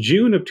 And in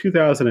June of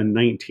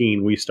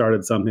 2019, we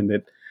started something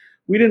that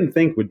we didn't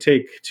think would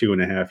take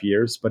 2.5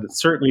 years, but it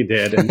certainly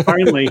did. And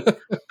finally,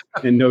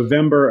 in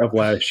November of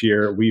last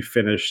year, we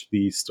finished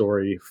the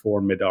story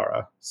for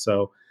Midara.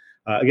 So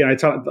again, I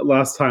talked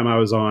last time I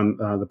was on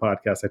the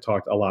podcast, I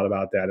talked a lot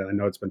about that, and I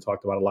know it's been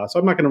talked about a lot. So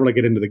I'm not going to really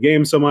get into the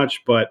game so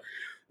much, but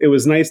it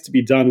was nice to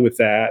be done with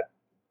that.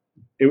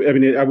 We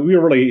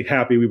were really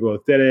happy we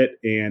both did it,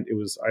 and it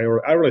was. I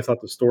really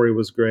thought the story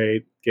was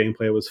great,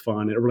 gameplay was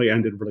fun. It really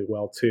ended really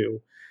well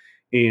too,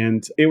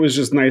 and it was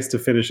just nice to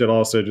finish it.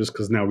 Also, just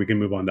because now we can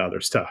move on to other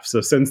stuff.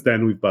 So since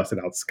then, we've busted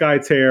out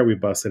Skytear, we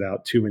busted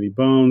out Too Many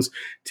Bones.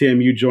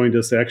 Tim, you joined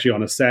us actually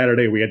on a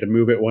Saturday. We had to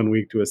move it 1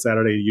 week to a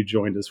Saturday. You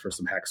joined us for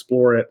some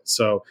Hackexplore It.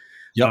 So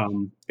Yep.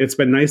 It's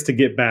been nice to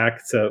get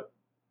back to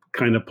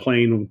kind of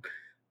playing.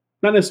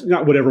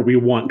 Not whatever we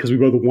want, because we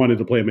both wanted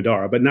to play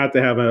Midara, but not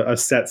to have a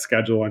set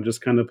schedule and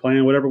just kind of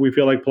playing whatever we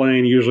feel like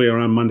playing. Usually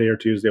around Monday or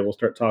Tuesday, we'll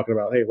start talking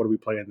about, hey, what are we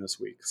playing this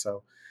week?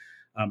 So,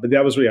 but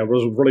that was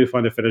really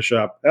fun to finish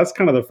up. That's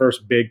kind of the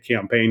first big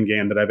campaign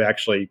game that I've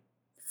actually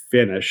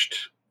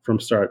finished from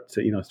start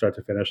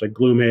to finish. Like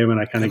Gloomhaven,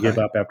 I kind of give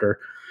up after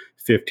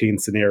 15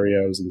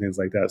 scenarios and things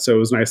like that. So it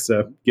was nice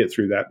to get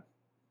through that.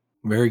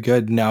 Very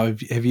good. Now,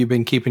 have you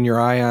been keeping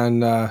your eye on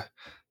the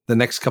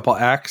next couple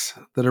acts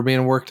that are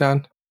being worked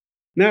on?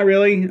 Not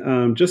really.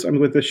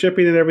 With the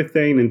shipping and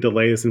everything and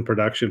delays in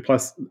production.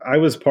 Plus, I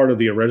was part of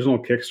the original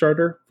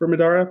Kickstarter for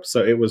Midara,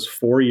 so it was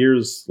 4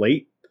 years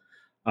late.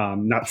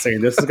 Not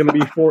saying this is going to be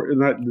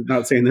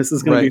not saying this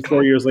is going to be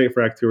 4 years late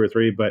for Act 2 or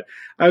 3, but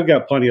I've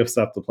got plenty of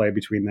stuff to play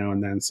between now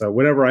and then. So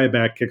whenever I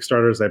back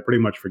Kickstarters, I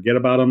pretty much forget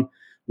about them.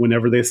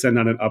 Whenever they send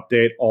out an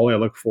update, all I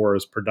look for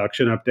is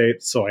production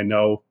updates, so I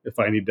know if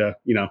I need to,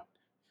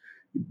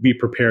 be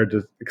prepared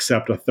to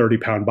accept a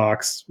 30-pound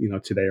box,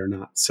 today or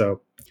not. So.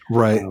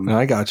 Right.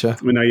 I gotcha.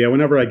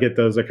 Whenever I get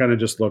those, I kind of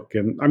just look,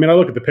 and I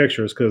look at the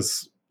pictures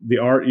because the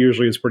art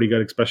usually is pretty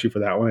good, especially for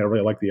that one. I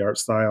really like the art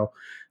style,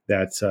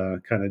 that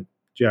kind of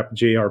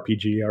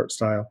JRPG art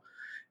style.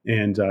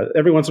 And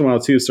every once in a while,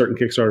 too, certain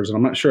Kickstarters, and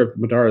I'm not sure if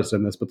Midara's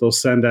done this, but they'll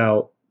send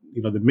out,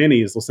 the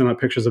minis. They'll send out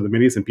pictures of the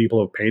minis, and people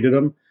have painted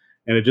them,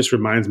 and it just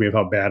reminds me of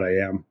how bad I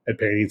am at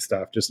painting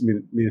stuff.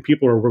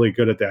 People are really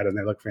good at that, and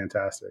they look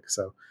fantastic.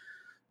 So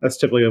that's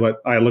typically what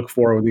I look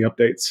for in the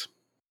updates.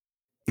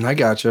 I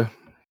gotcha.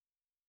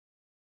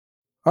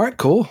 All right,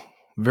 cool.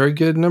 Very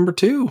good. Number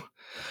 2.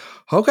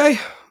 Okay.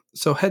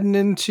 So heading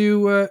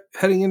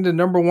into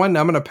number 1,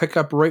 I'm going to pick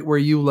up right where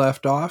you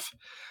left off.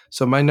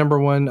 So my number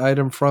 1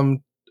 item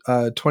from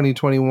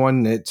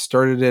 2021, it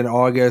started in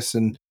August,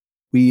 and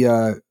we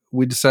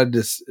decided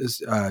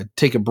to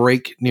take a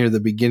break near the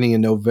beginning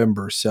of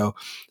November. So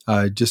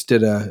just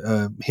did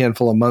a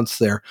handful of months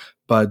there.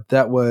 But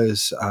that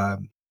was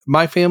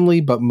my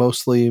family, but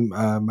mostly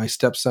my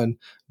stepson,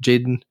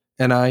 Jaden,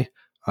 and I.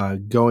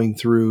 Going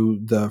through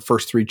the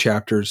first 3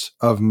 chapters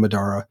of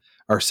Midara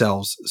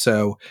ourselves.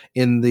 So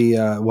in the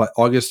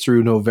August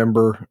through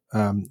November,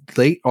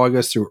 late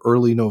August through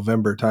early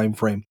November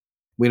timeframe,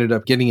 we ended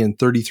up getting in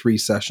 33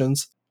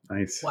 sessions.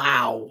 Nice.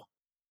 Wow.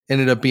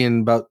 Ended up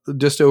being about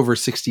just over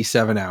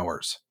 67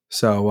 hours.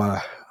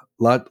 So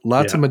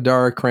lots of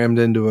Midara crammed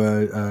into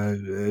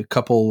a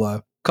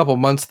couple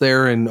months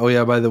there. And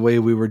by the way,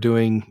 we were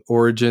doing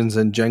Origins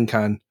and Gen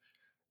Con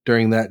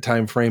during that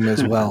time frame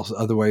as well.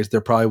 Otherwise,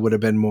 there probably would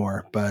have been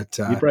more. But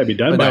you'd probably be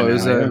done by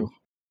now.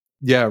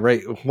 Yeah,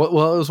 right.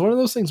 Well, it was one of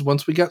those things.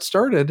 Once we got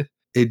started,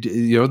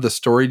 the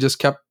story just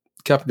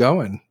kept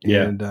going.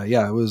 Yeah, and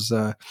it was.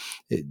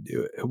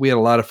 We had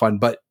a lot of fun,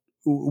 but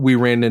we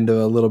ran into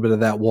a little bit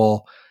of that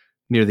wall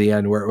near the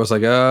end where it was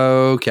like,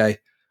 oh, okay,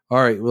 all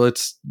right, well,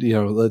 let's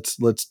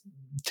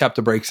tap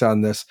the brakes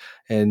on this,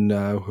 and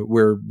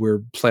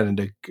we're planning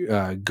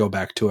to go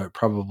back to it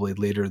probably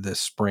later this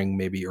spring,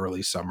 maybe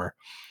early summer.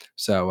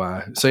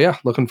 So yeah,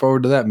 looking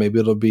forward to that. Maybe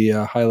it'll be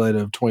a highlight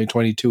of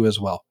 2022 as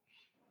well.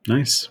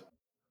 Nice.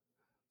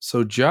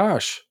 So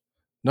Josh,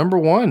 number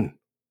 1.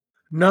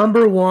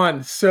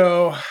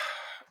 So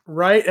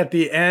right at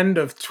the end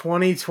of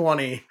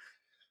 2020,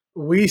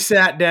 we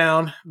sat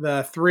down,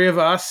 the three of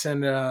us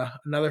and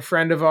another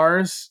friend of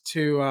ours,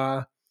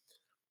 to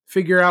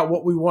figure out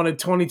what we wanted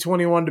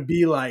 2021 to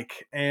be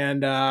like.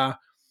 And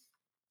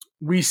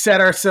we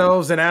set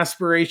ourselves an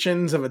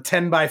aspirations of a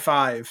 10 by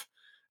 5.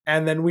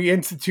 And then we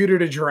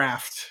instituted a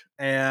draft.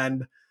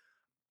 And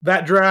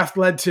that draft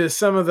led to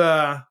some of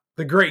the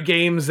great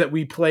games that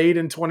we played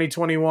in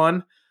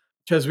 2021,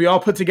 because we all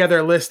put together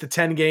a list of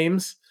 10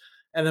 games.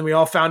 And then we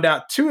all found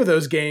out 2 of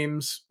those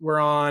games were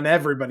on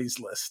everybody's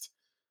list.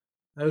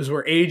 Those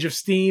were Age of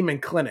Steam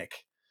and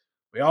Clinic.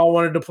 We all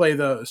wanted to play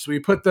those. So we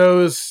put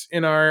those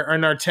in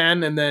our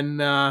 10, and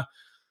then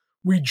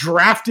we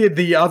drafted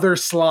the other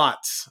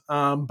slots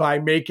by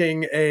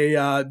making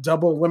a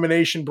double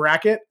elimination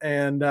bracket,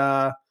 and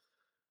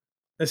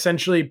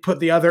essentially put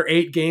the other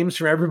 8 games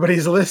from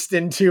everybody's list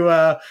into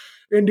a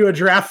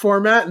draft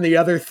format, and the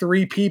other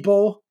 3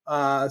 people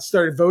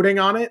started voting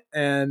on it.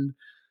 And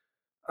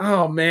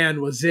oh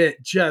man, was it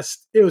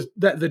was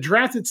that the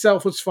draft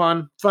itself was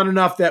fun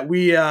enough that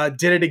we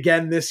did it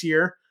again this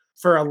year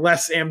for a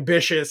less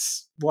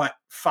ambitious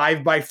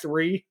 5 by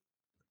 3.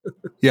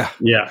 Yeah.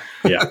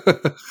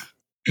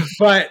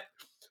 But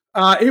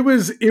it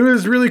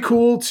was really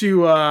cool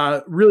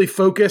to really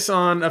focus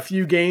on a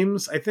few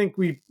games. I think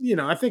we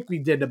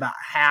did about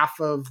half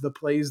of the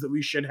plays that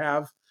we should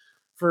have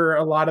for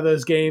a lot of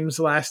those games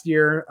last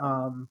year.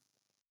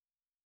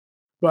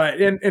 But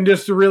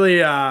just really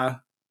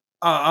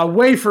a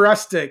way for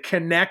us to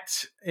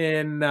connect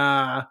and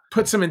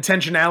put some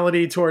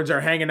intentionality towards our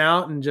hanging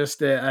out and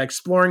just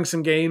exploring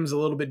some games a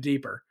little bit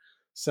deeper.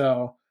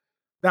 So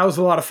that was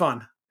a lot of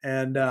fun.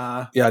 And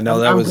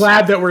I'm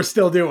glad that we're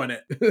still doing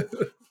it.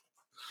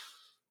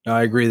 No,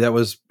 I agree.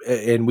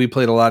 And we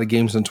played a lot of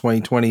games in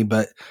 2020,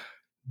 but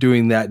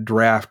doing that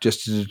draft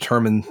just to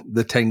determine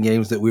the 10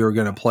 games that we were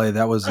going to play,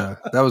 that was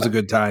a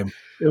good time.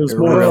 It was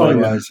more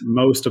fun than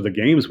most of the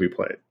games we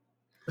played.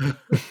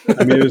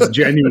 I mean, it was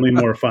genuinely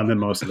more fun than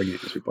most of the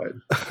games we played.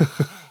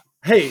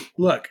 Hey,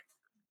 look,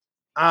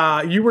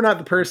 you were not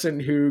the person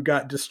who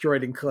got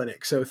destroyed in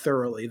Clinic so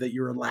thoroughly that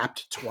you were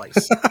lapped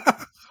twice.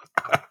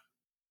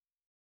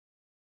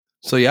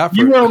 So yeah,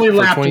 you were only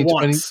lapped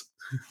once.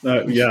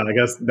 Yeah, I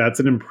guess that's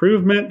an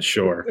improvement.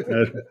 Sure.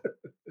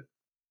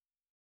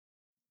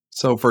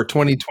 So for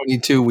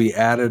 2022, we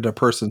added a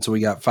person, so we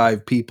got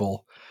 5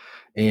 people,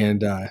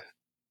 and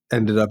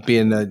ended up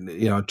being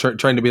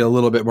trying to be a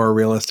little bit more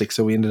realistic.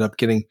 So we ended up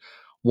getting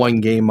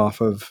 1 game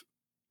off of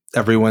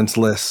everyone's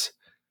list,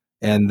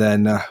 and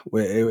then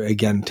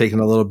again taking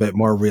a little bit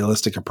more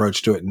realistic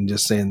approach to it, and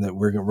just saying that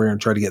we're going to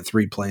try to get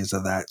 3 plays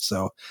of that.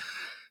 So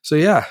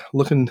yeah,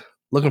 looking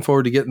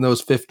forward to getting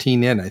those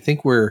 15 in. I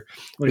think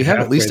we have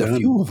at least a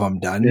few of them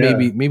done,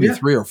 maybe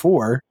 3 or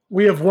 4.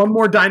 We have 1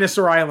 more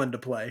Dinosaur Island to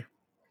play.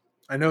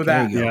 I know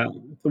that. Yeah.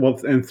 Well,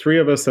 and 3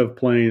 of us have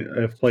played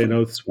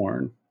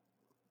Oathsworn.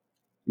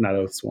 Not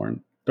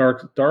Oathsworn.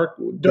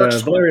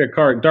 Valeria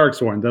card.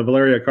 Darksworn. The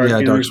Valeria card.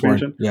 Yeah,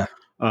 Darksworn. Yeah.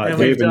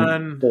 Dave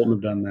and Bolton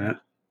have done that.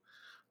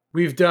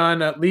 We've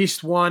done at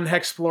least 1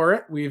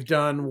 Hexplorit. We've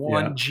done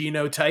 1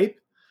 Genotype.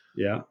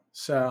 Yeah.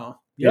 So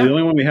yeah. The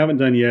only one we haven't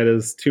done yet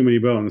is Too Many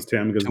Bones,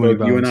 Tim, because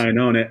both you and I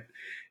own it,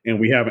 and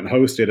we haven't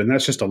hosted, and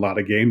that's just a lot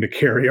of game to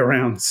carry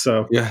around.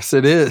 So yes,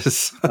 it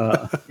is.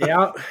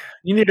 Yeah,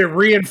 you need a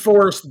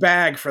reinforced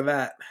bag for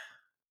that.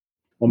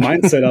 Well,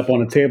 mine's set up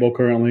on a table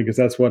currently because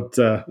that's what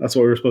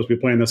we were supposed to be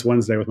playing this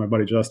Wednesday with my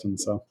buddy Justin.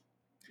 So,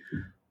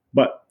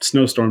 but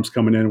Snowstorm's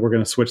coming in. We're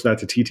going to switch that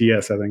to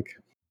TTS, I think.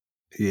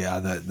 Yeah,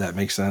 that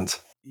makes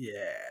sense.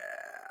 Yeah.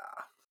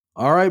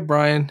 All right,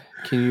 Brian,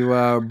 can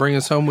you bring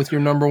us home with your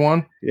number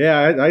 1?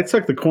 Yeah, I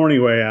took the corny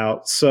way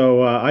out.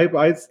 So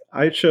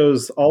I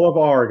chose all of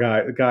our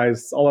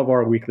guys, all of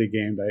our weekly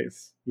game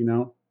days,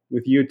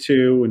 with you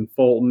two and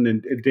Fulton,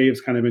 and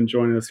Dave's kind of been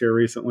joining us here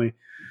recently.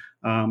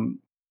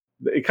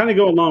 It kind of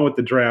go along with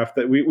the draft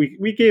that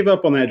we gave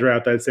up on that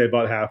draft, I'd say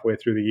about halfway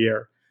through the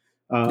year.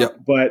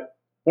 But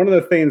one of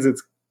the things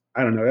that's,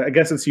 I don't know, I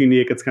guess it's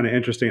unique, it's kind of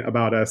interesting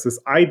about us is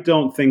I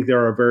don't think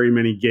there are very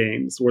many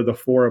games where the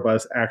 4 of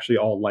us actually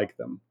all like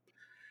them.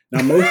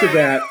 Now, most of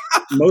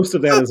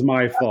that is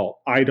my fault.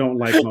 I don't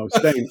like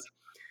most things.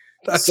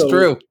 That's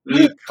true.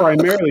 We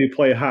primarily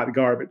play hot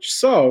garbage.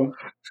 So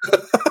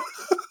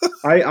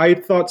I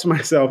thought to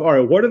myself, all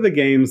right, what are the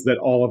games that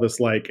all of us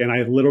like? And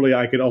I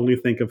could only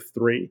think of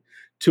 3.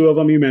 2 of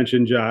them you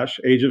mentioned, Josh,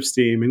 Age of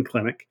Steam and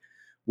Clinic.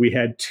 We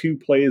had 2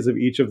 plays of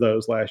each of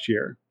those last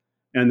year.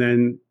 And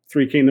then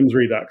 3 Kingdoms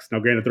Redux. Now,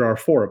 granted, there are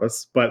 4 of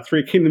us, but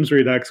 3 Kingdoms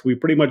Redux, we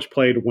pretty much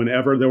played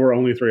whenever there were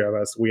only 3 of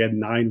us. We had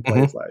 9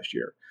 plays last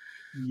year.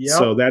 Yep.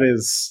 So that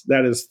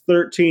is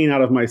 13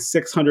 out of my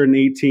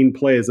 618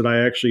 plays that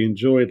I actually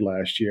enjoyed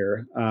last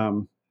year.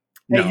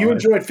 You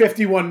enjoyed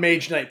 51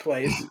 Mage Knight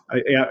plays.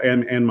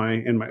 And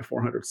my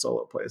 400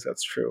 solo plays.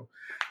 That's true.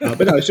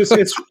 But no, it's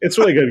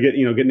really good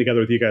getting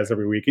together with you guys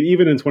every week. And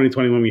even in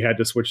 2020 when we had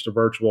to switch to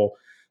virtual,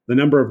 the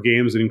number of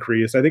games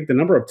increased. I think the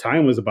number of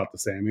time was about the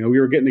same. We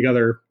were getting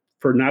together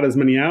for not as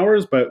many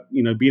hours, but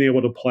being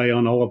able to play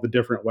on all of the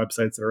different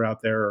websites that are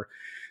out there, or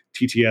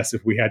TTS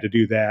if we had to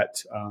do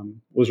that.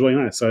 Was really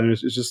nice. So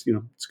it's just,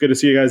 it's good to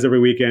see you guys every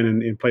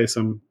weekend and play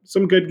some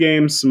good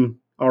games, some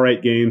all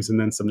right games, and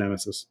then some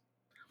Nemesis.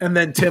 And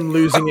then Tim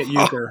losing at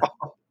Euchre.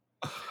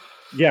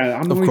 Yeah,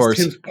 I'm Of always course.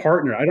 Tim's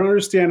partner. I don't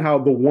understand how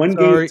the one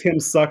game Tim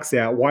sucks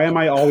at, why am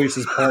I always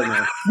his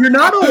partner? You're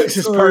not always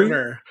his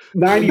partner.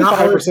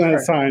 95% of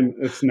the time,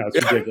 it's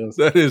ridiculous.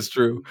 That is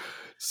true.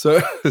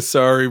 So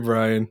sorry,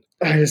 Brian.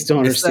 I just don't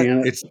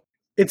understand it.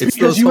 It's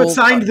because you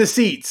assigned the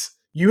seats.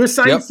 You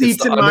assigned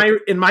seats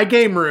in my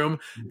game room,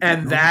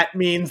 and that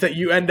means that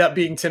you end up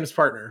being Tim's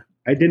partner.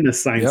 I didn't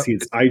assign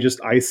seats.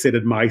 I sit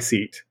in my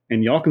seat,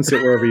 and y'all can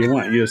sit wherever you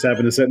want. You just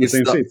happen to sit in the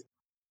same seats.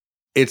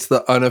 It's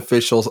the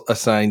unofficial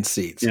assigned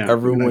seats. Yeah,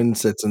 everyone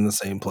sits in the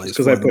same place.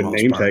 Because I put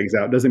name tags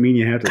out doesn't mean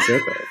you have to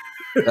sit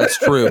there. That's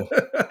true.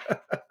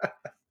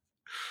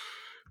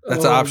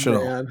 That's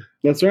optional. Man.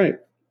 That's right.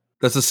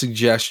 That's a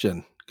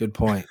suggestion. Good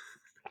point.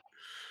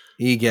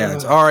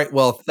 Egads. All right.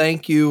 Well,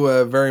 thank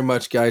you very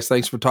much, guys.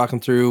 Thanks for talking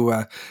through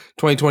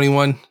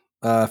 2021,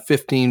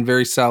 15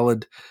 very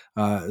solid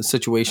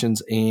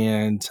situations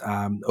and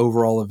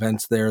overall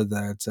events there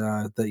I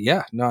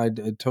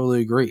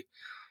totally agree.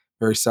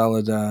 Very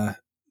solid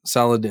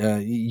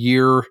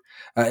year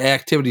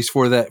activities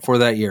for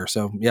that year.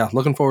 So yeah,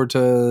 looking forward to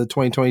the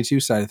 2022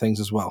 side of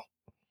things as well.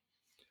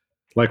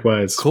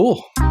 Likewise.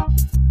 Cool.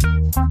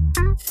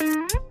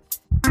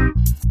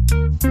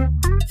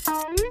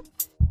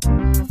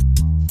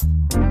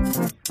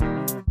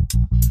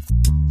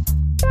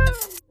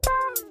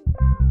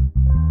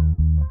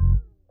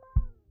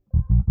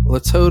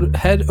 Let's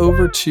head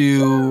over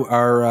to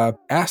our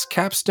Ask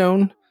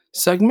Capstone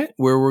segment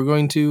where we're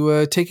going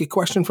to take a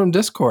question from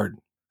Discord.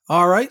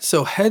 All right,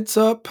 so heads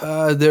up,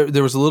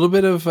 there was a little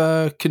bit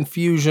of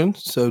confusion.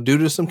 So due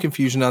to some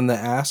confusion on the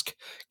Ask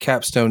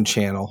Capstone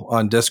channel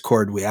on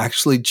Discord, we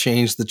actually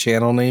changed the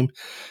channel name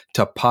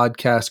to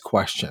Podcast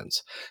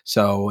Questions.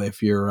 So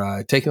if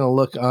you're taking a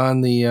look on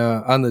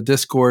the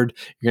Discord,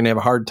 you're going to have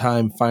a hard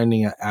time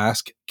finding an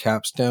Ask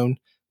Capstone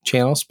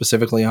channel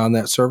specifically on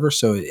that server.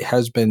 So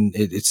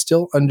it's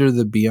still under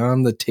the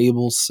Beyond the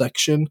Tables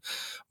section,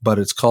 but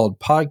it's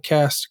called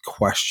Podcast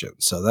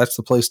Questions. So that's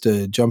the place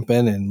to jump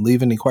in and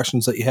leave any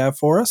questions that you have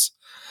for us.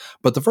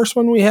 But the first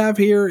one we have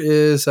here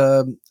is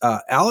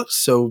Alex.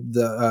 So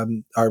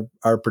the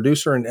our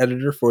producer and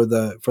editor for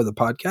the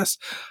podcast,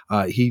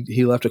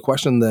 he left a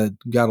question that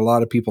got a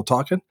lot of people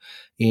talking,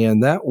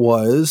 and that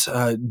was,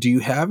 do you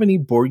have any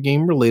board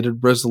game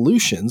related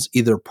resolutions,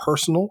 either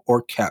personal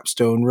or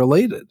capstone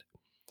related?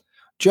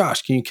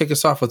 Josh, can you kick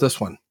us off with this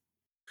one?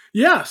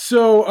 Yeah.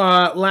 So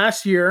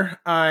last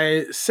year,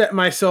 I set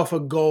myself a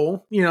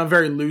goal, a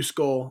very loose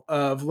goal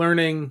of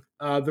learning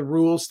the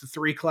rules to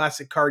 3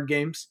 classic card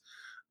games.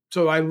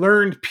 So I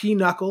learned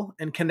Pinochle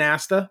and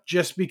Canasta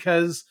just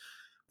because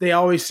they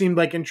always seemed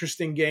like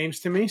interesting games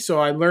to me. So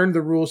I learned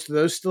the rules to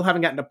those. Still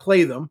haven't gotten to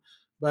play them,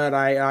 but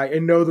I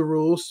know the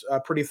rules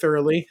pretty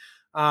thoroughly.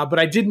 But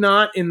I did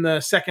not in the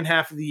second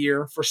half of the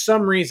year for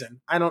some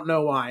reason. I don't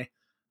know why.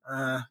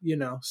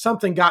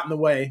 Something got in the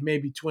way,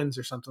 maybe twins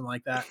or something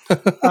like that.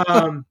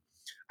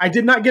 I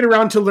did not get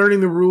around to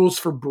learning the rules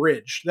for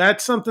Bridge.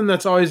 That's something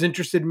that's always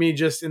interested me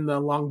just in the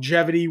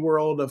longevity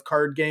world of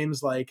card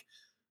games. Like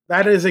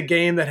that is a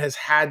game that has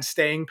had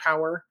staying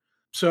power.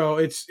 So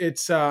it's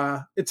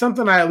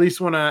something I at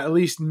least want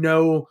to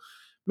know,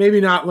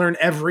 maybe not learn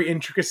every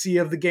intricacy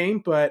of the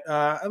game, but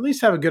at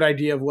least have a good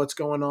idea of what's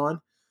going on.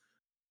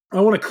 I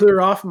want to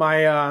clear off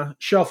my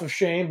shelf of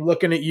shame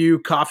looking at you,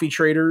 Coffee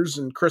Traders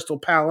and Crystal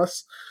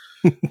Palace.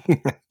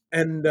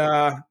 And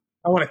I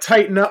want to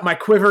tighten up my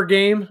quiver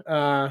game.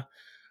 I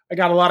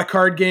got a lot of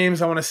card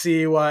games. I want to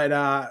see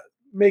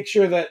make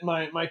sure that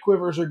my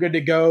quivers are good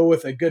to go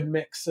with a good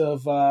mix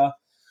of,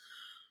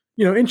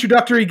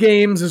 introductory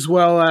games as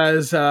well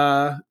as,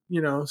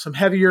 some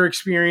heavier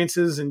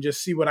experiences and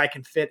just see what I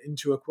can fit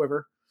into a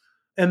quiver.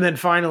 And then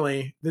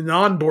finally, the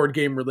non-board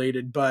game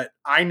related, but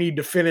I need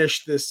to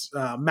finish this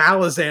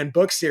Malazan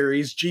book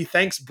series. Gee,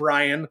 thanks,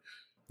 Brian,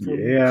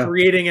 for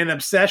creating an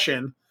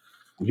obsession.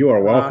 You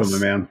are welcome,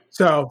 man.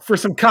 So for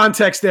some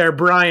context there,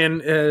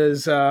 Brian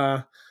has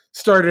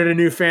started a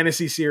new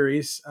fantasy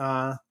series,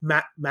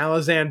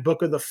 Malazan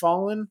Book of the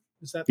Fallen.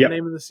 Is that the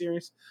name of the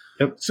series?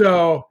 Yep.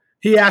 So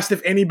he asked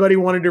if anybody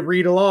wanted to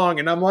read along,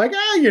 and I'm like,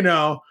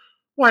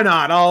 why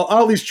not?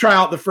 I'll at least try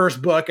out the first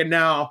book, and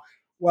now...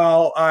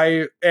 Well,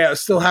 I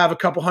still have a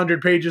couple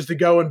hundred pages to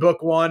go in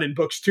book 1, and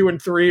books 2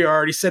 and 3 are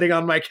already sitting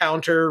on my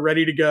counter,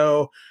 ready to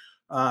go.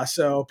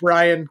 So,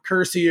 Brian,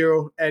 curse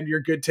you and your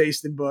good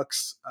taste in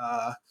books.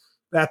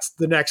 That's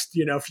the next,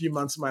 few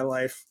months of my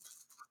life.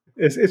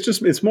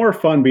 It's more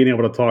fun being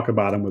able to talk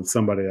about them with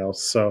somebody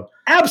else. So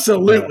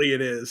absolutely, it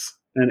is.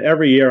 And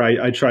every year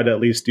I try to at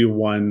least do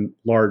one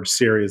large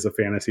series of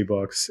fantasy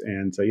books.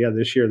 And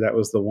this year that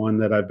was the one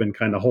that I've been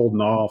kind of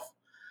holding off.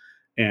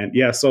 And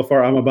so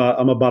far I'm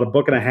about a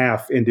book and a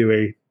half into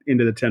the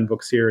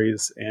 10-book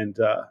series, and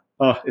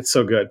it's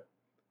so good,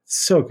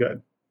 so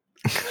good.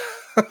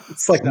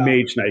 It's like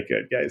Mage Knight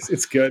good, guys.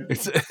 It's good.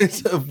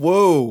 It's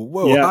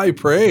whoa, high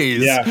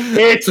praise. Yeah,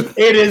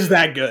 it is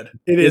that good.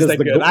 It is that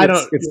good.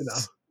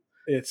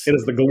 It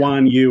is the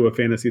Guan Yu of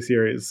fantasy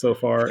series so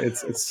far.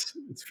 It's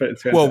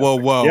fantastic.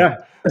 Whoa. Yeah.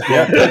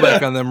 Pull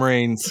back on them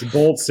reins.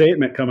 Bold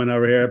statement coming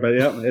over here, but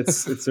yeah,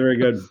 it's very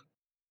good.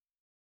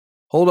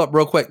 Hold up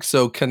real quick.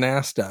 So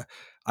Canasta,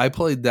 I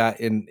played that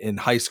in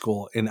high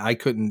school, and I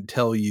couldn't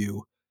tell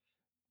you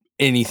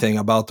anything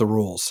about the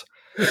rules.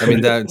 I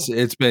mean,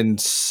 it's been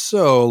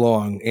so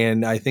long,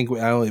 and I think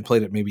I only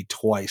played it maybe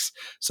twice.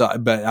 So,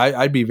 but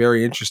I'd be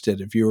very interested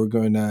if you were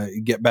going to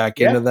get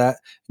back into that,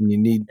 and you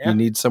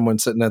need someone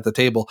sitting at the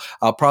table.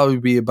 I'll probably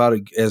be about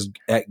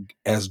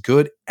as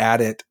good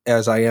at it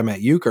as I am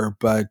at euchre,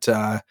 but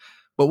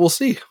we'll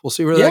see. We'll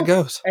see where that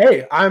goes.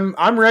 Hey,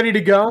 I'm ready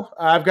to go.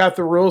 I've got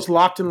the rules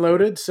locked and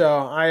loaded.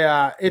 So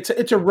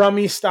it's a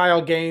rummy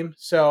style game.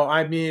 So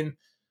I mean,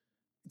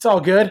 it's all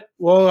good.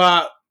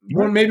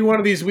 Maybe one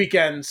of these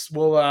weekends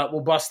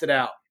we'll bust it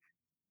out.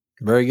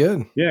 Very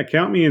good. Yeah,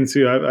 count me in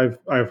too.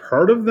 I've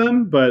heard of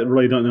them, but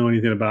really don't know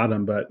anything about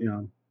them. But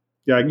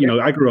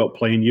I grew up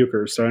playing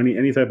euchre, so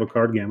any type of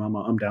card game,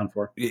 I'm down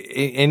for.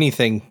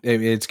 Anything,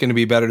 it's going to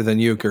be better than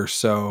euchre.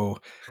 So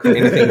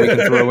anything we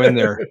can throw in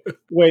there.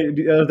 Wait,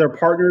 are there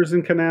partners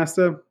in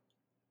Canasta?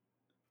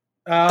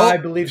 I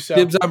believe so.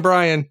 Dibs on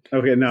Brian.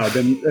 Okay, no,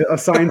 then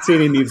assigned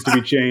seating needs to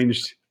be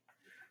changed.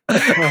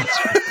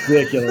 It's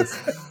ridiculous.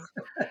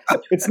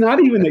 It's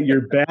not even that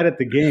you're bad at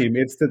the game.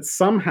 It's that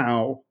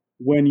somehow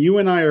when you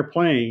and I are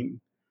playing,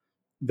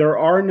 there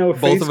are no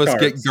face both of us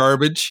cards. Get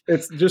garbage.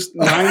 It's just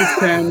 9s,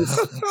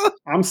 10s.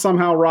 I'm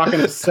somehow rocking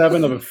a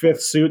 7 of a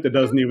 5th suit that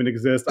doesn't even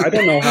exist. I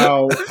don't know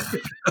how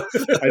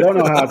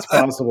it's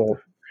possible.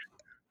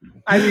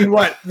 I mean,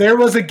 what? There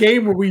was a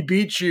game where we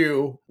beat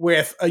you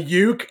with a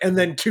uke and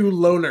then 2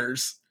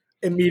 loners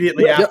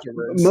immediately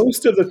afterwards.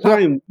 Most of the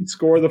time, we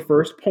score the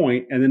first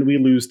point and then we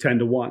lose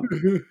 10-1.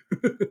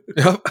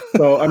 Yep.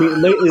 So, I mean,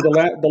 lately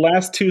the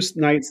last 2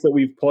 nights that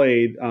we've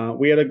played,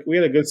 we had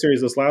a good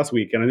series this last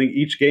week, and I think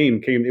each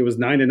game it was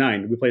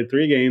 9-9. We played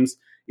 3 games.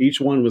 Each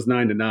one was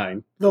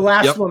 9-9. The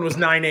last one was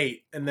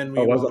 9-8, and then we.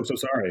 Oh, I'm so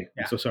sorry.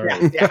 Yeah. I'm so sorry.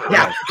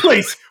 Yeah.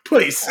 Please.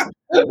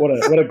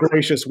 What a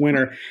gracious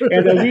winner!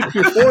 And the week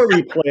before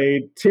we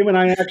played, Tim and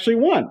I actually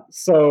won.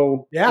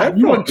 So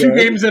you won 2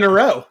 games in a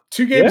row.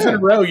 2 games in a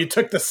row. You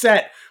took the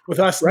set with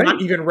us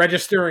not even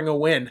registering a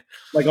win,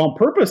 like on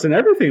purpose and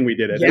everything. We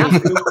did it. Yeah,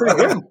 it was pretty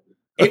good.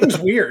 It was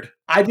weird.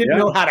 I didn't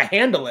know how to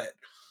handle it.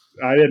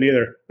 I didn't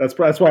either.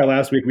 That's why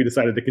last week we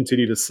decided to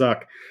continue to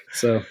suck.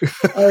 So,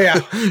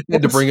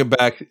 to bring it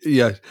back.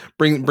 Yeah,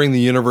 bring the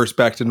universe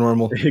back to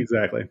normal.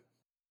 Exactly.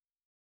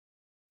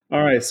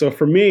 All right. So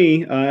for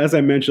me, as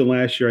I mentioned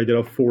last year, I did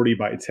a 40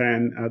 by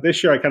 10.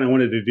 This year, I kind of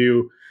wanted to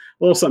do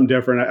a little something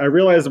different. I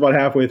realized about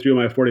halfway through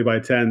my 40 by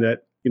 10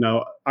 that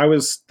I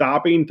was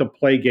stopping to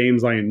play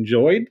games I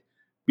enjoyed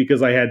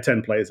because I had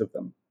 10 plays of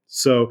them.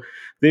 So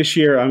this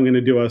year, I'm going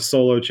to do a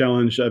solo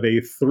challenge of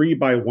a 3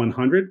 by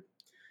 100.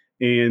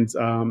 And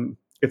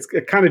it's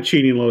kind of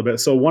cheating a little bit.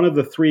 So one of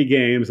the 3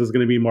 games is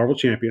going to be Marvel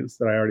Champions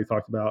that I already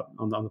talked about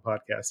on the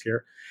podcast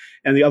here.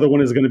 And the other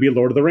one is going to be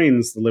Lord of the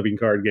Rings, the living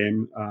card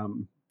game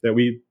that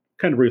we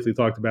kind of briefly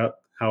talked about,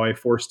 how I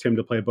forced him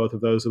to play both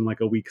of those in like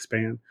a week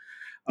span.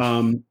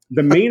 The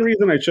main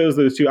reason I chose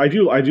those 2, I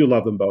do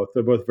love them both.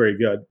 They're both very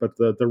good. But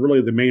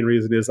the main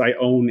reason is I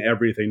own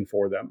everything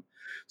for them.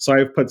 So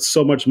I've put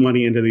so much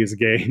money into these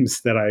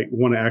games that I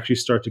want to actually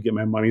start to get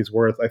my money's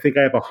worth. I think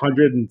I have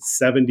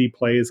 170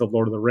 plays of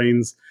Lord of the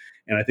Rings,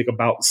 and I think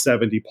about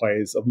 70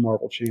 plays of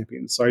Marvel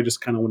Champions. So I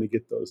just kind of want to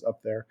get those up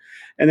there.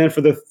 And then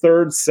for the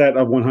third set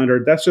of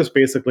 100, that's just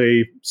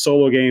basically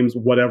solo games,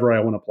 whatever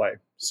I want to play.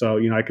 So,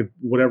 I could,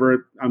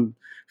 whatever I'm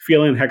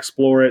feeling,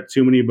 Hexplore It,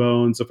 Too Many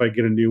Bones, if I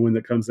get a new one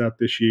that comes out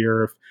this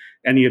year, if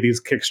any of these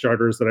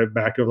Kickstarters that I've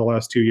backed over the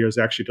last 2 years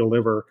actually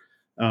deliver,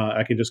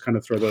 I can just kind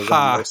of throw those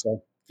on there.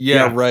 So.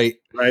 Yeah, right.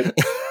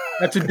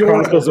 That's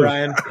adorable,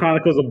 Brian.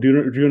 Chronicles of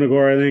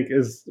Dunagor, I think,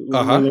 is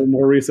one of the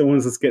more recent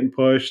ones that's getting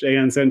pushed.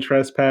 Aeon's End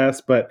Trespass,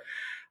 but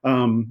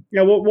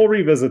we'll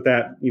revisit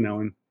that,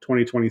 in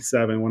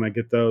 2027 when I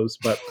get those.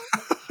 But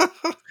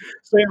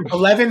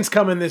 11's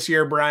coming this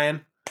year,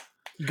 Brian.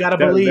 You gotta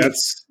believe.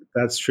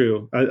 That's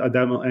true. I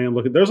definitely am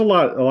looking. There's a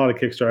lot of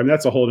Kickstarter. I mean,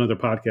 that's a whole other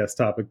podcast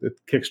topic. The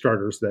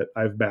Kickstarters that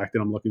I've backed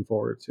and I'm looking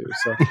forward to.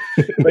 So,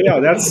 but yeah,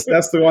 that's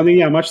the one thing.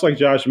 Yeah, much like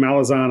Josh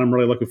Malazan, I'm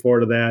really looking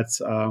forward to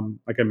that.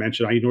 Like I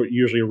mentioned, I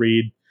usually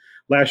read.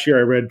 Last year,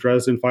 I read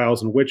Dresden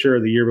Files and Witcher.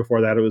 The year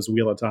before that, it was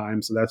Wheel of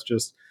Time. So that's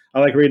just I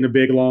like reading a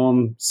big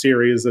long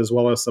series as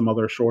well as some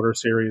other shorter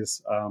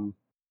series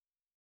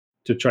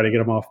to try to get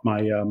them off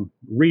my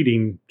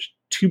reading.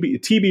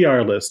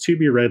 TBR list, to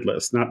be read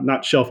list,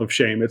 not shelf of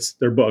shame. It's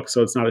their book,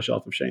 so it's not a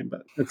shelf of shame,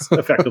 but it's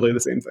effectively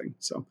the same thing.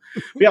 So,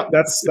 yeah,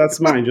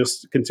 that's mine.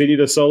 Just continue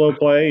to solo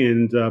play,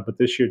 and but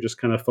this year just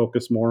kind of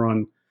focus more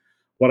on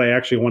what I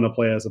actually want to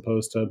play as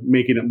opposed to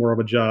making it more of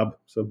a job.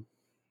 So,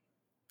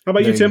 how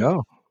about you,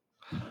 Tim?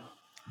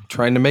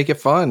 trying to make it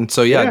fun.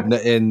 So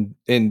and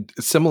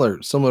similar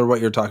to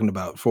what you're talking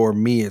about. For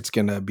me, it's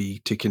going to be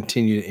to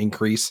continue to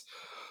increase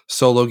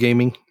solo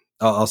gaming.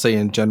 I'll say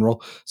in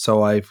general.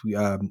 So I've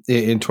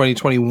in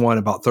 2021,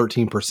 about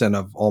 13%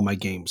 of all my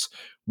games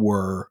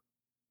were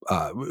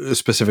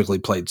specifically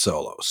played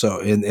solo. So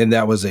and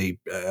that was a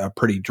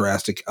pretty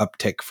drastic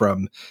uptick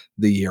from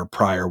the year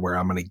prior, where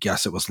I'm going to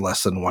guess it was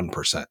less than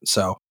 1%.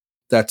 So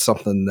that's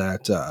something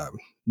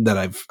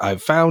that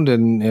I've found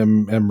and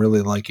am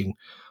really liking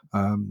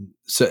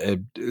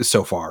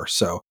so far.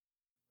 So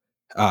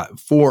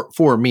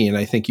for me, and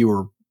I think you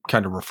were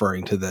kind of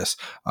referring to this,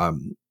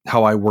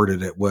 how I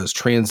worded it was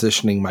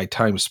transitioning my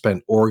time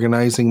spent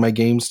organizing my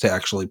games to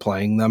actually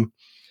playing them.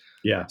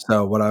 Yeah.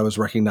 So what I was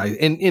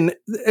recognizing, and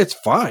it's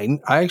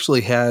fine. I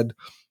actually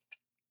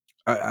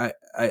I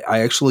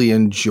actually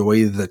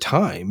enjoy the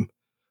time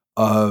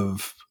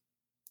of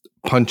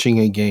punching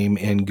a game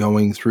and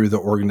going through the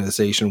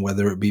organization,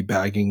 whether it be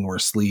bagging or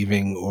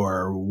sleeving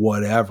or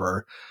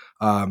whatever.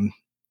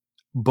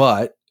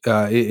 But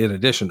in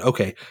addition,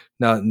 okay,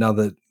 now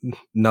that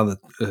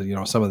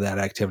some of that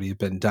activity has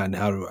been done,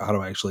 how do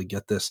I actually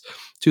get this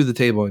to the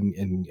table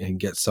and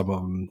get some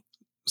of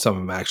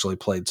them actually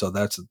played? So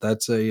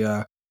that's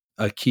a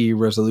key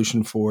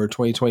resolution for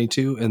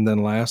 2022. And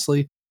then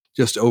lastly,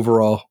 just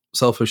overall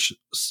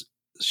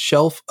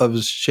shelf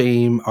of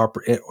shame /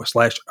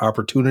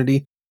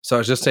 opportunity. So I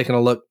was just taking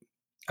a look.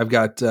 I've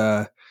got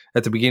at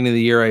the beginning of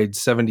the year, I had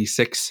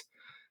 76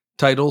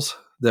 titles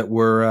that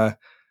were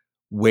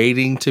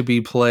waiting to be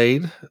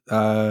played.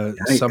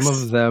 Some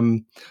of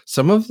them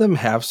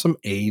have some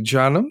age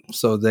on them,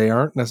 so they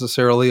aren't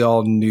necessarily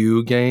all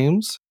new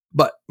games.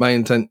 But my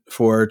intent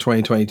for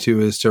 2022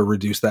 is to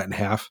reduce that in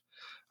half.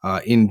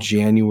 In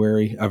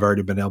January, I've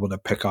already been able to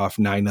pick off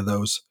 9 of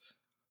those.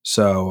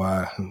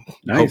 So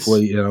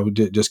hopefully,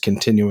 just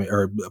continuing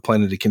or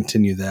planning to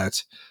continue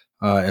that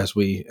as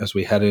we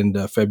head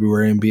into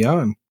February and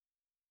beyond.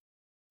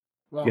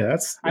 Well, yeah,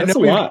 that's I know a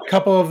we have lot. a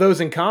couple of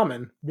those in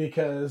common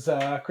because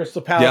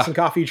Crystal Palace and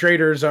Coffee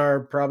Traders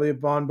are probably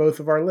on both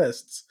of our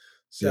lists.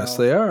 So yes,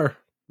 they are.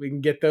 We can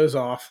get those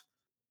off.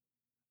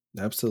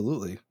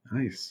 Absolutely.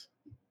 Nice.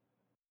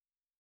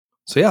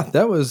 So yeah,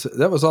 that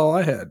was all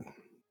I had.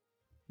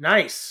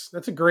 Nice.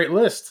 That's a great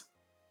list.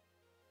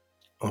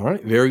 All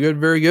right. Very good.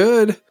 Very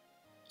good.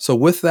 So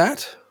with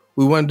that,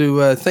 we wanted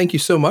to thank you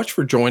so much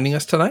for joining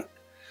us tonight.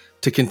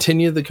 To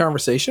continue the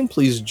conversation,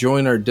 please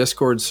join our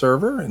Discord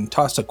server and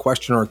toss a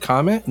question or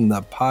comment in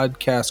the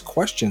podcast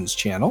questions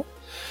channel.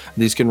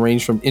 These can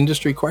range from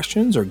industry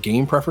questions or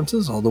game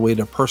preferences all the way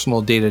to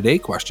personal day-to-day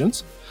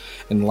questions.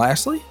 And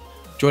lastly,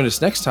 join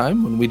us next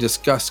time when we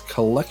discuss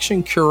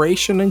collection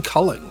curation and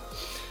culling.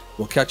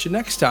 We'll catch you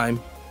next time.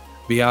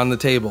 Beyond the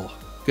Table.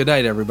 Good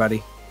night,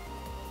 everybody.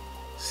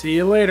 See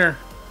you later.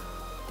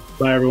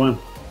 Bye, everyone.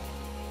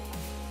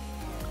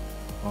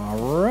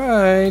 All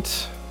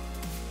right.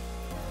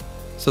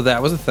 So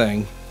that was a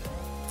thing.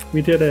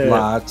 We did it.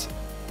 Lots.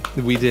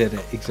 We did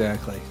it,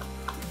 exactly.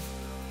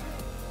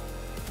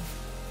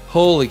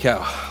 Holy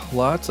cow.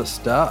 Lots of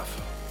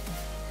stuff.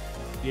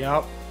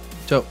 Yep.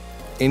 So,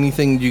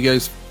 anything you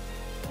guys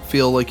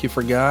feel like you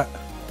forgot?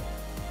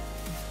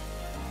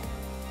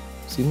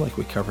 Seemed like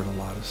we covered a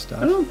lot of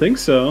stuff. I don't think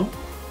so.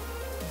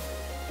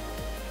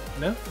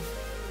 No?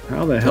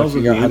 How the hell's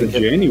it the end of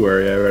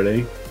January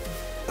already?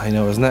 I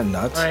know, isn't that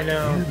nuts? I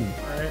know.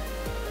 Yeah.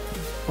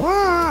 All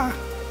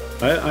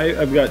right.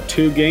 I've got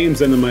 2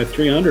 games into my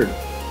 300.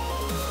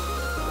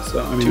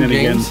 So I mean, 2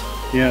 games?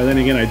 Then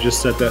again, I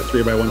just set that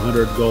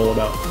 3x100 goal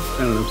about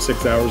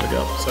 6 hours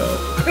ago. So.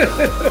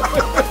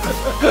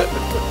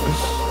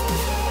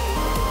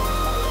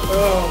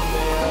 Oh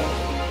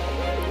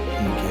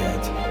man. You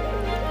can't.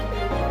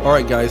 All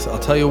right, guys. I'll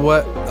tell you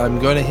what. I'm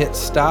going to hit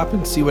stop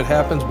and see what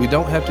happens. We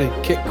don't have to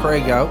kick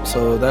Craig out,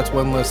 so that's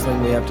one less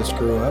thing we have to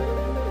screw up.